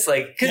DNA in this,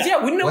 like, because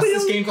we know What's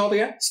this game called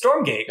again?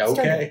 Stormgate.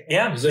 Okay.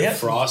 Yeah, Is it yeah.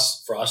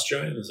 Frost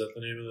Giant? Is that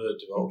the name of the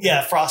developer?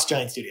 Yeah, Frost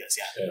Giant Studios,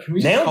 yeah. Can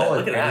we Nailed just call it. it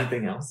Look at that.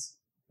 anything else?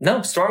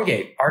 No,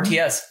 Stormgate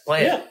RTS.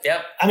 Play Yeah. it.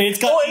 Yep. I mean,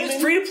 it's got... Oh, it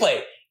was free to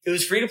play. It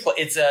was free to play.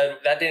 It's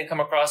that didn't come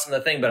across in the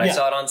thing, but I Yeah.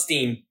 saw it on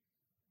Steam.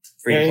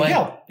 Free There to you play.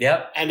 go.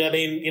 Yep. And I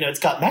mean, it's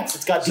got mechs,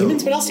 it's got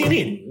demons. What else do you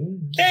need?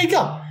 There you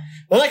go.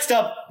 Well, next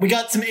up, we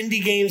got some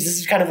indie games. This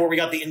is kind of where we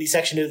got the indie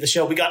section of the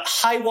show. We got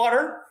High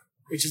Water,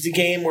 which is a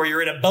game where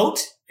you're in a boat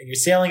and you're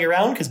sailing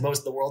around because most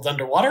of the world's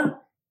underwater.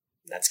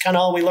 That's kind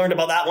of all we learned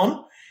about that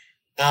one.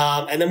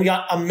 And then we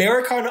got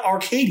American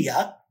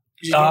Arcadia,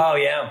 Oh,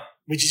 yeah.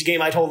 which is a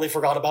game I totally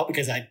forgot about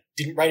because I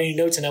didn't write any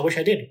notes and I wish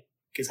I did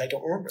because I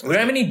don't remember. We don't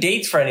have any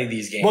dates for any of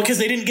these games. Well, because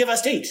they didn't give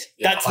us dates.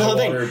 That's the whole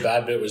thing.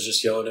 Badbit was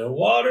just yelling out,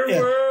 Water Yeah.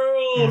 World!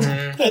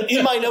 Mhm.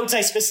 In my notes,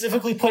 I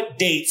specifically put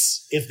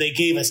dates if they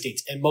gave us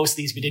dates, and most of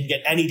these we didn't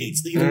get any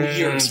dates. Even years.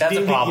 We That's a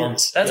didn't get problem.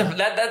 years. That's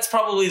Yeah. that's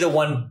probably the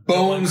one.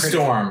 Bone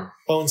Storm.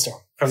 Bone Storm.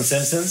 From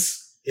Simpsons.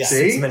 Yeah. See?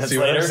 6 minutes See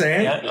what later. I'm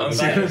saying? Yeah, I'm See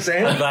glad, what I'm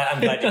saying? I'm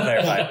glad you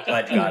clarified.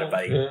 Glad you got it,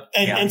 buddy.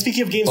 And, Yeah. and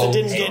speaking of games that Bone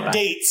didn't Storm. get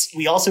dates,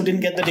 we also didn't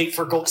get the date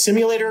for Goat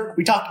Simulator.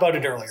 We talked about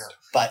it earlier,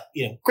 but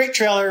great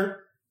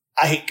trailer.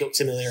 I hate Goat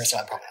Simulator, so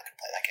I'm probably not going to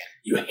play that game.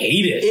 You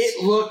hate it.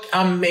 It looked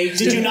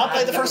amazing. Did you not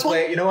play the first one?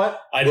 You know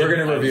what? I We're didn't going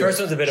to play review First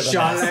it. one's a bit of a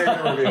Sean mess. and I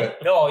are going to review it.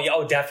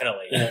 Oh,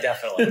 definitely.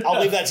 Definitely. I'll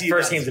leave that to you.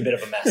 First guys. game's a bit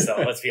of a mess, though.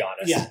 Let's be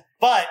honest. Yeah,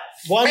 but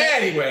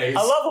Anyways. A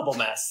lovable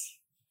mess.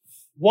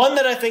 one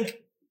that I think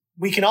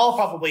we can all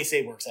probably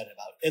say we're excited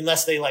about,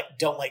 unless they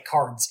don't like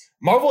cards.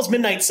 Marvel's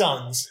Midnight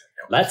Suns.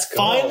 Let's go.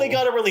 Finally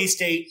got a release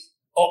date,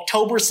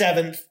 October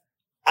 7th.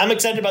 I'm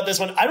excited about this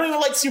one. I don't even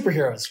like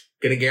superheroes.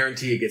 Gonna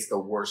guarantee it gets the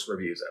worst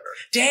reviews ever.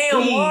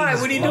 Damn, why?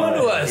 What are you doing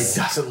to us? It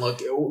doesn't look.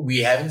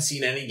 We haven't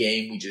seen any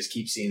game. We just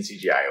keep seeing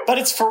CGI over. But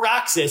it's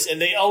Firaxis, and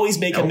they always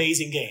make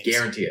amazing games.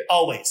 Guarantee it.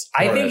 Always.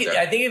 I think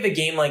if a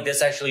game like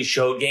this actually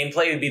showed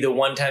gameplay, it'd be the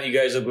one time you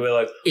guys would be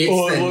like, it's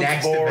it the looks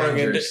next boring.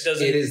 Avengers.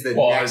 It is the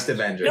next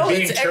Avengers. No,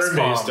 Being it's turn-based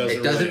XCOM. doesn't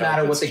It doesn't really matter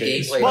help what the its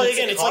case. gameplay Well, is.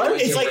 again,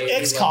 it's like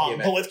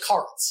XCOM, but with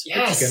cards.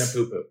 Yes. It's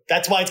gonna poo-poo.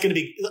 That's why it's going to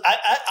be.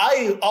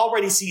 I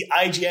already see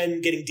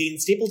IGN getting Dean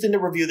Stapleton to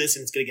review this,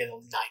 and it's going to get a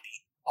 90.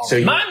 So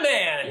My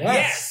man,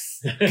 yes.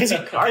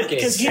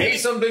 Because say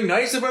something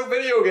nice about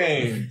video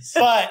games.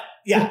 But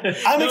yeah,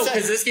 I'm No, excited.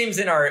 because this game's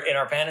in our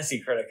fantasy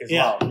critic as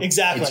Yeah, well.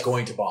 exactly. It's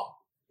going to bomb.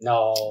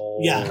 No.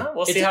 Yeah.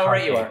 We'll It's see a how card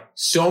right you game. are.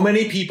 So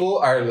many people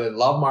that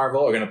love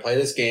Marvel are going to play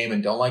this game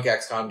and don't like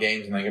XCOM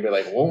games, and they're going to be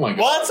like, "Oh my god!"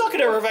 Well, that's not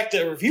going to affect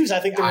the reviews. I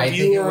think the I think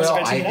it reviewers will.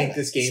 are going to I think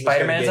this game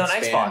Spider-Man's is on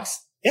gonna get spammed. Xbox.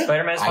 Yeah.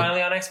 Spider-Man's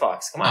finally on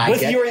Xbox. Come on.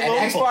 With Yuri and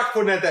Lowenthal. Xbox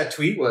putting out that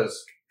tweet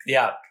was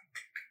Yeah,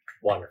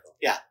 Wonderful.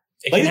 it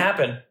But can you-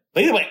 happen.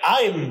 But either way,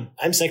 I'm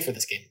psyched for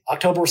this game.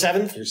 October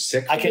 7th. you're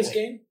sick I for can't this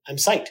wait. game. I'm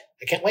psyched.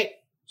 I can't wait.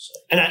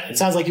 And it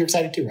sounds like you're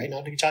excited too, right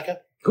now, Chaka?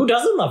 Who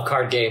doesn't love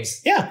card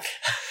games? Yeah.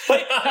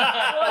 But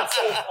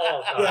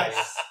Oh, yeah.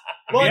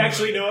 We Well,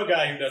 actually know a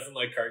guy who doesn't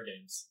like card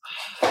games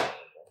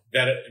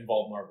that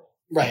involve Marvel.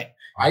 right.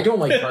 I don't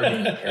like card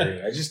games.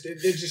 Period. It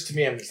just to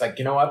me, I'm just like,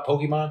 you know what,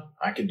 Pokemon,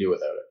 I can do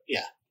without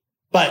it.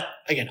 But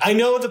again, I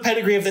know the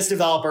pedigree of this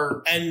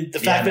developer and the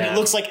fact that man. it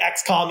looks like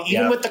XCOM, even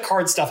Yeah. with the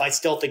card stuff, I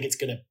still think it's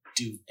going to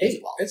do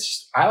really well.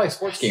 I like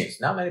sports games.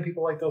 Not many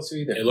people like those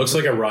either. It looks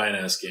like a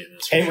Ryan-esque game.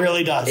 That's for It sure.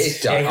 really does.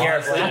 It And does.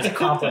 Garrett That's a Bland.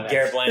 compliment.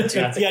 Garrett Bland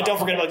too. That's a Yeah, don't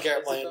forget about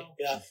Garrett Bland.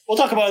 Yeah. We'll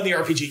talk about it in the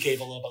RPG cave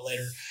a little bit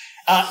later.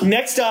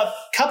 Next up,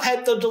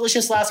 Cuphead, the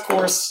delicious last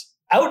course,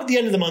 out at the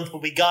end of the month,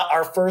 but we got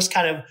our first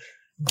kind of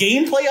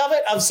gameplay of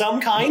it of some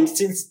kind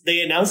since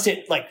they announced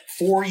it like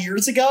 4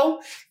 years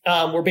ago,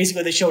 where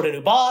basically they showed a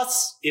new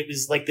boss. It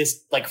was like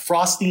this like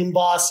frost themed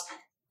boss.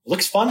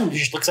 Looks fun. It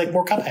just looks like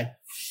more Cuphead.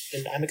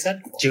 And I'm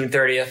excited for it. June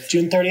 30th.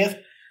 June 30th.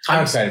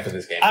 I'm excited for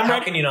this game. I'm How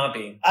ready. can you not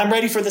be? I'm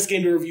ready for this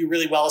game to review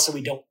really well so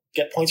we don't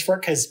get points for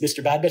it because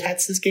Mr. Badbit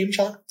hats this game,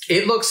 Sean.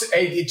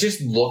 It just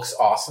looks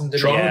awesome to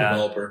me. Toronto Yeah.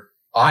 developer.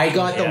 I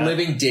got the Yeah.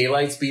 living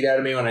daylights beat out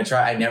of me when I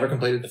tried. I never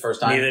completed it the first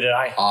time. Neither did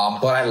I.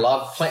 But I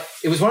love playing.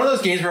 It was one of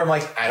those games where I'm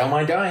like, I don't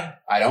mind dying.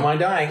 I don't mind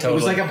dying. It was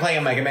Totally. like I'm playing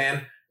a Mega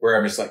Man where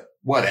I'm just like,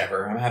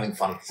 whatever. I'm having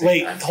fun at the same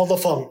Wait, time. hold the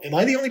phone. Am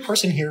I the only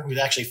person here who's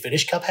actually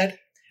finished Cuphead?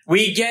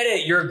 We get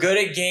it. You're good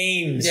at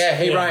games. Yeah,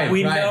 hey, Ryan.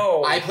 We Ryan,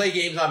 know. I play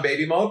games on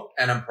baby mode,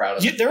 and I'm proud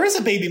of it. There is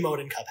a baby mode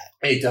in Cuphead.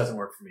 It doesn't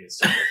work for me. It's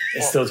still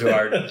It's still too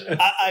hard.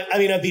 I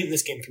mean, I've beaten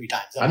this game 3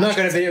 times. I'm not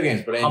good at video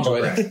games, but I Humble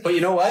enjoy brag. them. But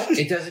you know what?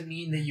 It doesn't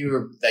mean that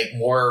you're like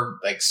more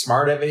like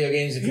smart at video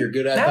games if you're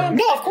good at No, them.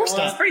 No, of course Well,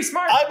 not. That's pretty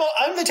smart.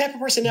 I'm the type of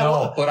person now.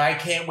 No, but I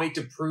can't wait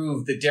to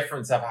prove the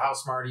difference of how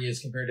smart he is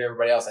compared to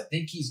everybody else. I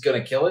think he's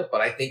going to kill it,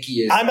 but I think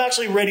he is. I'm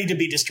actually ready to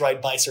be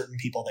destroyed by certain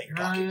people that you're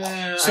talking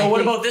about. So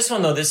what about this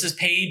one though? This is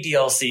paid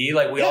DLC.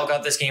 Like we all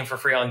got this game for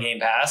free on Game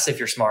Pass. If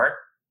you're smart,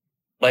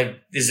 like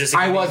is this?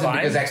 I wasn't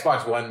because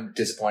Xbox One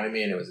disappointed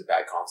me and it was a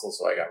bad console,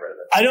 so I got rid of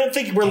it. I don't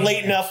think we're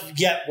late enough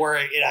yet where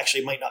it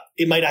actually might not.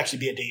 It might actually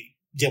be a day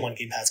one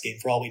Game Pass game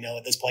for all we know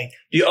at this point.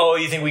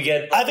 You think we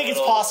get? I think it's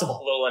possible.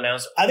 A little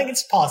announcement. I think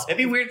it's possible. It'd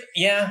be weird.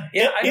 Yeah.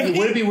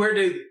 Would it be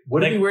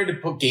weird to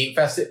put Game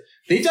Fest?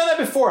 They've done that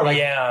before.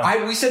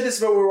 Like we said this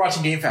about when we were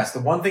watching Game Fest. The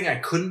one thing I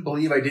couldn't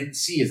believe I didn't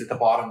see is at the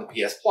bottom of the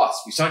PS Plus.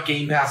 We saw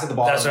Game Pass at the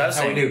bottom. That's what I was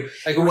how we saying. do.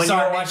 Like when we When saw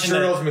you were Ninja watching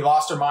Turtles and we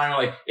lost our mind.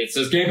 We're like, it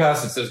says Game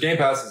Pass. It says Game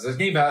Pass. It says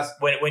Game Pass.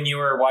 When you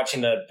were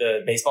watching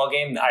the baseball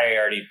game, I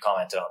already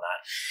commented on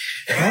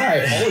that. I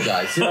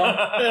apologize. You know,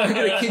 I'm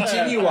going to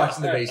continue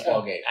watching the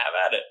baseball game. Have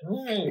at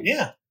it.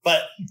 Yeah,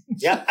 but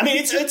yeah, I mean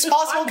it's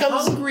possible. I'm It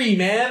comes hungry,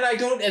 man.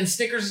 And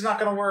Snickers is not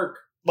going to work.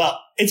 well.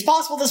 It's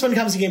possible this one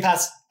comes to Game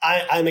Pass.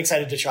 I'm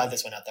excited to try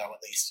this one out though at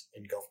least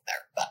and go from there.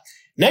 But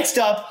next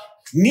up,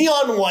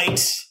 Neon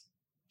White.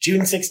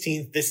 June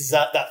 16th. This is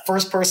that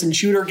first-person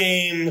shooter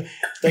game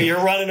that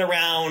you're running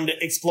around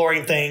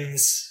exploring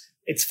things.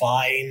 It's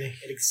fine.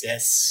 It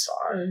exists.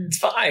 It's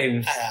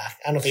fine.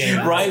 I don't think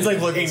anyone Ryan's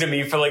like looking to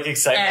me for like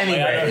excitement.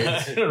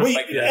 Anyways. Wait,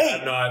 Like, hey,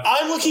 I'm not.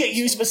 I'm looking at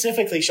you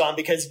specifically, Sean,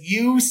 because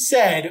you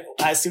said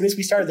as soon as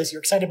we started this,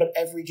 you're excited about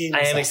every game. I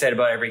we am saw. excited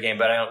about every game,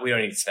 but we don't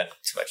need to spend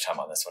too much time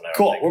on this one. I don't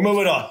Cool. think. We're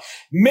moving on.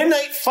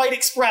 Midnight Fight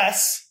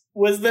Express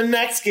was the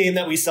next game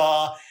that we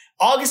saw.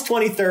 August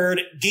 23rd,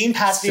 Game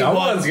Pass Day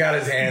Someone's 1. got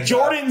his hands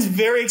Jordan's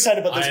very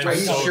excited about this. I am Are you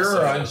game. so sure or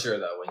excited. unsure,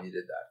 though, when you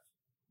did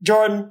that?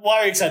 Jordan, why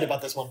are you excited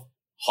about this one?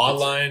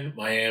 Hotline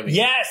Miami.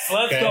 Yes,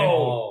 let's Okay.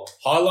 go.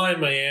 Hotline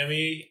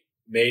Miami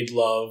made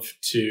love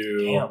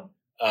to Damn.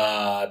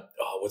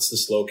 what's the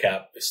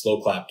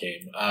slow clap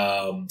game?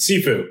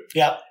 Sifu.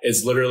 Yeah.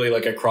 It's literally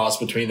like a cross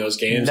between those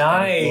games.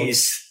 and it looks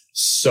Nice.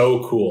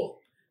 so cool.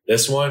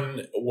 This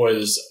one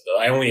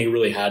I only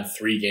really had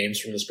 3 games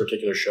from this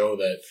particular show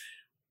that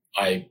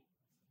I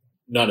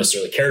not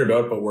necessarily cared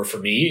about, but were for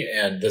me.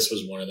 And this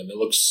was one of them. It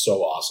looks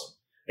so awesome.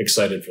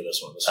 excited for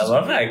this one. I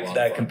love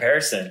that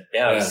comparison.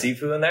 Yeah, with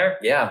Sifu in there.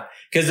 Yeah.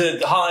 Because the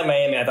Hotline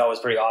Miami I thought was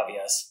pretty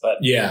obvious, but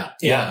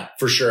yeah,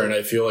 for sure. And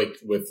I feel like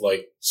with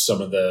like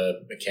some of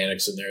the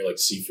mechanics in there, like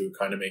Sifu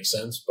kind of makes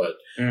sense, but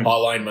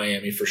Hotline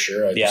Miami for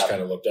sure. I just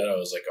kind of looked at it. I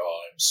was like, oh,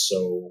 I'm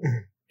so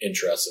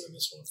interested in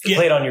this one. You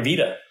played on your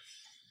Vita.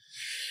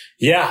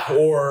 Yeah,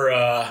 or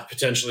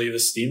potentially the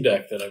Steam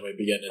Deck that I might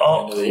be getting at the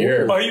end of the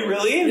year. Are you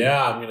really?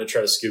 Yeah, I'm going to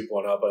try to scoop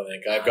one up, I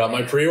think. I've got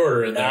my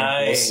pre-order in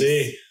there. We'll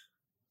see.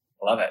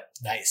 Love it.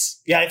 Nice.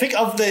 Yeah, I think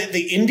of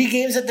the indie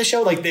games at the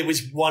show, like it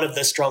was one of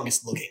the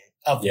strongest looking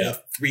of the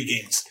 3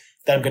 games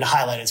that I'm going to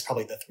highlight as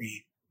probably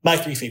my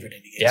 3 favorite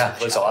indie games. Yeah,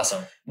 looks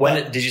awesome.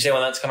 Did you say when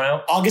that's coming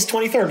out? August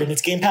 23rd, and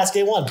it's Game Pass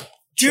day 1.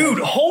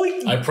 Dude,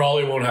 I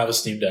probably won't have a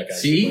Steam Deck.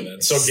 See?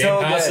 Then. So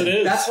Game Pass it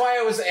is. That's why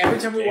I was, every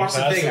time we watched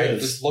the thing, I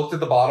just looked at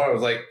the bottom, I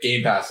was like,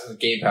 Game Pass.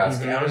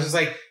 And I was just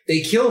like,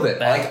 they killed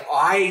it. Like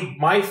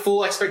my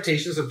full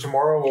expectations of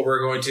tomorrow, what we're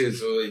going to,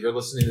 so if you're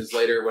listening to this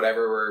later,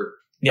 whatever,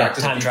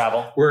 time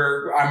travel.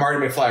 I'm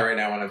Marty McFly right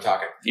now when I'm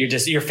talking.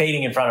 You're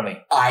fading in front of me.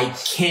 I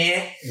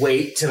can't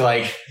wait to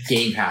like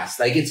Game Pass.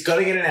 Like it's going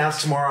to get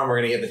announced tomorrow and we're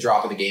going to get the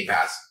drop of the Game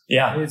Pass.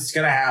 Yeah. It's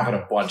going to happen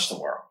a bunch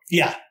tomorrow.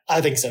 Yeah,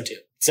 I think so too.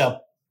 So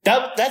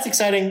that's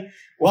exciting.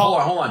 Well,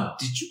 hold on.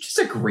 Did you just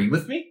agree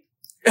with me?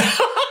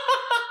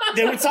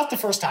 It's not the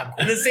first time.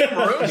 In the same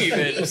room even.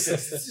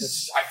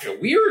 I feel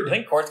weird. I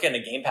think Court's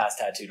getting a Game Pass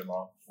tattoo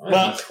tomorrow.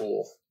 That's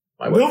cool.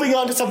 Moving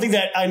on to something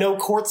that I know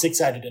Court's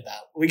excited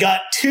about. We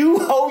got 2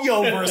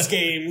 Hoyoverse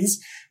games,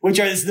 which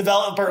are the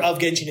developer of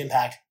Genshin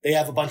Impact. They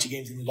have a bunch of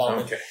games in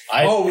development. Okay.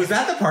 Was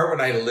that the part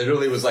when I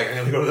literally was like, I'm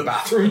going to go to the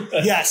bathroom?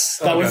 Yes,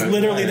 that was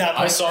literally that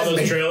part. I saw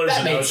those trailers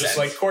and I was just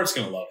like, Court's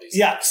going to love these.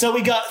 Yeah, so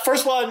we got,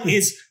 first one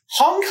is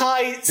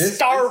Honkai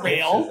Star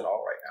Rail. This is it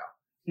all right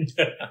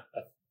now.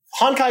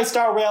 Honkai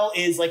Star Rail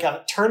is like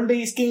a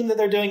turn-based game that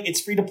they're doing.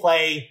 It's free to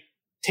play,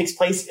 takes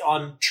place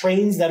on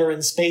trains that are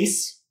in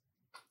space.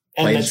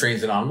 Planes,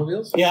 trains, and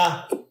automobiles?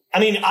 Yeah. I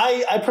mean,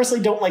 I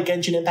personally don't like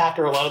Genshin Impact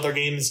or a lot of their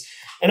games,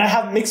 and I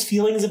have mixed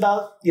feelings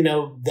about,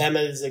 them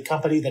as a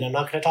company that I'm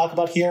not going to talk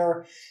about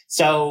here.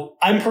 So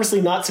I'm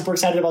personally not super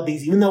excited about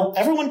these, even though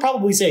everyone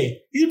probably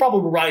say these are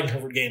probably Ryan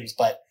Herford games,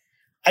 but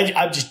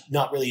I'm just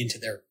not really into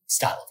their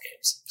style of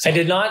games. So. I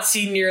did not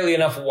see nearly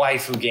enough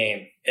waifu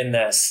game in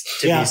this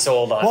to be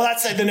sold on. Well,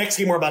 that's the next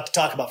game we're about to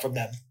talk about from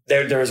them.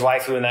 There's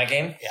waifu in that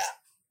game? Yeah.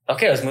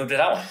 Okay, let's move to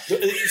that one.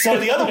 So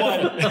the other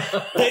one,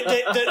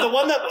 the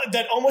one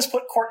that almost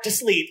put Court to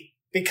sleep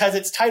because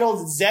it's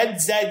titled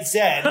ZZZ,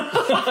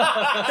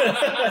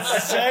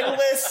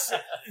 Zenless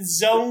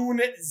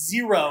Zone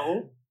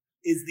Zero,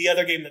 is the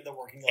other game that they're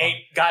working on.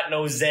 Ain't got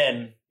no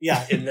zen.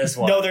 Yeah, in this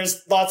one. No,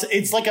 there's lots.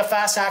 It's like a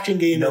fast action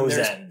game. No and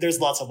zen. There's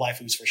lots of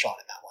waifus for Sean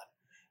in that one.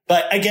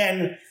 But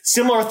again,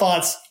 similar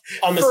thoughts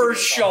on the for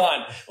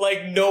Sean.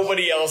 Like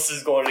nobody else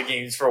is going to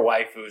games for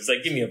waifus.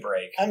 Like, give me a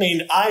break. I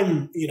mean,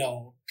 I'm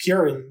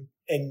pure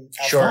and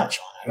sure. Not,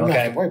 Sean. I don't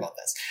have to worry about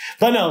this.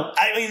 But no,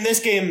 I mean, this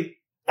game.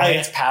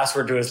 His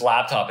password to his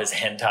laptop is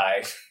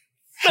hentai.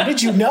 How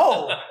did you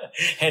know?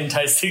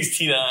 Hentai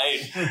 69.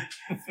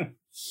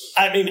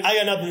 I mean, I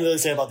got nothing to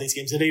say about these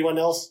games. Did anyone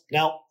else?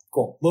 No?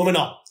 Cool. Moving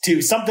on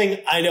to something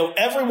I know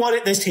everyone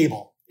at this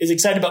table is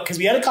excited about, because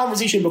we had a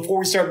conversation before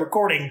we started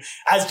recording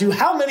as to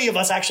how many of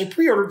us actually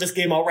pre-ordered this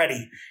game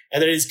already.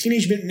 And that is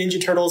Teenage Mutant Ninja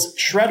Turtles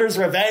Shredder's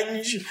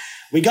Revenge.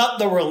 We got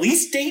the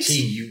release date,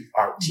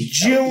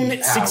 June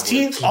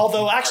 16th,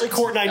 although actually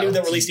Court and I knew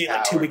the release date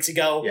like 2 weeks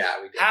ago.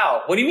 Yeah, we did.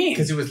 How? What do you mean?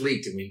 Because it was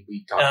leaked and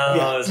we talked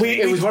about it.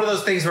 It was one of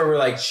those things where we're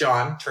like,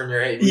 Sean, turn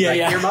your head.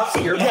 Earmuffs.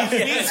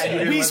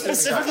 We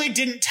specifically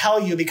didn't tell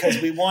you because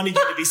we wanted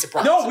you to be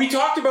surprised. No, we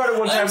talked about it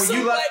one time when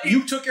you left.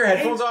 You took your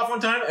headphones off one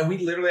time and we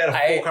literally had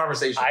a full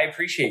conversation. I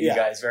appreciate you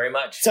guys very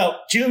much. So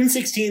June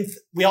 16th,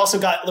 we also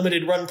got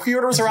limited run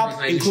pre-orders are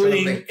up,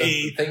 including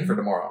a thing for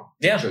tomorrow.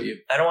 Yeah,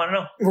 I don't want to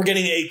know. We're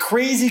getting a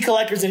crazy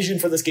collector's edition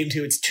for this game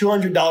too. It's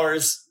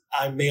 $200.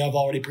 I may have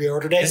already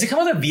pre-ordered it. Does it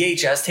come with a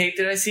VHS tape?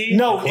 Did I see?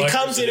 No, it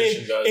comes in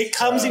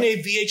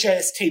a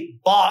VHS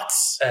tape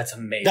box. That's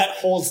amazing. That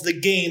holds the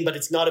game, but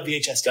it's not a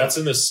VHS tape. That's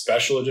in the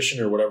special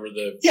edition or whatever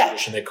the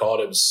edition they call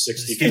it. It was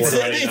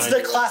 $64.99. It's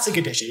the classic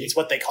edition. It's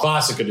what they call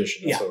classic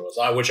edition. That's what it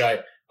was. Which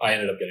I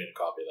ended up getting a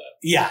copy of that.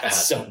 Yeah.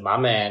 So my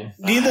man.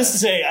 Needless to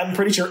say, I'm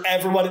pretty sure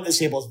everyone at this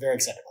table is very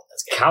excited about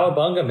this game.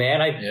 Cowabunga, man!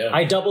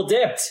 I double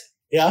dipped.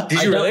 Yeah,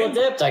 did you really? Double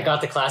dipped. I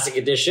got the classic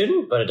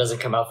edition, but it doesn't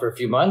come out for a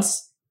few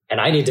months,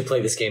 and I need to play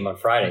this game on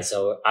Friday.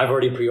 So I've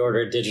already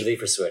pre-ordered digitally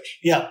for Switch.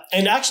 Yeah,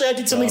 and actually, I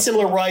did something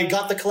similar where I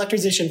got the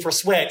collector's edition for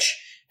Switch,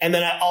 and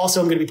then I also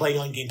am going to be playing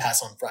on Game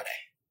Pass on Friday.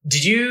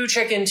 Did you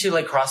check into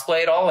like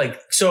crossplay at all?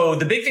 So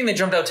the big thing that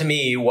jumped out to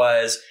me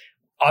was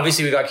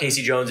obviously we got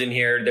Casey Jones in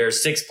here.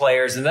 There's 6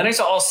 players, and then I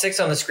saw all 6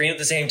 on the screen at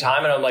the same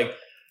time, and I'm like,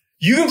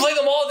 you can play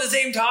them all at the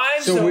same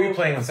time. So we're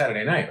playing on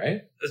Saturday night,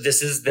 right?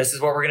 This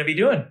is what we're going to be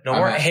doing. No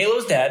more.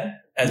 Halo's dead,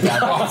 as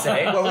Matt would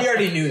say. Well, we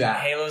already knew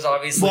that. Halo's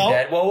obviously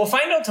dead. Well, we'll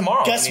find out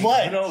tomorrow. Guess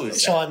what, who knows?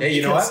 Sean? Hey,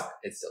 you know what?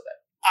 It's still dead.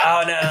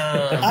 Oh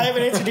no! I have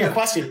an answer to your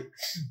question.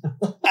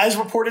 As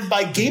reported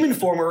by Game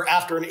Informer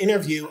after an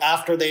interview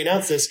after they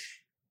announced this,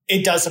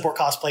 it does support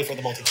cosplay for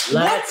the multiplayer.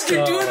 Let's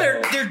They're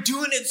go.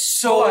 doing it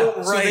so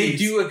right. So they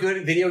do a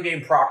good video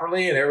game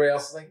properly, and everybody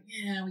else is like,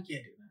 yeah, we can't do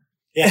that.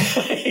 Yeah.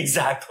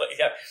 Exactly.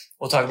 Yeah.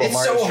 We'll talk about It's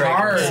Mario so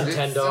Strikers. hard.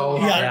 Nintendo. It's so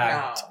hard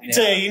Yeah. now.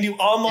 So you can do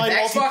online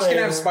If Xbox multiplayer. can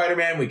have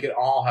Spider-Man, we could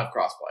all have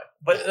crossplay.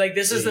 But like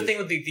this is the thing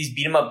with these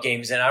beat 'em up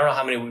games, and I don't know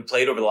how many we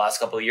played over the last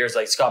couple of years.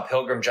 Like Scott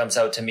Pilgrim jumps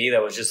out to me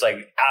that was just like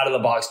out of the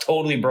box,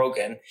 totally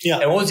broken. Yeah.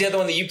 And what was the other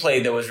one that you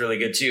played that was really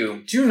good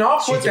too? Do not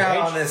put Streets of that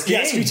Rage? on this game.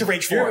 Yeah, Streets of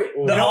Rage 4. You're- The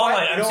you know what?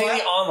 online. You I'm know saying what?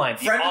 the online.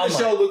 The Friend of the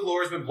online. show, Luke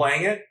Lore's been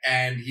playing it,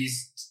 and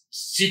he's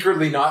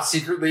not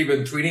secretly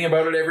been tweeting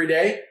about it every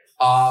day.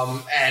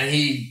 And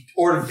he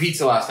ordered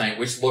pizza last night,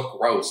 which looked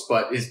gross,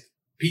 but his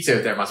pizza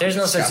out there must There's be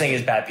no such disgusting. thing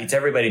as bad pizza.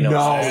 Everybody knows. No,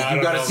 that. I you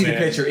don't got to know, see the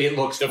man. picture. It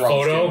looks The gross,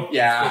 photo? dude.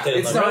 Yeah, With the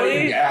it's not.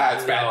 Really? Yeah,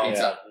 it's bad No.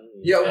 pizza.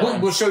 Yeah. Yeah,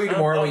 we'll show you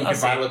tomorrow when you I'll can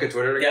finally look at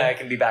Twitter again. Yeah, I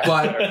can be back.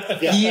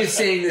 But Yeah. he is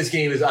saying this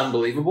game is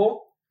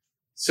unbelievable.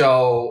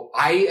 So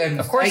I am.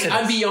 Of course it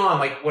I'm is. beyond.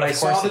 Like when Of I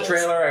saw course the it is.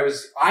 trailer,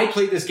 I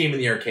played this game in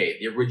the arcade,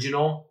 the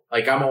original.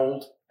 Like I'm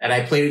old, and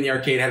I played it in the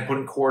arcade. Had to put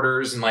in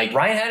quarters and like.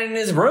 Ryan had it in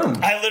his room.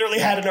 I literally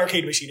had an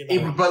arcade machine in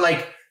my room. But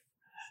like,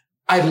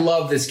 I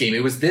love this game.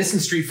 It was this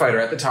and Street Fighter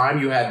at the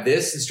time. You had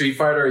this and Street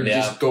Fighter. And you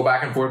Yeah. just go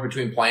back and forth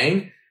between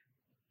playing.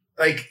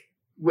 Like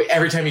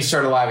every time you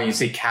start alive and you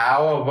say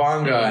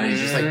 "cowabunga," and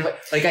it's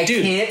just like I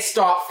Dude. can't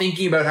stop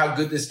thinking about how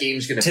good this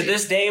game's going To be.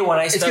 this day, when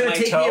I It's stub gonna my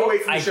take me toe, away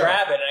from the I show.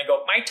 grab it and I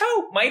go,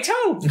 my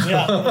toe.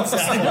 Yeah.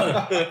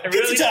 Exactly. I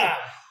really Pizza time.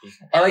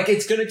 Like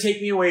it's going to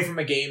take me away from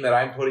a game that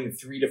I'm putting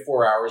 3 to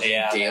 4 hours in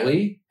Yeah.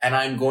 daily, and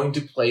I'm going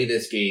to play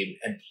this game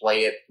and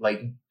play it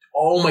like,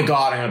 oh my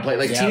god, I'm going to play it.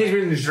 Like Yeah. Teenage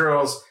Mutant Ninja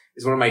Turtles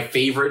is one of my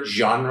favorite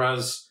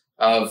genres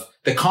of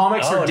the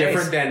comics Oh, are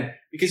different nice. than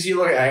because you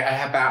look at I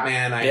have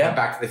Batman, I Yeah. have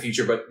Back to the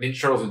Future, but Ninja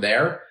Turtles are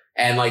there,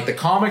 and like the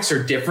comics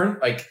are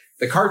different. Like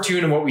the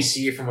cartoon and what we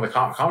see from the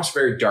comics are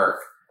very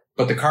dark,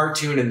 but the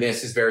cartoon in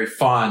this is very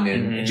fun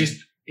and Mhm.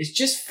 it's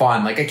just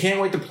fun. Like I can't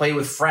wait to play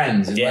with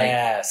friends. And, like,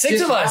 Yeah, 6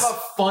 just of us. have a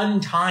fun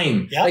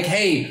time. Yeah. Like,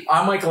 hey,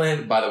 I'm Michael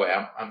and by the way,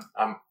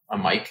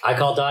 I'm Mike. I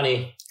call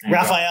Donnie.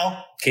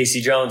 Raphael.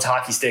 Casey Jones,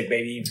 hockey stick,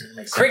 baby.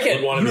 I Cricket.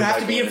 would wanna You be have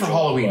like to be in for Angel,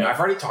 Halloween. but I've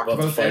already talked we'll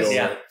have about to fight this. over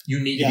Yeah. it. You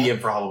need Yeah. to be in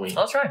for Halloween.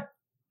 I'll try.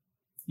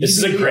 This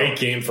is a You great know.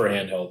 game for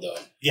handheld though.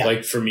 Yeah.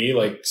 Like for me,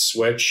 like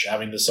Switch,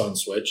 having this on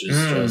Switch is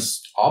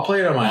just I'll play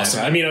it on my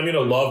awesome. iPad. I mean, I'm gonna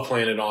love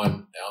playing it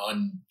on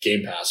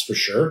Game Pass for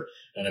sure.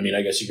 And I mean,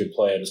 I guess you could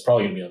play it. It's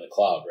probably gonna be on the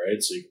cloud,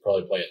 right? So you could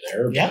probably play it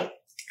there. Yeah. but-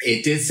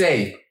 It did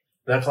say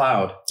the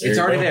cloud. There It's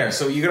you already go. there,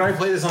 so you can already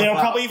play this on They'll the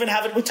cloud. probably even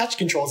have it with touch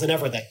controls and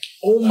everything.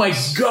 Oh my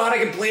god, I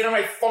can play it on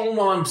my phone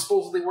while I'm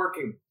supposedly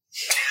working.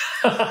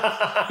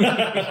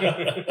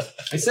 I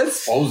said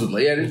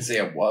supposedly. I didn't say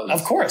it was.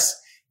 Of course.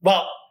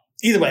 Well,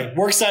 either way,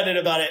 we're excited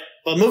about it.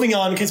 But moving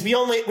on, because we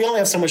only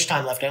have so much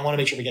time left, and I want to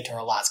make sure we get to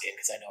our last game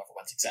because I know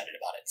everyone's excited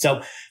about it.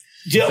 So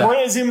yeah, we're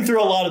going to zoom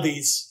through a lot of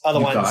these other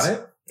You ones. got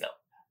it?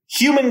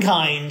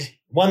 Humankind,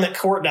 one that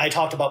Court and I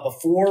talked about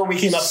before we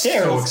came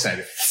upstairs. So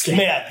excited.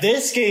 Man,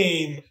 this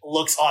game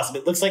looks awesome.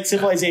 It looks like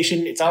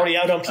Civilization. It's already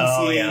out on PC.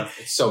 Oh, yeah.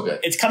 It's so good.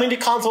 It's coming to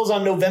consoles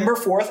on November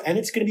 4th, and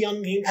it's going to be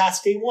on Game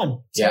Pass day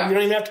one. So Yeah. you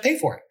don't even have to pay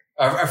for it.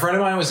 A friend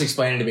of mine was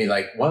explaining to me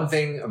like one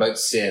thing about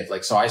Civ.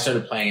 Like, so I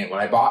started playing it when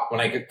I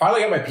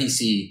finally got my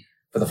PC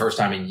for the first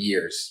time in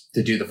years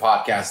to do the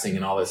podcasting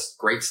and all this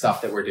great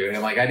stuff that we're doing.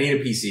 I'm like, I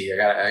need a PC.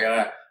 I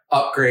gotta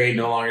upgrade,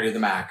 no longer do the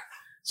Mac.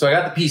 So I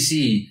got the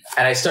PC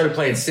and I started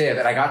playing Civ,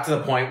 and I got to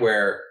the point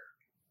where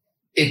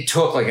it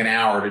took like an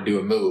hour to do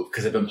a move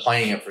because I've been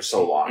playing it for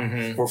so long.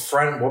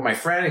 Mhm. What my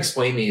friend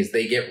explained to me is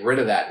they get rid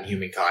of that in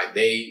Humankind.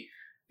 They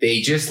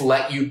just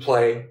let you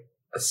play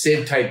a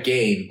Civ type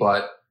game,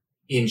 but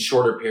in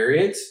shorter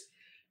periods.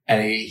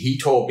 And he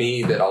told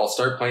me that I'll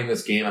start playing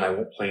this game and I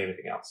won't play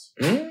anything else.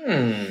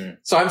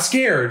 So I'm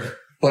scared,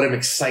 but I'm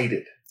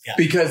excited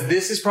because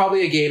this is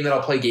probably a game that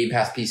I'll play Game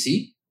Pass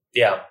PC.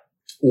 Yeah.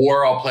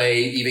 Or I'll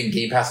play even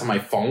Game Pass on my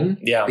phone.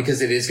 Yeah.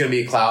 Because it is going to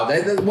be a cloud.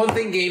 The one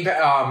thing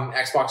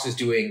Xbox is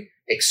doing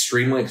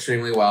extremely,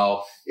 extremely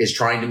well is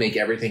trying to make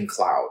everything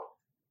cloud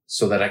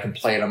so that I can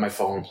play it on my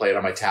phone, play it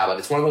on my tablet.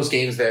 It's one of those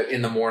games that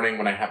in the morning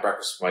when I have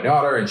breakfast with my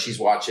daughter and she's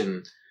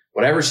watching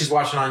whatever she's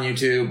watching on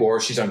YouTube or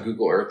she's on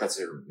Google Earth. That's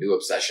her new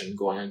obsession,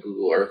 going on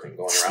Google Earth and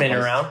going around. Spin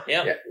around.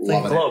 Yeah. Yeah, Like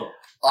loving it. globe.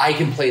 I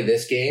can play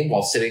this game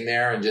while sitting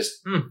there and just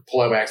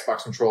pull out my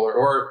Xbox controller.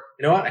 Or,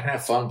 you know what? I can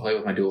have fun and play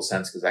with my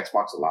DualSense because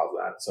Xbox allows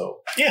that. So,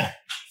 Yeah.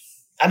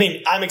 I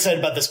mean, I'm excited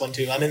about this one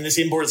too. I'm in the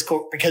same board as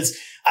Court because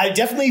I've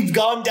definitely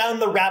gone down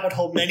the rabbit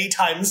hole many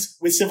times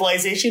with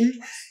Civilization.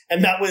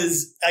 And that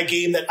was a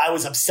game that I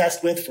was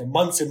obsessed with for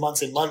months and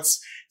months and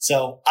months.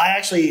 So I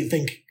actually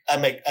think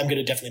I'm going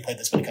to definitely play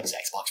this when it comes to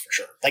Xbox for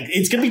sure. Like,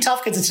 it's going to be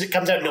tough because it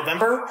comes out in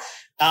November.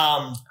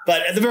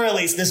 But at the very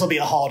least, this will be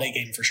a holiday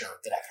game for sure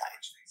that I play.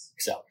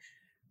 So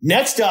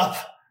next up,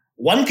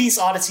 One Piece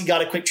Odyssey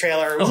got a quick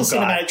trailer. It was a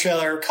cinematic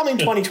trailer coming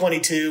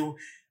 2022.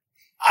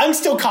 I'm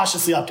still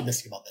cautiously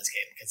optimistic about this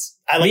game because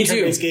I like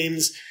turn-based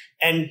games.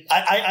 And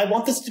I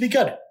want this to be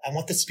good. I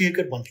want this to be a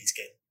good One Piece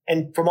game.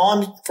 And from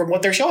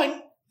what they're showing,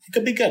 it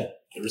could be good.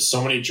 There were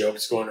so many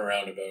jokes going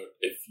around about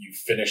if you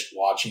finished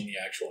watching the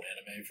actual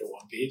anime for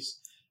One Piece,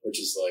 which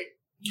is like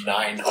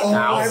 900.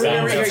 I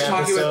remember you guys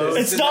talking about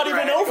this. It's not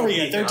even over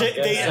yet.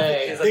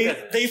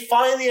 They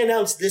finally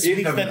announced this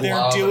week that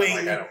they're doing.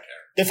 I don't care.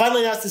 They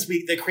finally announced this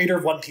week. The creator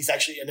of One Piece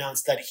actually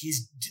announced that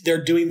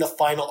they're doing the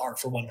final arc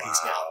for One Piece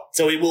now.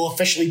 So it will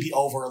officially be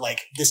over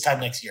like this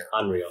time next year.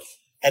 Unreal.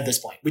 At this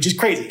point, which is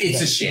crazy.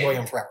 It's a shame. Going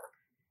on forever.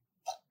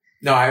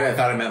 No, I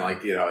thought it meant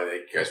like, you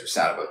guys were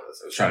sad about this.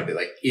 I was trying to be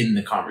like in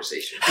the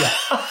conversation. Yeah.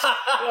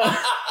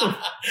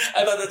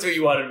 I thought that's what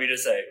you wanted me to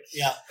say.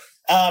 Yeah.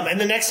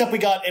 And then next up, we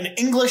got an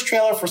English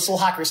trailer for Soul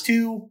Hackers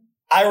 2.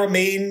 I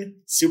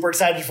remain super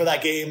excited for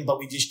that game, but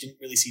we just didn't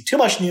really see too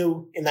much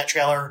new in that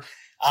trailer.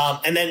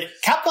 And then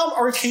Capcom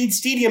Arcade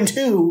Stadium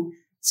 2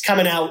 is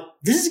coming out.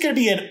 This is going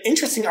to be an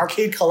interesting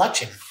arcade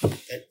collection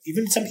that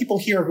even some people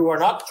here who are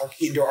not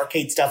into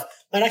arcade stuff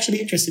might actually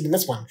be interested in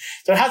this one.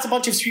 So it has a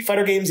bunch of Street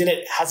Fighter games in it.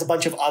 It has a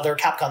bunch of other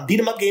Capcom beat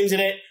 'em up games in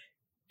it.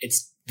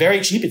 It's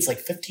very cheap. It's like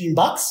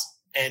 $15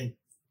 and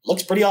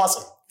looks pretty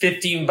awesome.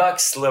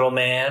 $15, little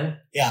man.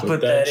 Yeah.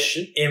 Put that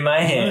in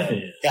my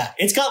hand. Yeah.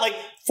 It's got like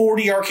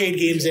 40 arcade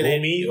games in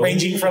it,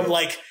 ranging from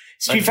like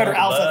Street Fighter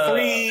Alpha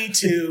 3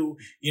 to,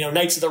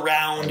 Knights of the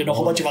Round and a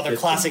whole bunch of other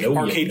classic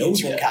arcade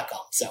games from Capcom.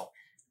 So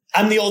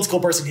I'm the old school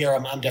person here.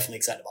 I'm definitely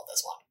excited about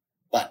this one.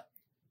 But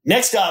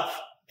next up,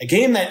 a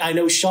game that I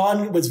know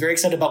Sean was very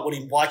excited about when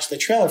he watched the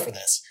trailer for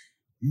this.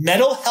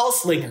 Metal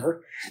Hellslinger.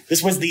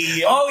 This was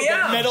the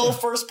Metal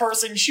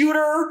first-person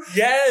shooter.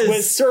 Yes.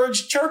 With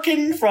Serge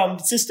Turkin from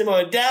System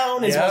of a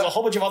Down, as well as a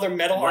whole bunch of other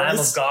metal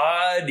artists. Lamb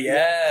of God,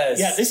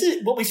 yes. Yeah, this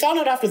is what we found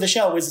out after the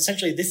show was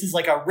essentially this is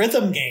like a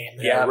rhythm game.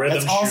 Yeah,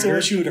 that's also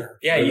a shooter.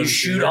 Yeah, you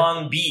shoot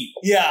on beat.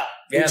 Yeah,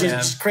 which is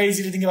just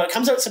crazy to think about. It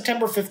comes out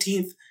September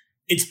 15th.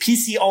 It's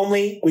PC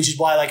only, which is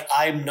why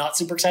I'm not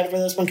super excited for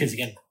this one because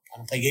again, I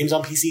don't play games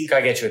on PC.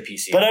 Gotta get you a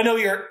PC. But I know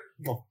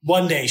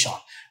one day, Sean.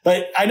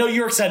 But I know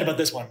you're excited about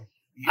this one.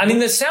 I mean,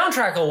 the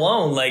soundtrack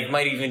alone,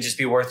 might even just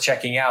be worth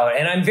checking out.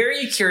 And I'm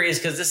very curious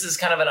because this is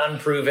kind of an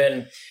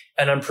unproven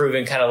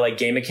kind of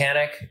game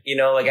mechanic. I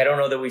don't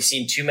know that we've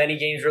seen too many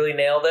games really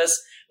nail this,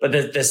 but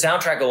the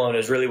soundtrack alone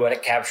is really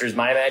what captures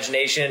my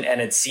imagination. And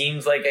it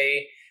seems like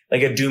a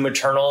Doom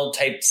Eternal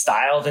type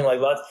style thing.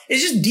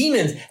 It's just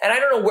demons. And I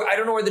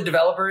don't know where the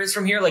developer is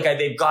from here.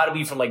 They've got to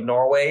be from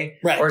Norway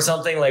or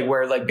something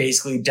where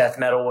basically death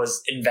metal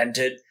was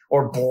invented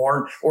or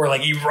born or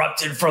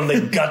erupted from the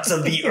guts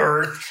of the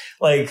earth.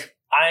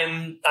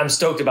 I'm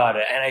stoked about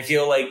it. And I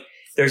feel like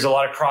there's a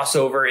lot of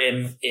crossover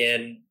in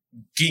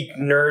geek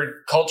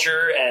nerd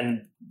culture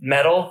and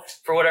metal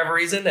for whatever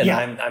reason. And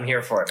I'm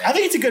here for it, man. I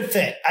think it's a good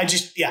fit. I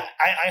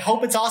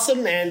hope it's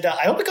awesome. And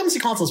I hope it comes to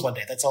consoles one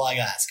day. That's all I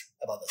gotta ask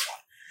about this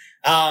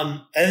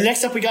one. And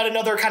next up, we got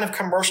another kind of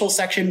commercial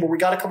section where we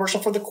got a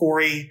commercial for the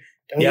Quarry.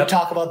 Don't need to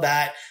talk about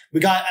that. We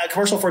got a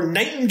commercial for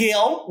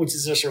Nightingale, which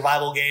is a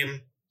survival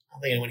game. I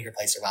don't think anyone here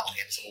plays survival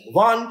games, so we'll move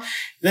on. And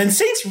then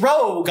Saints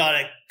Row got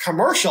a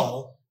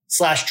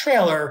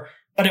commercial/trailer,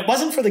 but it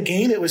wasn't for the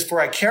game. It was for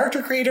a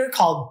character creator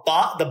called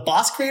the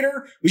Boss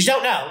Creator, which you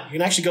don't know. You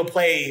can actually go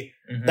play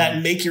that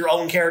and make your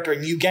own character,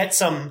 and you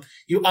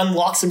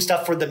unlock some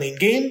stuff for the main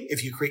game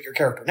if you create your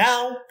character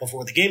now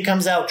before the game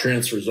comes out.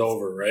 Transfers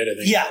over, right? I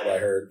think that's what I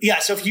heard. Yeah,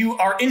 so if you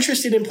are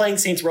interested in playing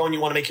Saints Row and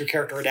you want to make your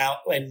character now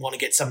and want to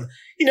get some,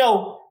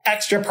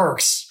 extra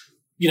perks,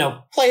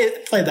 play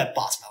that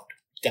boss mode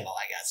demo,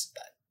 I guess,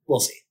 but we'll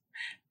see.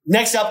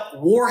 Next up,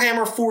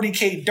 Warhammer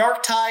 40K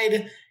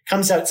Darktide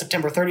comes out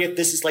September 30th.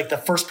 This is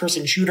the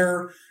first-person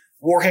shooter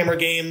Warhammer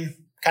game.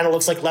 Kind of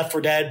looks like Left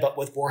 4 Dead, but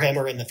with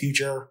Warhammer in the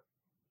future.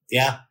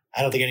 Yeah,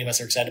 I don't think any of us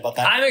are excited about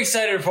that. I'm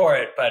excited for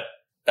it, but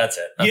that's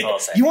it. That's all I'll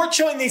say. You weren't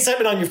showing the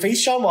excitement on your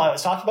face, Sean, while I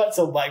was talking about it,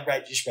 so I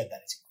just read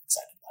that as you were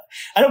excited about it.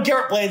 I know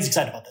Garrett Bland's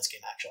excited about this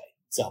game, actually.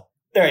 So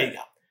there you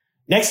go.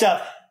 Next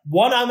up,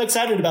 one I'm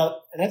excited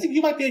about, and I think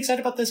you might be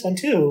excited about this one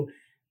too,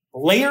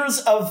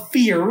 Layers of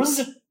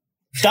Fears,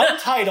 dumb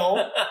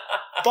title,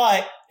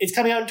 but it's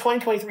coming out in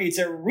 2023. It's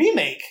a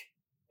remake.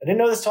 I didn't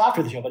know this till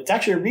after the show, but it's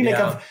actually a remake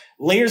of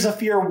Layers of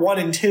Fear 1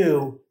 and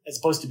 2, as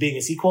opposed to being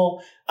a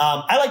sequel.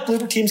 I like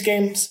Bloober Team's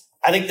games.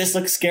 I think this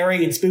looks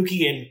scary and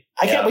spooky, and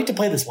I can't wait to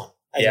play this one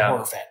as a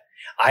horror fan.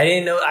 I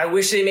didn't know. I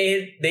wish they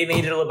made it a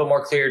little bit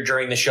more clear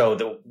during the show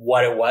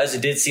what it was.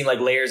 It did seem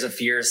like Layers of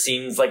Fear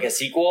seems like a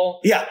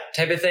sequel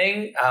type of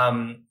thing. I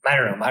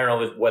don't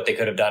know what they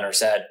could have done or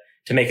said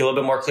to make it a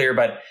little bit more clear,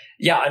 but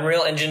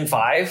Unreal Engine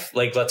 5,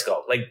 let's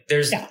go.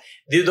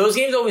 Those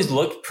games always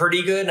look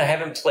pretty good, and I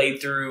haven't played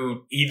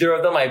through either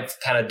of them. I've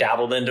kind of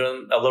dabbled into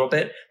them a little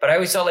bit, but I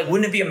always thought,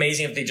 wouldn't it be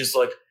amazing if they just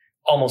look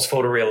almost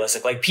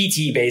photorealistic?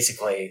 PT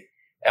basically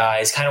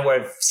is kind of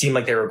what it seemed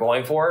like they were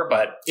going for,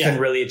 but couldn't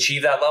really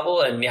achieve that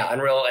level. And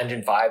Unreal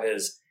Engine 5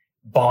 is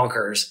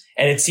bonkers.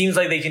 And it seems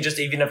like they can just,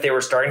 even if they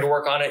were starting to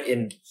work on it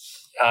in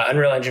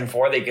Unreal Engine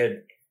 4, they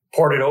could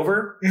port it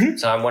over. Mm-hmm.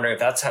 So I'm wondering if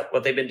that's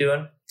what they've been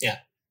doing. Yeah.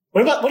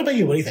 What about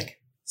you? What do you think?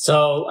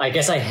 So I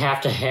guess I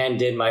have to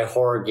hand in my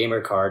horror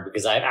gamer card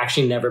because I've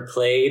actually never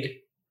played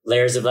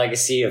Layers of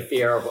Legacy of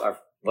Fear. Or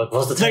what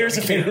was the title? Layers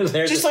of Fear.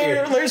 Just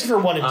Layers of Fear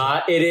 1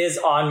 and 2. It is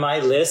on my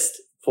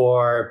list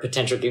for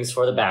potential games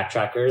for the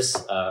Backtrackers.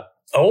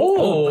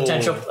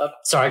 Potential.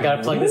 Sorry, I got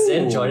to plug this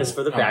in. Join us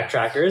for the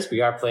Backtrackers.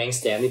 We are playing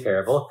Stanley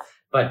Parable.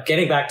 But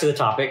getting back to the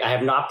topic, I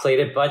have not played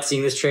it, but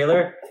seeing this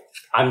trailer,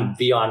 I'm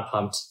beyond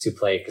pumped to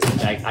play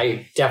because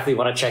I definitely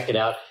want to check it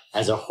out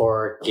as a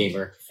horror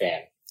gamer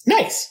fan.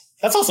 Nice.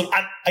 That's awesome.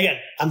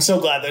 I'm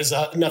so glad there's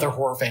another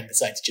horror fan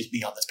besides just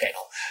me on this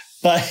panel.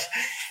 But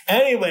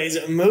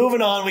anyways,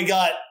 moving on, we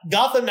got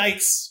Gotham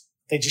Knights.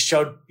 They just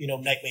showed,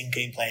 Nightwing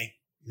gameplay.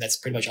 That's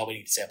pretty much all we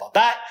need to say about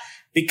that.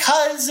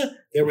 Because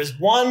there was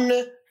one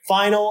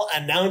final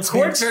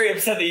announcement. Court's very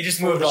upset that you just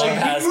moved on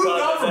past you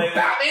moved on from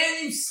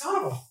Batman, you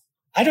son of a...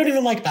 I don't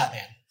even like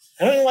Batman.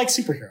 I don't even like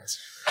superheroes.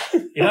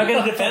 You're not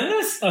going to defend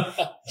this?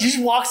 He just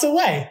walks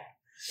away.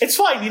 It's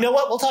fine. You know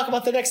what? We'll talk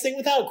about the next thing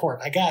without Court,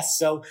 I guess.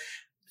 So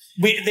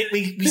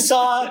we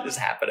saw what is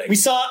happening? We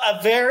saw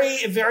a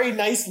very, very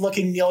nice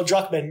looking Neil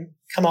Druckmann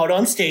come out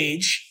on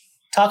stage,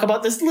 talk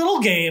about this little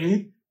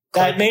game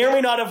that may or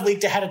may not have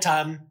leaked ahead of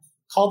time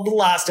called The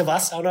Last of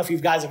Us. I don't know if you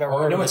guys have ever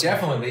heard of it. No, it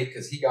definitely leaked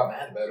because he got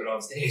mad about it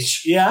on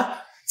stage. Yeah.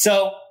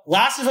 So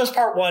Last of Us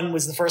Part 1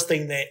 was the first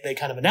thing they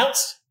kind of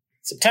announced.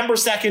 September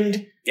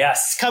 2nd.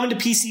 Yes. It's coming to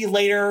PC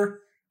later.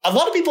 A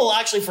lot of people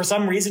actually, for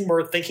some reason,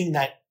 were thinking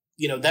that,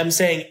 them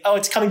saying, oh,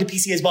 it's coming to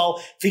PC as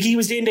well. Thinking it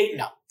was day and date.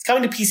 No, it's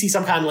coming to PC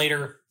sometime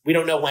later. We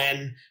don't know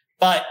when,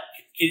 but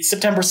it's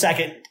September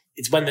 2nd.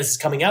 It's when this is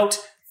coming out.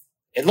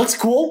 It looks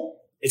cool.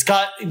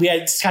 We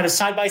had kind of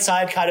side by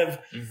side kind of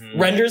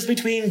renders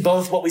between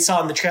both what we saw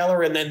in the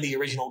trailer and then the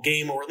original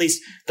game, or at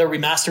least the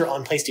remaster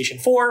on PlayStation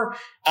 4.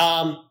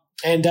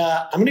 And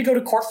I'm going to go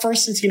to Court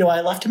first since,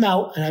 I left him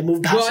out and I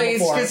moved past him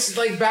before. It's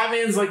like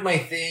Batman's like my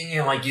thing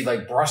and you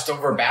brushed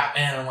over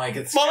Batman and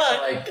it's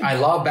I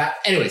love Bat.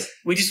 Anyways.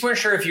 We just weren't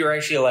sure if you were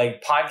actually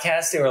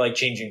podcasting or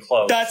changing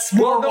clothes. That's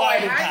more I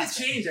had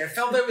to change. I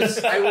felt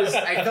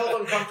I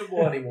felt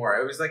uncomfortable anymore.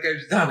 I was I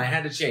was done. I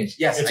had to change.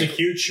 Yes. It's a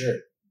cute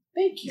shirt.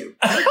 Thank you.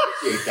 I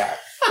appreciate that.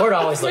 Court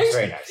always looks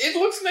very nice. It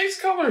looks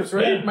nice colors,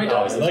 right? Yeah, my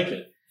dog like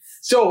it.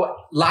 So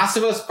Last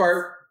of Us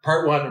Part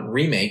 1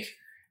 remake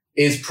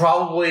is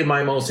probably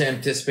my most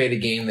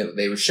anticipated game that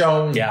they were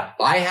shown. Yeah.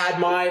 I had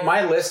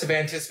my list of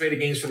anticipated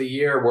games for the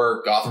year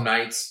were Gotham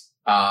Knights,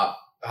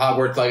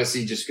 Hogwarts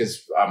Legacy, just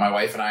because my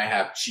wife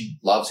and she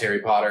loves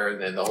Harry Potter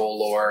and then the whole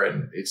lore,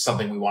 and it's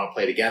something we want to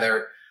play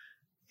together.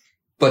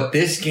 But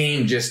this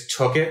game just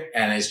took it,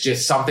 and it's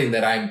just something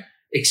that I'm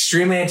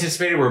extremely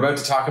anticipated. We're about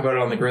to talk about it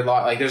on the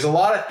Gridlock. There's a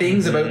lot of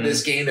things about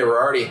this game that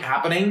were already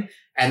happening,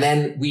 and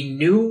then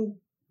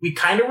we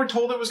kind of were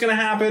told it was going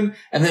to happen,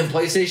 and then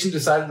PlayStation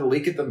decided to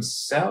leak it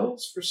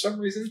themselves for some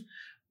reason.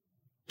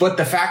 But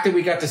the fact that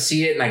we got to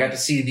see it, and I got to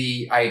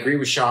see I agree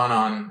with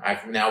Sean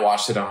I've now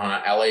watched it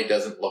on LA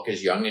doesn't look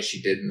as young as she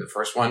did in the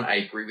first one. I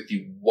agree with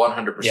you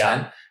 100%.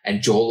 Yeah.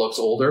 And Joel looks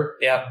older.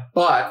 Yeah.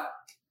 But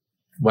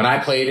when I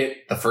played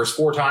it the first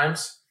 4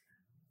 times,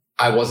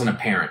 I wasn't a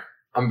parent.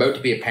 I'm about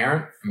to be a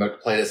parent. I'm about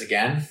to play this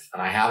again,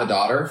 and I have a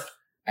daughter,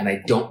 and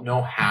I don't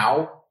know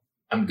how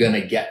I'm going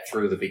to get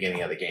through the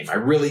beginning of the game. I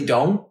really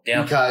don't,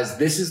 because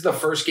this is the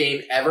first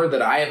game ever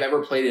that I have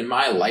ever played in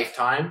my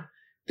lifetime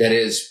that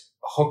has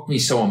hooked me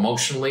so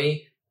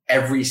emotionally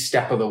every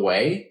step of the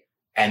way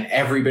and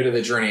every bit of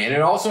the journey. And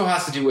it also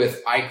has to do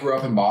with, I grew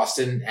up in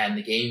Boston and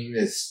the game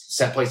is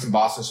set place in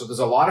Boston. So there's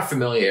a lot of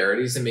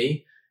familiarities to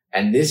me.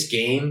 And this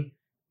game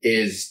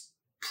is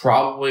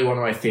probably one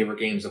of my favorite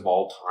games of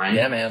all time.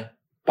 Yeah, man.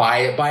 By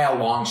a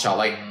long shot.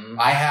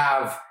 I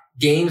have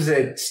games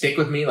that stick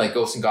with me, like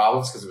Ghosts and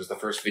Goblins, because it was the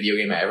first video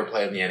game I ever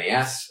played on the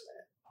NES.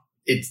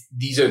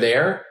 These are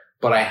there,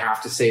 but I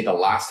have to say The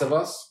Last of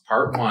Us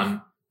Part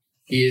 1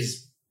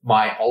 is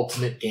my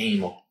ultimate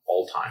game of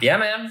all time. Yeah,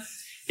 man.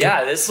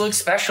 Yeah, this looks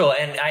special,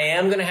 and I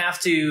am going to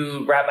have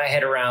to wrap my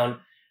head around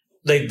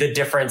the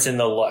difference in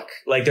the look.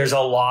 There's a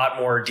lot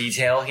more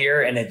detail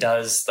here, and it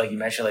does, like you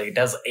mentioned, it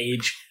does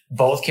age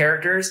both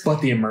characters.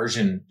 But the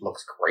immersion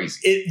looks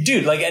crazy.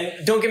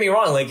 And don't get me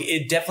wrong,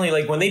 it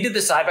definitely, when they did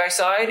the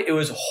side-by-side, it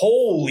was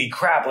holy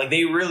crap.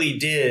 They really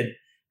did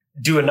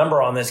do a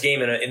number on this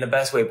game in the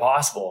best way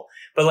possible.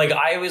 But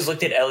I always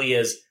looked at Ellie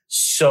as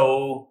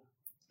so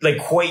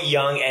quite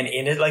young and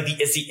in it.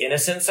 It's the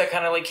innocence that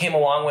kind of came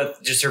along with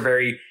just her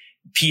very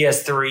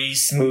PS3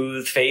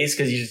 smooth face,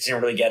 because you just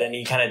didn't really get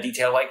any kind of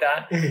detail like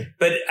that. Mm-hmm.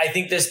 But I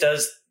think this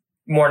does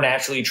more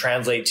naturally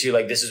translate to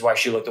this is why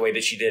she looked the way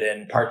that she did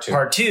in part two.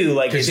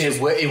 Because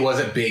it was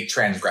a big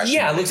transgression.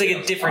 Yeah, it looks like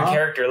a different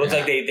character. It looks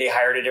like they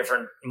hired a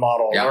different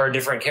model or a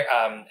different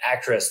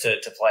actress to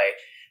play.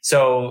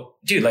 So,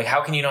 dude,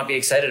 how can you not be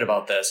excited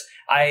about this?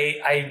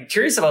 I'm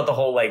curious about the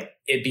whole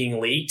it being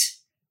leaked,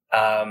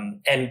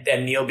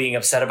 and Neil being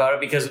upset about it,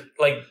 because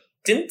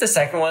didn't the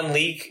second one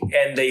leak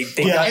and they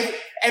got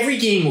every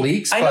game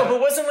leaks? I know,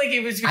 but wasn't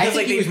it was because I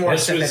think he was more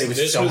upset that it was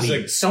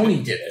Sony.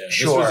 Sony did it.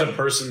 This was a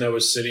person that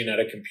was sitting at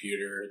a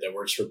computer that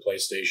works for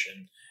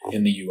PlayStation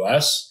in the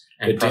US,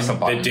 and press a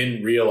button. That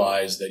didn't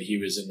realize that he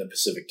was in the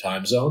Pacific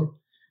time zone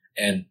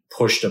and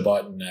pushed a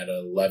button at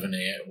 11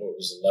 a.m. What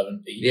was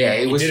 11? Yeah,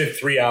 he did it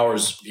 3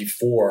 hours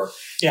before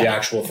the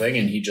actual thing,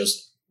 and he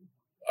just.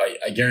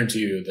 I guarantee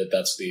you that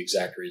that's the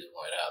exact reason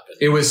why it happened.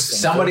 It was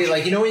somebody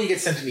like, you know, when you get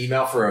sent an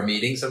email for a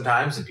meeting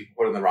sometimes and people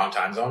put it in the wrong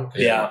time zone?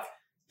 Yeah.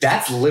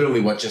 That's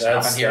literally what just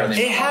happened here.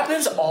 It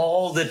happens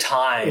all the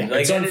time. Yeah,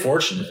 like, it's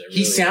unfortunate. It he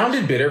really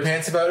sounded bitter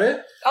pants about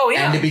it. Oh,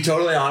 yeah. And to be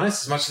totally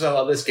honest, as much as I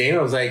love this game,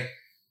 I was like,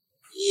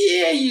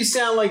 yeah, you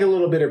sound like a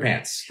little bitter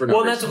pants. For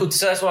no reason.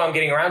 That's what I'm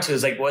getting around to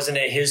is like, wasn't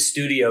it his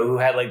studio who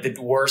had like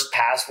the worst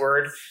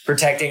password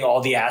protecting all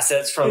the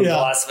assets from The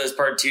Last of Us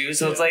Part 2?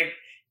 So it's like,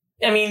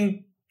 I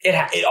mean,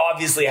 it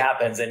obviously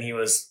happens, and he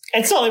was.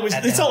 It's not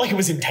like it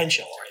was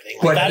intentional or anything.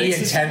 But like, he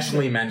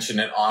intentionally mentioned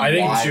it on I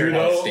think live too, on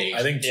though. stage.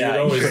 I think too, he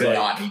is could have like,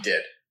 not. He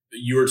did.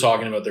 You were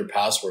talking about their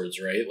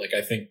passwords, right? Like,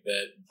 I think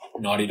that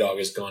Naughty Dog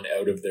has gone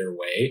out of their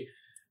way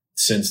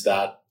since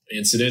that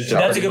incident.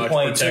 That's a good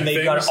point. And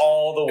they've got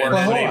all the work. And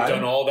then they've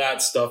done all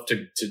that stuff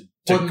to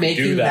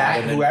making do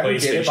that. And whoever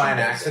did it by an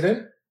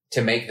accident,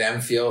 to make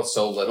them feel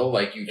so little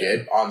like you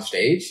did on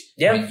stage.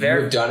 Yeah, when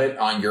you've done it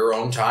on your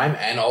own time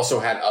and also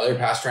had other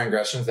past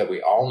transgressions that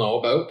we all know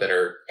about that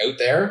are out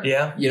there.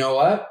 Yeah. You know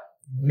what?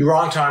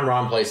 Wrong time,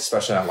 wrong place,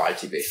 especially on live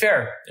TV.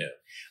 Fair. Yeah.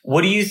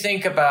 What do you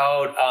think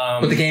about...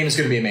 but the game is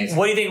going to be amazing.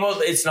 What do you think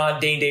about it's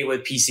not day and date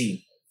with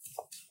PC?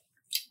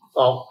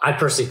 Well, I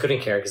personally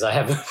couldn't care because I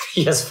have a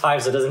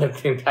PS5, so it doesn't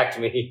have to impact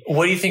me.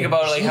 What do you think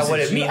about like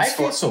what it means? I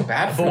feel so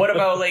bad. But what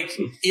about like,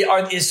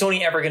 is Sony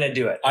ever going to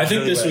do it? I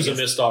think this was a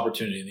missed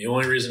opportunity. And the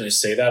only reason I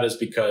say that is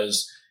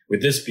because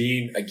with this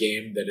being a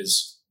game that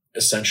is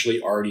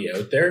essentially already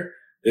out there,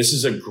 this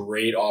is a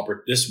great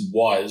this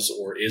was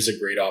or is a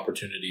great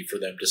opportunity for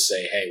them to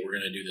say, hey, we're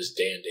going to do this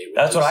day and date.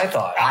 That's what I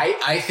thought.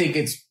 I think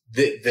it's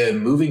the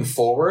moving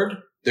forward,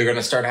 they're going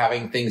to start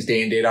having things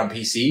day and date on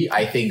PC.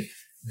 I think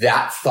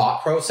that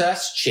thought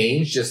process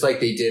changed just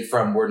like they did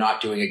from we're not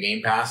doing a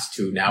Game Pass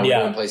to now we're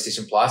doing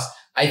PlayStation Plus.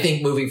 I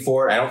think moving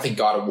forward, I don't think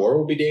God of War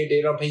will be day and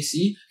date on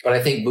PC, but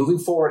I think moving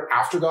forward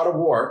after God of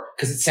War,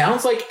 because it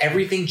sounds like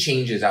everything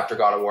changes after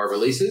God of War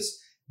releases,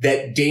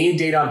 that day and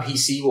date on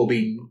PC will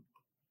be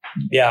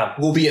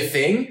a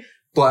thing.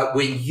 But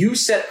when you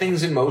set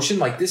things in motion,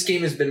 like this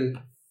game has been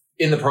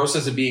in the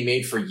process of being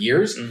made for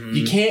years,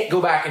 you can't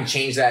go back and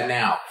change that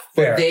now.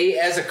 But they,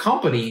 as a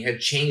company,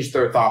 had changed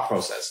their thought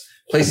process.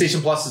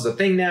 PlayStation Plus is a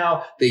thing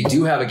now. They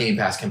do have a Game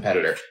Pass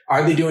competitor.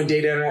 Are they doing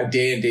day and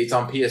dates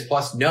on PS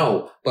Plus?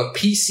 No, but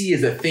PC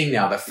is a thing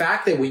now. The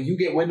fact that when you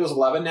get Windows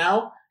 11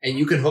 now and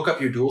you can hook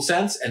up your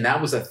DualSense, and that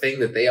was a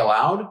thing that they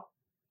allowed,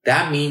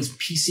 that means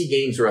PC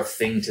games are a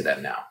thing to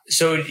them now.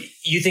 So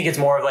you think it's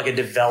more of like a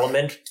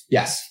development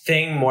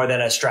thing more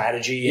than a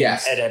strategy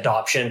and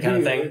adoption kind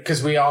of thing?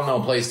 Because we all know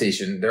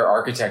PlayStation, their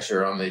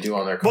architecture they do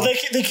on their console.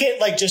 Well, they can't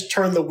like just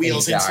turn the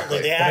wheels instantly.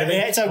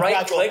 It's a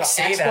gradual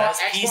process.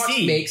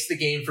 Xbox makes the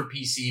game for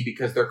PC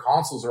because their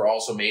consoles are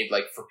also made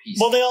like for PC.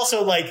 Well, they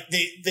also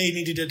they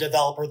needed a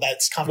developer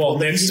that's comfortable in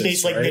the PC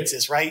space like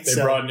Nixxes, right? They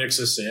brought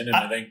Nixxes in, and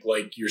I think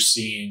like you're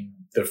seeing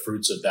the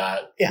fruits of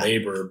that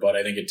labor, but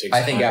I think it takes.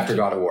 I think after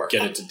God of War,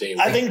 get it to day.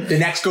 I think the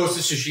next Ghost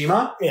of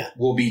Tsushima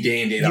will be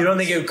day and date. You don't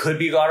think it could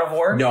be God of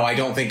War? No, I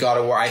don't think God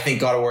of War. I think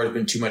God of War has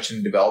been too much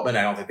in development.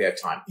 I don't think they have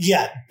time.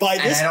 Yeah,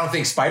 and I don't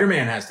think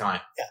Spider-Man has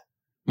time. Yeah,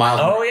 Miles.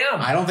 Oh yeah,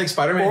 I don't think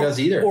Spider-Man does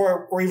either,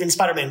 or even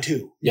Spider-Man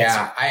 2.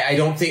 Yeah, I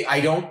don't think.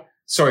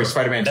 Sorry,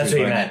 Spider-Man 2. That's what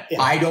you meant.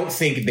 Yeah. I don't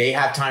think they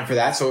have time for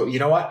that. So you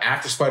know what?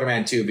 After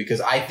Spider-Man 2, because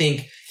I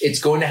think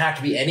it's going to have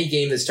to be any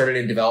game that started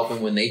in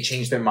development when they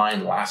changed their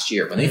mind last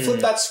year. When they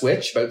flipped that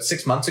switch about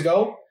 6 months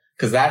ago,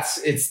 because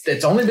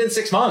it's only been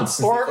 6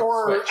 months.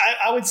 Or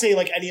I would say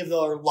like any of the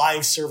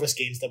live service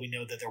games that we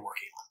know that they're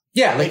working on.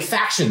 Yeah, like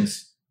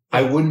Factions.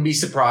 I wouldn't be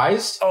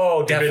surprised.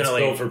 Oh,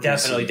 definitely.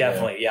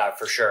 Definitely. Yeah,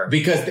 for sure.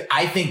 Because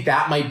I think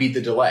that might be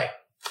the delay.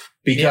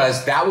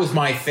 Because that was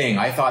my thing.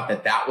 I thought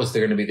that was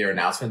going to be their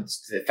announcement.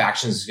 That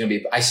Factions is going to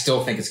be, I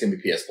still think it's going to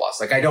be PS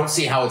Plus. Like, I don't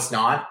see how it's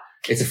not.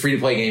 It's a free to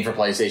play game for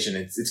PlayStation.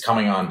 It's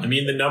coming on. I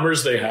mean, the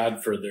numbers they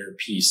had for their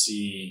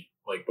PC,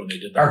 like when they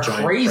did that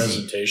giant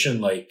presentation,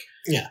 like.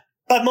 Yeah.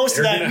 But most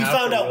of that, we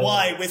found out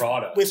why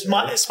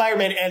with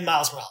Spider-Man and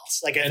Miles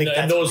Morales. Like, I think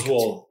that's those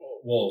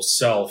will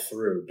sell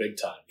through big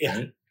time. Yeah.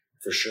 Right?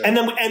 For sure. And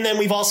then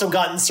we've also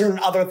gotten certain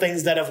other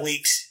things that have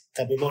leaked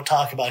that we won't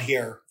talk about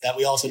here that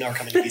we also know are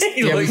coming to PC.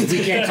 He looks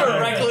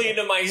directly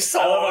into my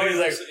soul. He's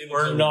like,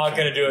 we're not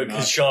going to do it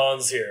because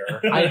Sean's here.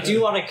 I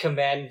do want to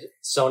commend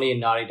Sony and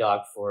Naughty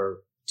Dog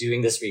for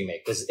doing this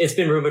remake because it's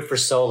been rumored for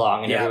so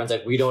long and everyone's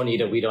like, we don't need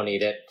it.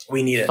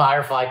 We need it.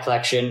 Firefly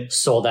Collection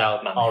sold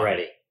out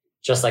already.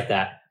 Just like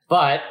that.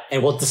 But,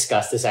 and we'll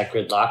discuss this at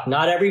Gridlock,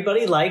 not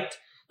everybody liked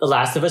The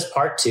Last of Us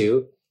Part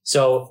 2.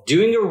 So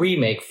doing a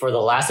remake for The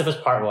Last of Us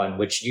Part 1,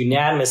 which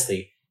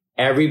unanimously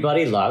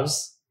everybody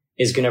loves,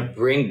 is going to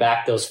bring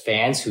back those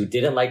fans who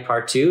didn't like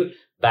Part 2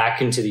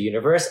 back into the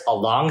universe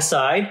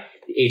alongside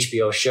the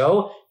HBO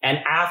show. And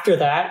after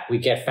that, we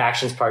get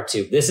Factions Part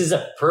 2. This is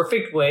a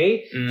perfect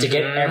way to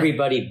get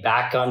everybody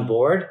back on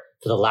board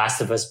for the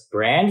Last of Us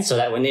brand so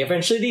that when they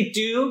eventually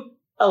do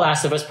a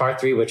Last of Us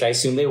Part 3, which I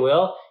assume they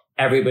will,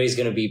 everybody's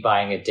going to be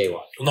buying it day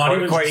one. Not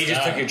even Corey, you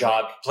just took your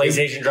job.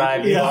 PlayStation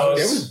Drive. It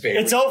was very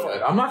It's over.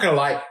 good. I'm not going to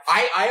lie.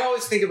 I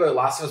always think about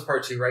Last of Us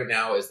Part 2 right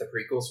now as the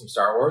prequels from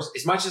Star Wars.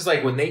 As much as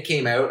like when they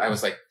came out, I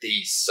was like,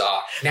 these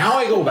suck. Now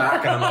I go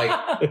back and I'm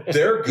like,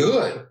 they're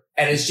good.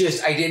 And it's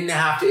just, I didn't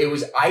have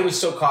to, I was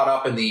so caught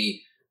up in the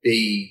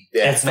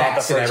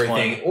effects and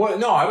everything. Well,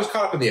 no, I was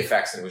caught up in the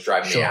effects and it was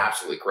driving me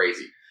absolutely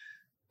crazy.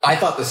 I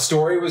thought the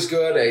story was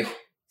good.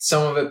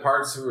 Some of it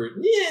parts were,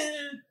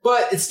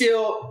 but it's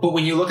still, but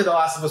when you look at The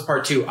Last of Us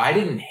Part 2, I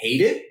didn't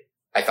hate it.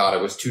 I thought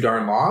it was too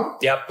darn long.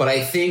 Yep. But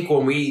I think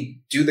when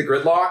we do the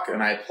gridlock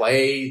and I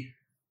play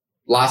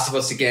Last of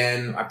Us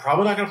again, I'm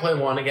probably not going to play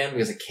 1 again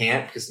because I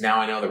can't, because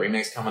now I know the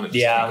remake's coming and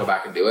just can't go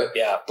back and do it.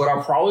 Yeah. But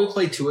I'll probably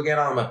play 2 again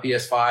on my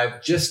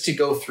PS5 just to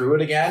go through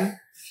it again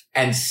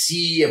and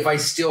see if I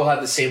still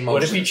have the same motion.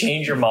 What if you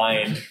change your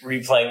mind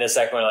replaying the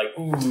second one? Like,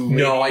 ooh.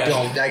 No, I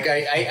don't. Like,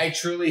 I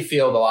truly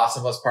feel The Last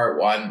of Us Part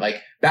 1, like,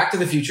 Back to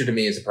the Future to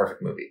me is a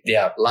perfect movie.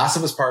 Yeah. Last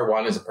of Us Part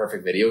 1 is a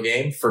perfect video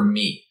game for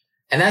me.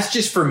 And that's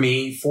just for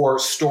me, for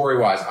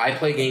story-wise. I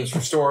play games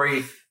for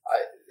story.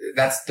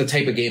 That's the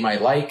type of game I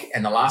like.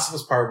 And The Last of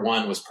Us Part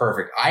 1 was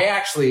perfect. I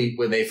actually,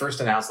 when they first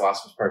announced The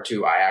Last of Us Part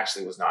 2, I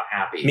actually was not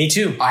happy. Me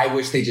too. I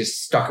wish they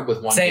just stuck it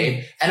with one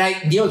game.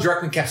 And Neil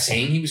Druckmann kept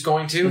saying he was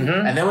going to.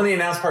 Mm-hmm. And then when they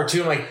announced Part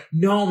 2, I'm like,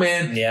 no,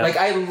 man. Yeah. Like,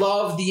 I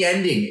love the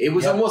ending. It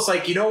was almost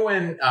like, you know,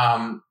 when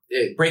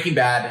Breaking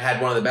Bad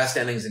had one of the best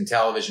endings in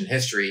television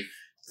history.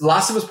 The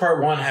Last of Us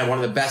Part 1 had one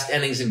of the best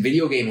endings in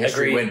video game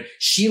history. Agreed. When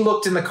she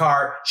looked in the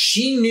car,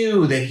 she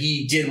knew that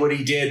he did what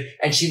he did,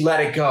 and she let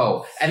it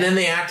go. And then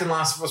they act in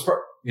Last of Us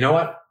Part... You know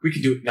what? We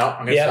could do it. No,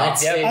 I'm going to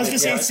stop. I was going to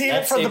say, save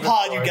it for the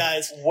pod, you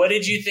guys. What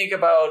did you think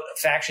about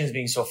factions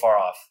being so far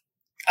off?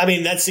 I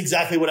mean, that's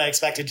exactly what I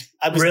expected.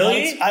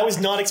 I was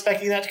not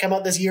expecting that to come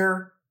out this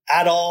year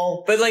at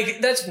all. But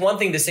like, that's one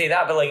thing to say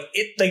that, but like,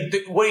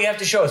 what do you have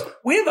to show us?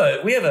 We have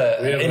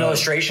an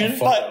illustration,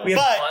 but we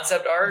have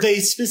concept art. They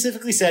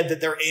specifically said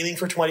that they're aiming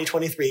for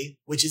 2023,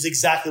 which is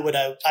exactly what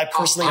I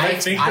personally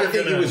think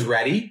it was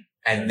ready.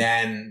 And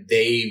then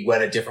they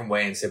went a different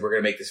way and said, we're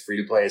going to make this free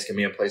to play. It's going to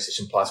be on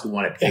PlayStation Plus. We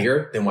want it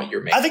bigger than what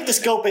you're making. I think the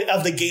scope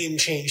of the game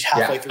changed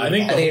halfway through. I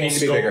think the whole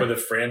scope of the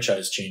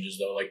franchise changes,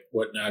 though, like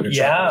what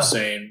Nagachuck was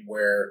saying,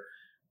 where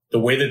the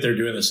way that they're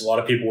doing this, a lot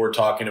of people were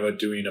talking about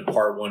doing a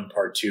Part 1,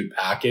 Part 2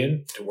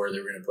 pack-in to where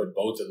they're going to put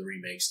both of the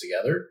remakes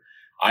together.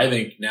 I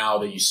think now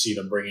that you see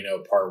them bringing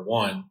out Part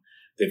 1,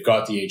 they've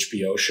got the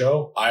HBO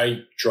show.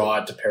 I draw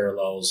it to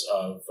parallels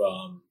of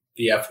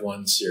the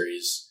F1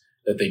 series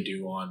that they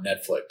do on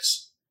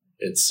Netflix.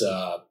 It's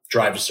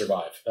Drive to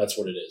Survive. That's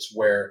what it is,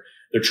 where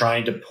they're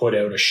trying to put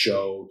out a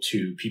show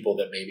to people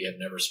that maybe have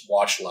never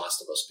watched Last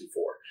of Us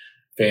before.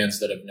 Fans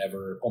that have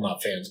never, well,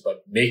 not fans,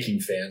 but making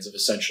fans of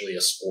essentially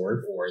a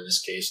sport, or in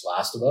this case,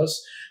 Last of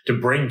Us, to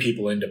bring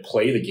people in to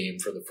play the game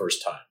for the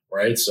first time,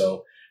 right?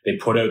 So they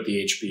put out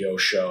the HBO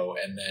show,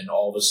 and then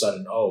all of a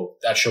sudden, oh,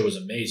 that show is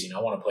amazing.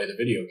 I want to play the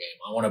video game.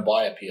 I want to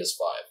buy a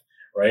PS5,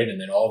 right? And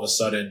then all of a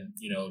sudden,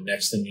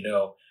 next thing you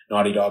know,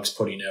 Naughty Dog's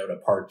putting out a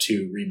Part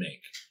 2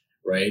 remake,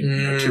 right?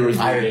 2 or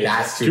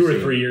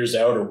 3 years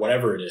out or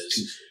whatever it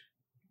is.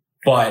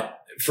 But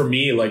for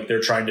me, like,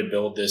 they're trying to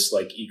build this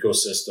like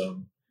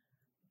ecosystem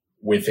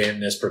within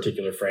this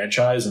particular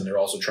franchise, and they're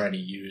also trying to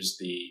use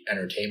the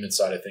entertainment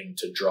side of things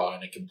to draw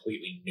in a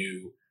completely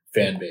new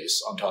fan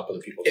base on top of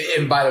the people.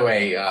 And by the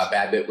way,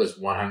 Bad Bit was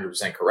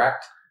 100%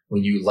 correct.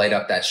 When you light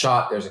up that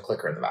shot, there's a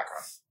clicker in the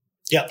background.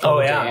 Yeah. Oh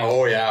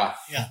yeah.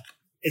 Yeah.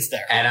 It's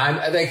there. And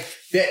I think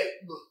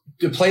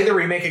to play the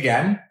remake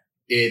again,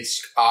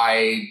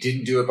 I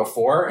didn't do it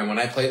before. And when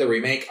I play the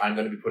remake, I'm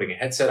going to be putting a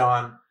headset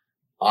on.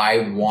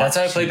 That's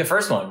how I played the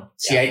first one.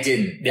 See, I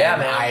didn't. Yeah,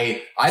 and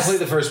man. I played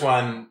the first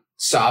one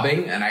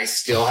sobbing, and I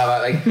still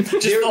have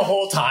just the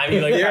whole time.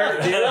 You're like,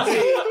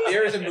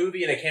 there is a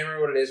movie, and I can't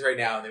remember what it is right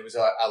now. And there was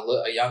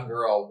a young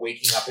girl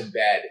waking up in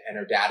bed, and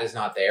her dad is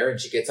not there, and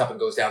she gets up and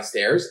goes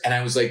downstairs, and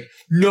I was like,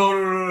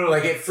 no,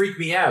 like it freaked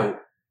me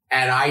out,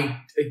 and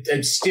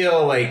I'm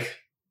still like,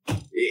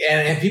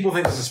 and people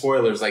think this is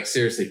spoilers. Like,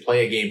 seriously,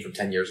 play a game from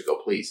 10 years ago,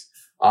 please.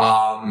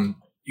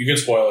 You can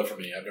spoil it for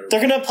me. They're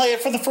going to play it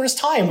for the first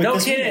time. No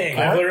kidding.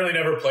 I've literally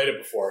never played it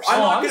before. So I'm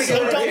not going to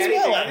go into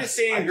anything. I'm just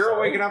saying, a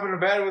girl waking up in her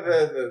bed with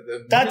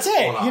the That's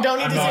it. You don't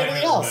need to say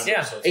anything else.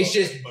 Yeah. It's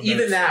just,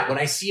 even that, when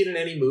I see it in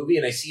any movie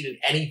and I see it in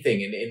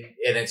anything,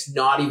 and it's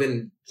not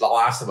even The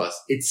Last of Us,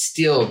 it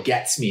still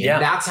gets me. Yeah.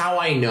 And that's how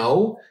I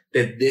know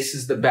that this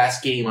is the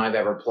best game I've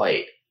ever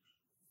played.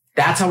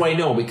 That's how I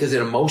know, because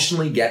it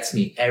emotionally gets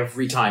me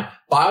every time.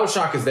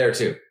 BioShock is there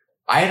too.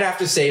 I'd have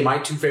to say my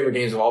 2 favorite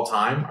games of all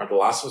time are The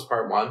Last of Us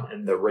Part 1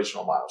 and the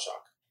original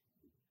BioShock.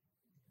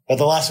 But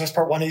The Last of Us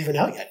Part 1 isn't even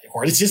out yet.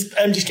 I'm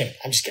just kidding.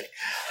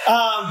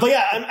 But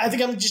yeah, I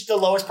think I'm just the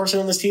lowest person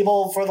on this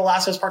table for The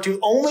Last of Us Part 2,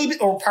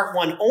 Part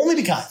 1, only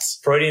because.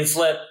 Freudian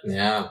slip.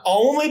 Yeah.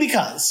 Only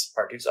because.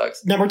 Part 2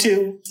 sucks. Part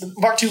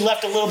 2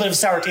 left a little bit of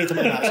sour taste in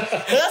my mouth.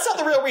 But that's not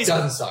the real reason.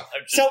 Doesn't suck.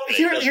 So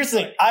here's the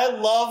thing. I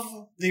love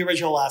the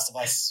original Last of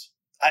Us.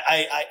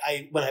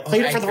 I when I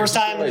played it for the first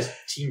time.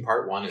 Team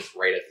Part 1 is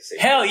right at the same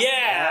Hell time.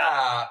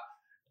 yeah.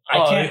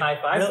 I can't high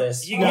five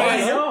this. You No,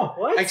 guys- I know.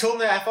 What? I told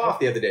him to F off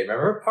the other day,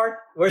 remember?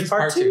 Where's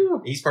part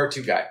 2? He's Part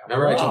 2 guy.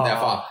 Remember I told him to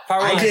F off.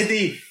 Part one.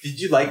 Did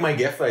you like my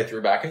gift that I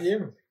threw back at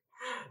you?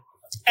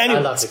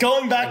 Anyways,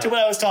 going back to what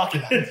I was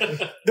talking about.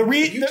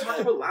 You talked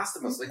about Last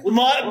of Us. Like,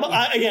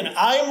 Again,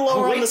 I am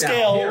lower on the now,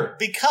 scale here.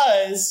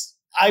 because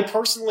I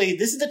personally,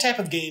 this is the type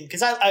of game,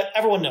 because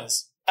everyone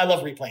knows, I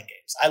love replaying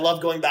games. I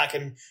love going back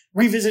and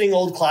revisiting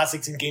old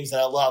classics and games that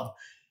I love.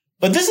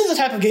 But this is the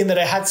type of game that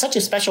I had such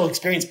a special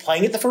experience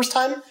playing it the first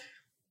time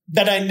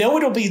that I know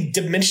it'll be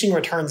diminishing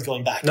returns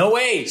going back. No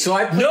way. So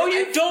I No,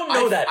 you don't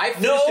know that. I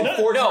finished it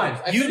 4 times.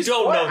 You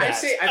don't know that. I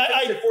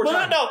finished it 4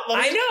 times.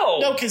 I know.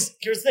 No, because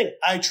here's the thing.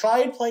 I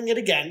tried playing it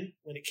again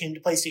when it came to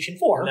PlayStation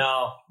 4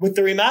 No. with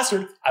the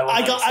remastered. will I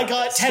not got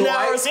accept 10 So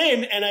hours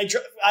in and I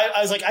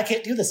was like, I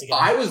can't do this again.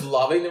 I was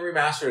loving the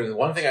remastered, and the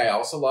one thing I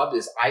also loved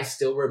is I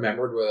still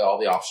remembered what all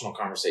the optional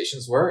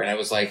conversations were, and I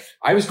was like,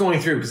 I was going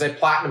through because I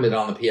platinumed it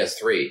on the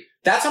PS3.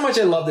 That's how much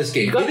I love this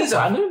game. You got the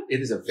platinum?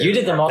 It is a very You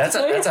did the hard-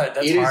 multiplayer? That's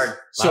It is- hard.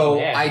 So Wow,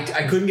 man.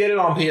 I couldn't get it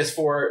on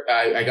PS4.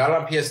 I got it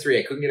on PS3.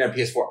 I couldn't get it on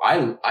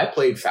PS4. I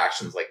played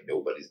Factions like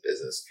nobody's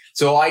business.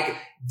 So I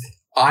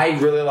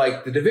really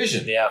like the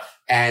Division. Yeah.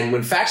 And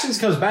when Factions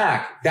comes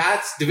back,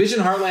 that's Division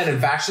Heartland and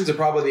Factions are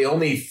probably the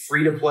only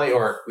free to play,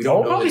 or we don't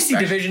We'll know. probably this see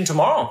Factions. Division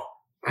tomorrow.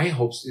 I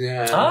hope so.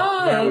 Yeah.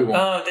 No, we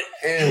won't.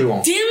 We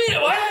won't. Damn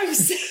it! Why am I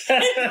saying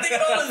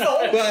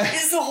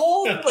is the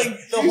whole like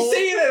the You're whole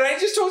saying it. I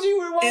just told you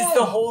we won't. is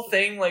the whole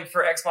thing like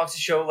for Xbox to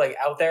show like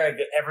out there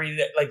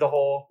like the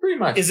whole Pretty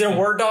much. is it a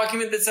Word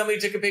document that somebody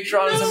took a picture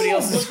on somebody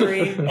else's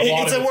screen?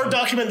 It's a Word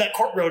document that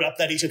Court wrote up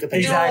that he took a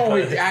picture of. No,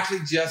 it actually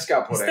just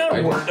got put It's out. not a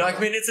I Word just-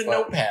 document. It's a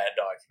Well, Notepad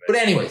document. But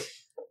anyways,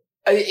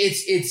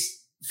 it's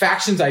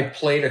Factions I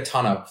played a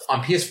ton of.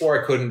 On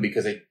PS4 I couldn't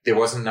because there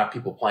wasn't enough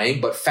people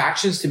playing, but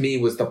Factions to me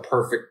was the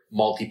perfect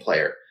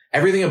multiplayer.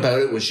 Everything about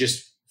it was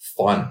just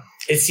fun.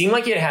 It seemed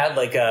like it had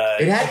like a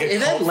It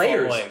had cult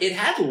layers. following. It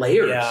had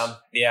layers.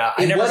 Yeah.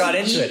 I It never got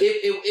wasn't into it.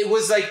 It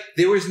was like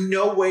there was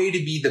no way to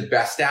be the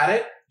best at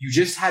it. You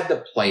just had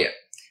to play it.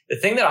 The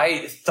thing that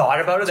I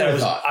thought about it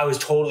That's that what I I was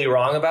totally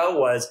wrong about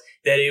was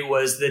that it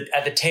was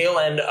at the tail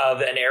end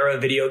of an era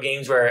of video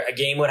games where a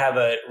game would have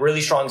a really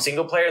strong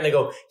single player and they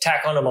go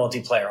tack on a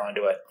multiplayer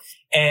onto it.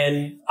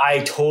 And I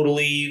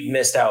totally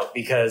missed out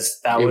because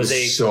that was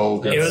so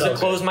good. it was so a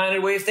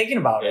closed-minded way of thinking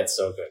about it. It's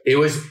so good. It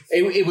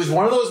was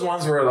one of those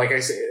ones where, like I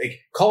said, like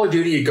Call of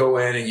Duty, you go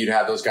in and you'd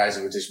have those guys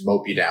who would just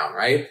mope you down,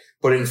 right?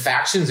 But in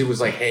Factions, it was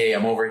like, hey,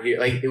 I'm over here.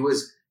 Like it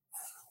was,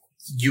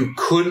 you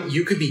could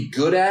be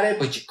good at it,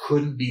 but you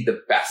couldn't be the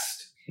best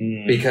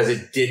because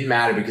it didn't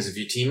matter. Because if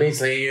your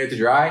teammates laying you out to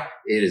dry,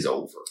 it is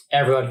over.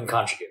 Everyone can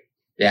contribute.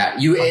 Yeah,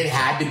 it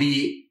had to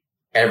be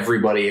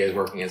everybody is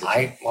working as a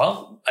team.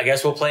 I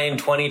guess we'll play in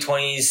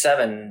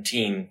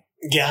 2017.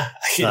 Yeah.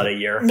 Not a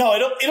year. No,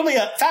 it'll be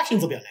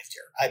Factions will be out next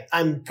year.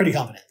 I'm pretty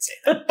confident in saying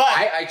that. But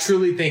I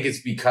truly think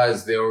it's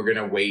because they were going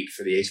to wait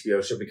for the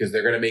HBO show because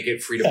they're going to make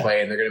it free to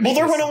play and they're going to. well,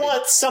 they're going to something-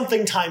 want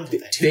something timed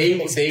with it.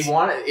 They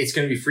want it. It's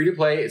going to be free to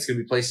play. It's going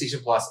to be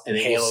PlayStation Plus, and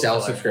it will Halo sell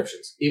Play.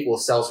 subscriptions. It will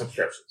sell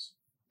subscriptions,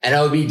 and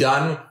it'll be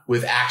done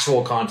with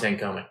actual content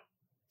coming.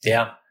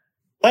 Yeah.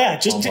 But yeah,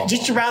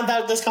 just to round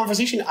out this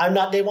conversation, I'm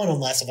not day one on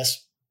Last of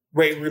Us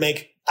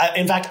remake.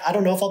 In fact, I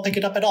don't know if I'll pick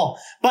it up at all.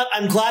 But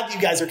I'm glad you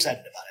guys are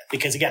excited about it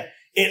because again,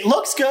 it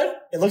looks good.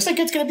 It looks like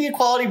it's going to be a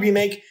quality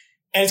remake,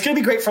 and it's going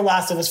to be great for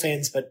Last of Us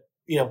fans. But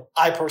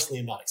I personally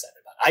am not excited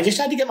about it. I just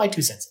had to get my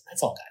 2 cents in.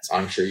 That's all, guys.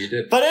 I'm sure you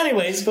did. But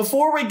anyways,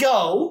 before we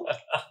go,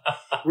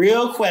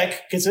 real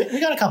quick, because we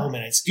got a couple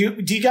minutes. Do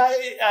you guys?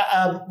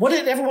 What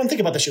did everyone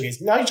think about the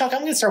showcase? Now, Chuck, I'm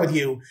going to start with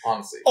you.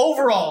 Honestly,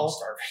 Overall,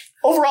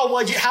 I'm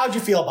starving. how'd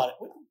you feel about it?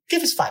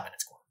 Give us 5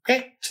 minutes,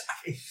 okay?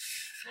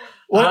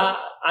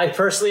 I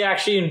personally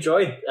actually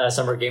enjoyed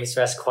Summer Games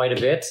Fest quite a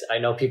bit. I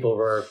know people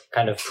were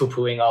kind of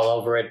poo-pooing all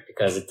over it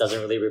because it doesn't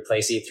really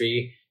replace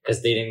E3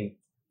 because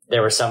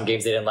there were some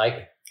games they didn't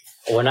like.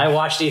 When I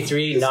watched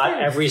E3,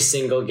 not every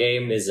single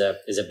game is a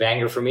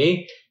banger for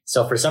me.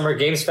 So for Summer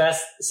Games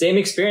Fest, same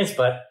experience,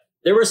 but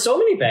there were so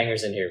many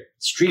bangers in here.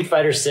 Street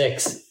Fighter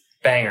 6.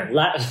 Banger.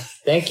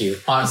 Thank you.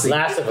 Honestly,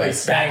 Last of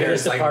Us.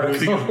 bangers, like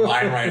losing a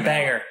line right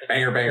Banger.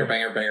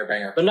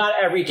 banger. But not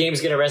every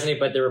game's going to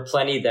resonate, but there were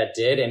plenty that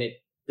did, and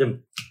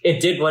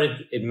it did what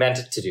it meant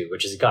it to do,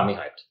 which is it got me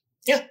hyped.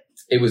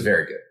 It was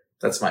very good.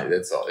 That's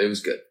all. It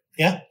was good.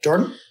 Yeah,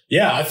 Jordan?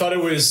 Yeah, I thought it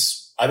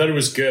was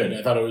good.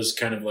 I thought it was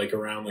kind of like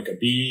around like a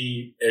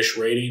B-ish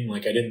rating.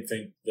 Like I didn't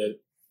think that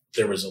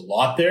there was a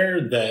lot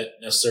there that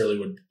necessarily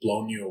would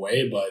blown you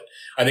away, but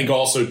I think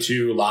also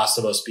too, Last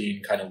of Us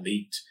being kind of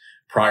leaked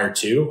prior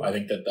to, I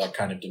think that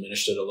kind of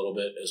diminished it a little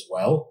bit as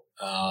well.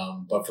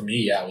 But for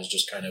me, it was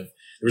just kind of,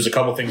 there was a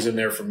couple things in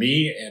there for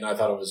me and I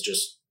thought it was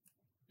just,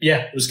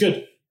 it was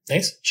good.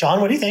 Thanks.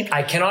 Sean, what do you think?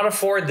 I cannot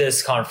afford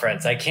this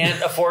conference. I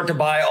can't afford to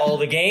buy all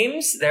the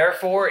games.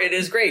 Therefore, it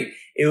is great.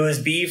 It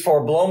was B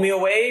for blow me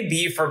away,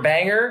 B for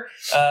banger,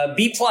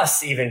 B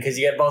plus even, because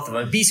you get both of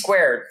them. B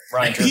squared,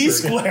 Ryan. B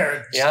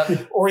squared.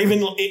 Yeah. Or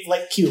even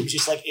like cubed,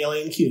 just like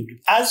Alien Cubed.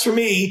 As for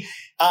me,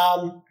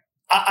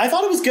 I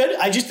thought it was good.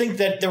 I just think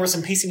that there were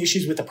some pacing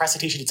issues with the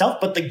presentation itself,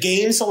 but the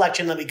game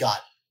selection that we got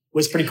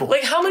was pretty cool.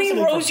 Like, how many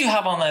rows do you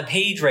have on that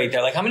page right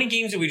there? Like, how many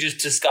games did we just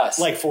discuss?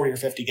 Like 40 or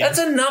 50 games.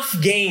 That's enough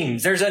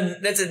games. That's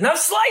enough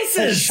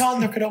slices. Sean,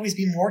 there could always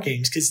be more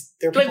games because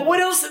they're like, what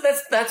else?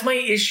 That's my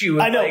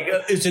issue. I know. Like,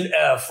 it's an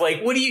F.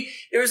 Like, what do you?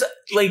 There's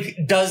like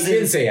dozens. You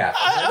didn't say F.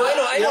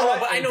 I know,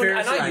 but I know,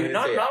 fairness, not you,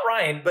 not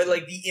Ryan, but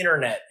like the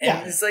internet. And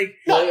Yeah. it's like,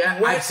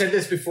 I've said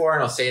this before,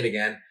 and I'll say it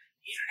again.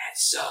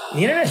 the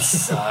internet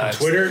sucks.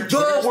 Twitter's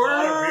not a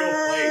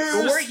real place.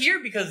 But we're here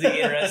because of the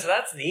internet, so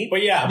that's neat.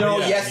 But yeah, No,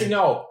 but yeah, yes I mean, and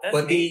no. That's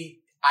But neat.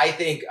 I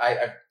think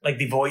Like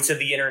the voice of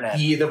the internet.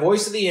 the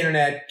voice of the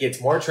internet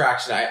gets more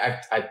traction.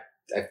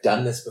 I've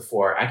done this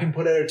before. I can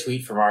put out a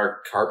tweet from our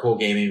Carpool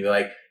Gaming and be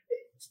like,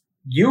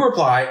 you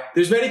reply.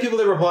 There's many people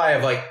that reply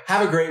of like,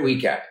 have a great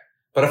weekend.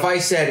 But if I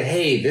said,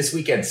 hey, this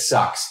weekend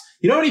sucks,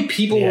 you know how many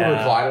people will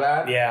reply to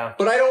that? Yeah.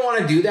 But I don't want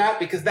to do that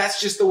because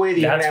that's just the way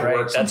the internet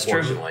works, That's true.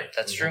 unfortunately.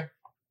 That's true.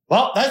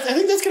 Well, I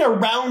think that's going to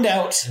round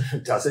out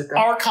Does it?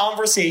 our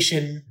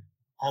conversation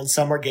on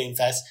Summer Game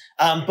Fest.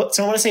 So I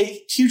want to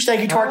say huge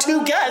thank you to our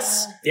two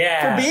guests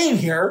Yeah. for being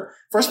here.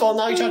 First of all,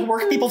 now you talk, where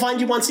can people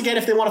find you once again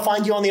if they want to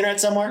find you on the internet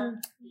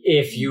somewhere?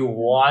 If you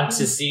want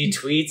to see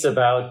tweets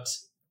about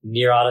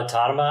Nier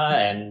Automata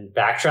and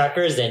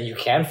backtrackers, then you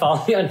can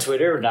follow me on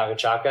Twitter,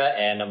 Nagachaka,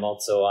 and I'm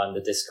also on the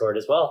Discord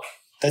as well.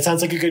 That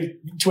sounds like a good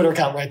Twitter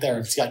account right there.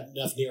 It's got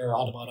enough Nier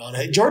Automata on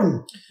it.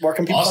 Jordan, where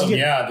can people Awesome. find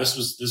you? Yeah, this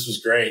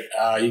was great.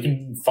 You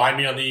can find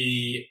me on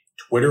the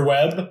Twitter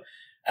web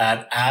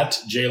at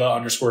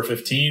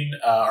Jayla_15.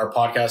 Our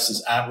podcast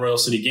is at Royal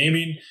City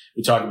Gaming.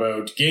 We talk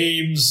about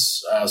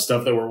games,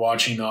 stuff that we're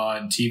watching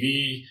on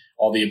TV,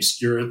 all the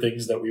obscure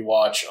things that we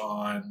watch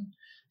on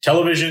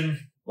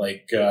television,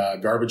 like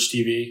garbage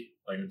TV,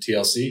 like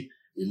TLC.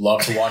 We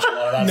love to watch a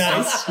lot of that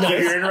Nice, stuff. So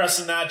if you're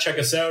interested in that, check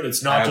us out.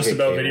 It's not just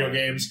about video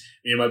games.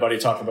 Me and my buddy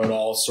talk about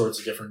all sorts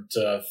of different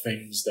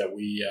things that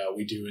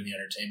we do in the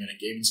entertainment and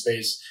gaming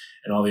space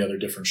and all the other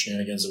different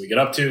shenanigans that we get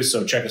up to.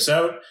 So check us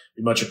out.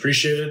 Be much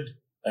appreciated.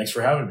 Thanks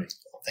for having me.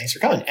 Thanks for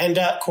coming. And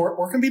Court,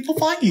 where can people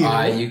find you?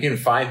 You can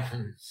find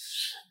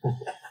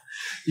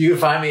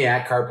me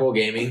at Carpool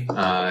Gaming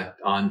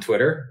on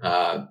Twitter.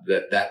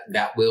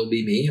 That will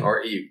be me.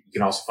 Or you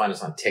can also find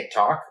us on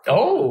TikTok.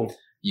 Oh.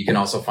 You can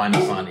also find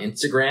us on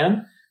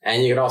Instagram.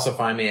 And you can also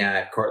find me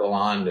at Court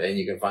Lalonde. And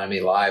you can find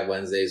me live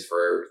Wednesdays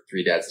for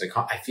 3 Dads and a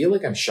I feel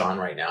like I'm Sean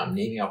right now. I'm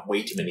naming off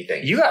way too many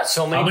things. You got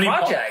so many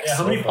projects.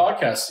 How many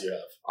podcasts do you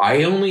have?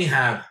 I only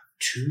have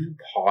 2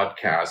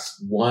 podcasts,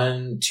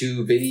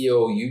 2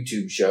 video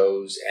YouTube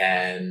shows,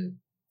 and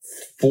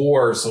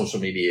 4 social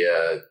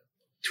media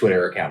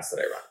Twitter accounts that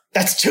I run.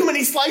 That's too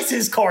many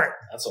slices, Court.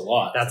 That's a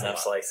lot. That's enough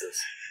slices.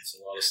 That's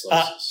a lot of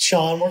slices.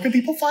 Sean, where can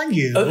people find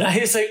you? I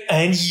just like,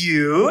 and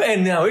you,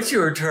 and now it's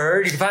your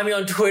turn. You can find me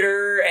on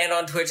Twitter and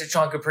on Twitch at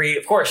Sean Capri.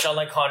 Of course, Sean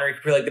like Connor,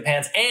 Capri like the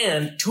pants,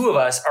 and 2 of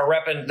us are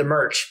repping the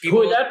merch. Who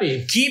would that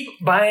be?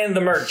 Keep buying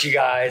the merch, you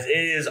guys. It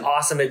is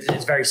awesome.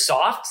 It's very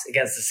soft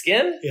against the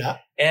skin. Yeah.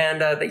 And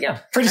yeah.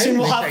 Pretty soon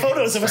we'll have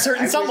photos of a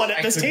certain someone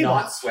at this I table. could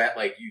not sweat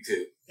like you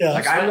two. Yeah.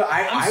 Like I'm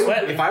I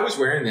sweating. if I was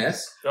wearing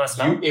this, You want to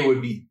smell? it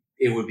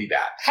would be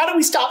bad. How do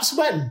we stop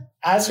sweating?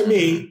 As for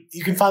me,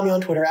 you can find me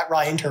on Twitter at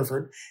Ryan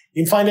Turford.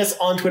 You can find us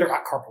on Twitter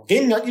at Carpool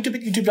Gaming, on YouTube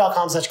at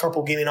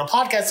youtube.com/Carpool Gaming, on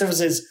podcast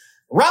services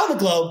around the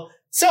globe.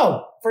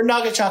 So, for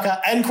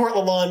Nagachaka and Court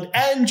Lalonde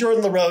and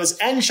Jordan LaRose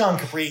and Sean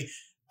Capri,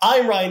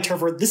 I'm Ryan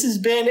Turford. This has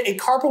been a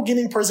Carpool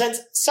Gaming Presents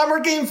Summer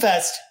Game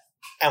Fest,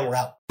 and we're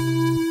out.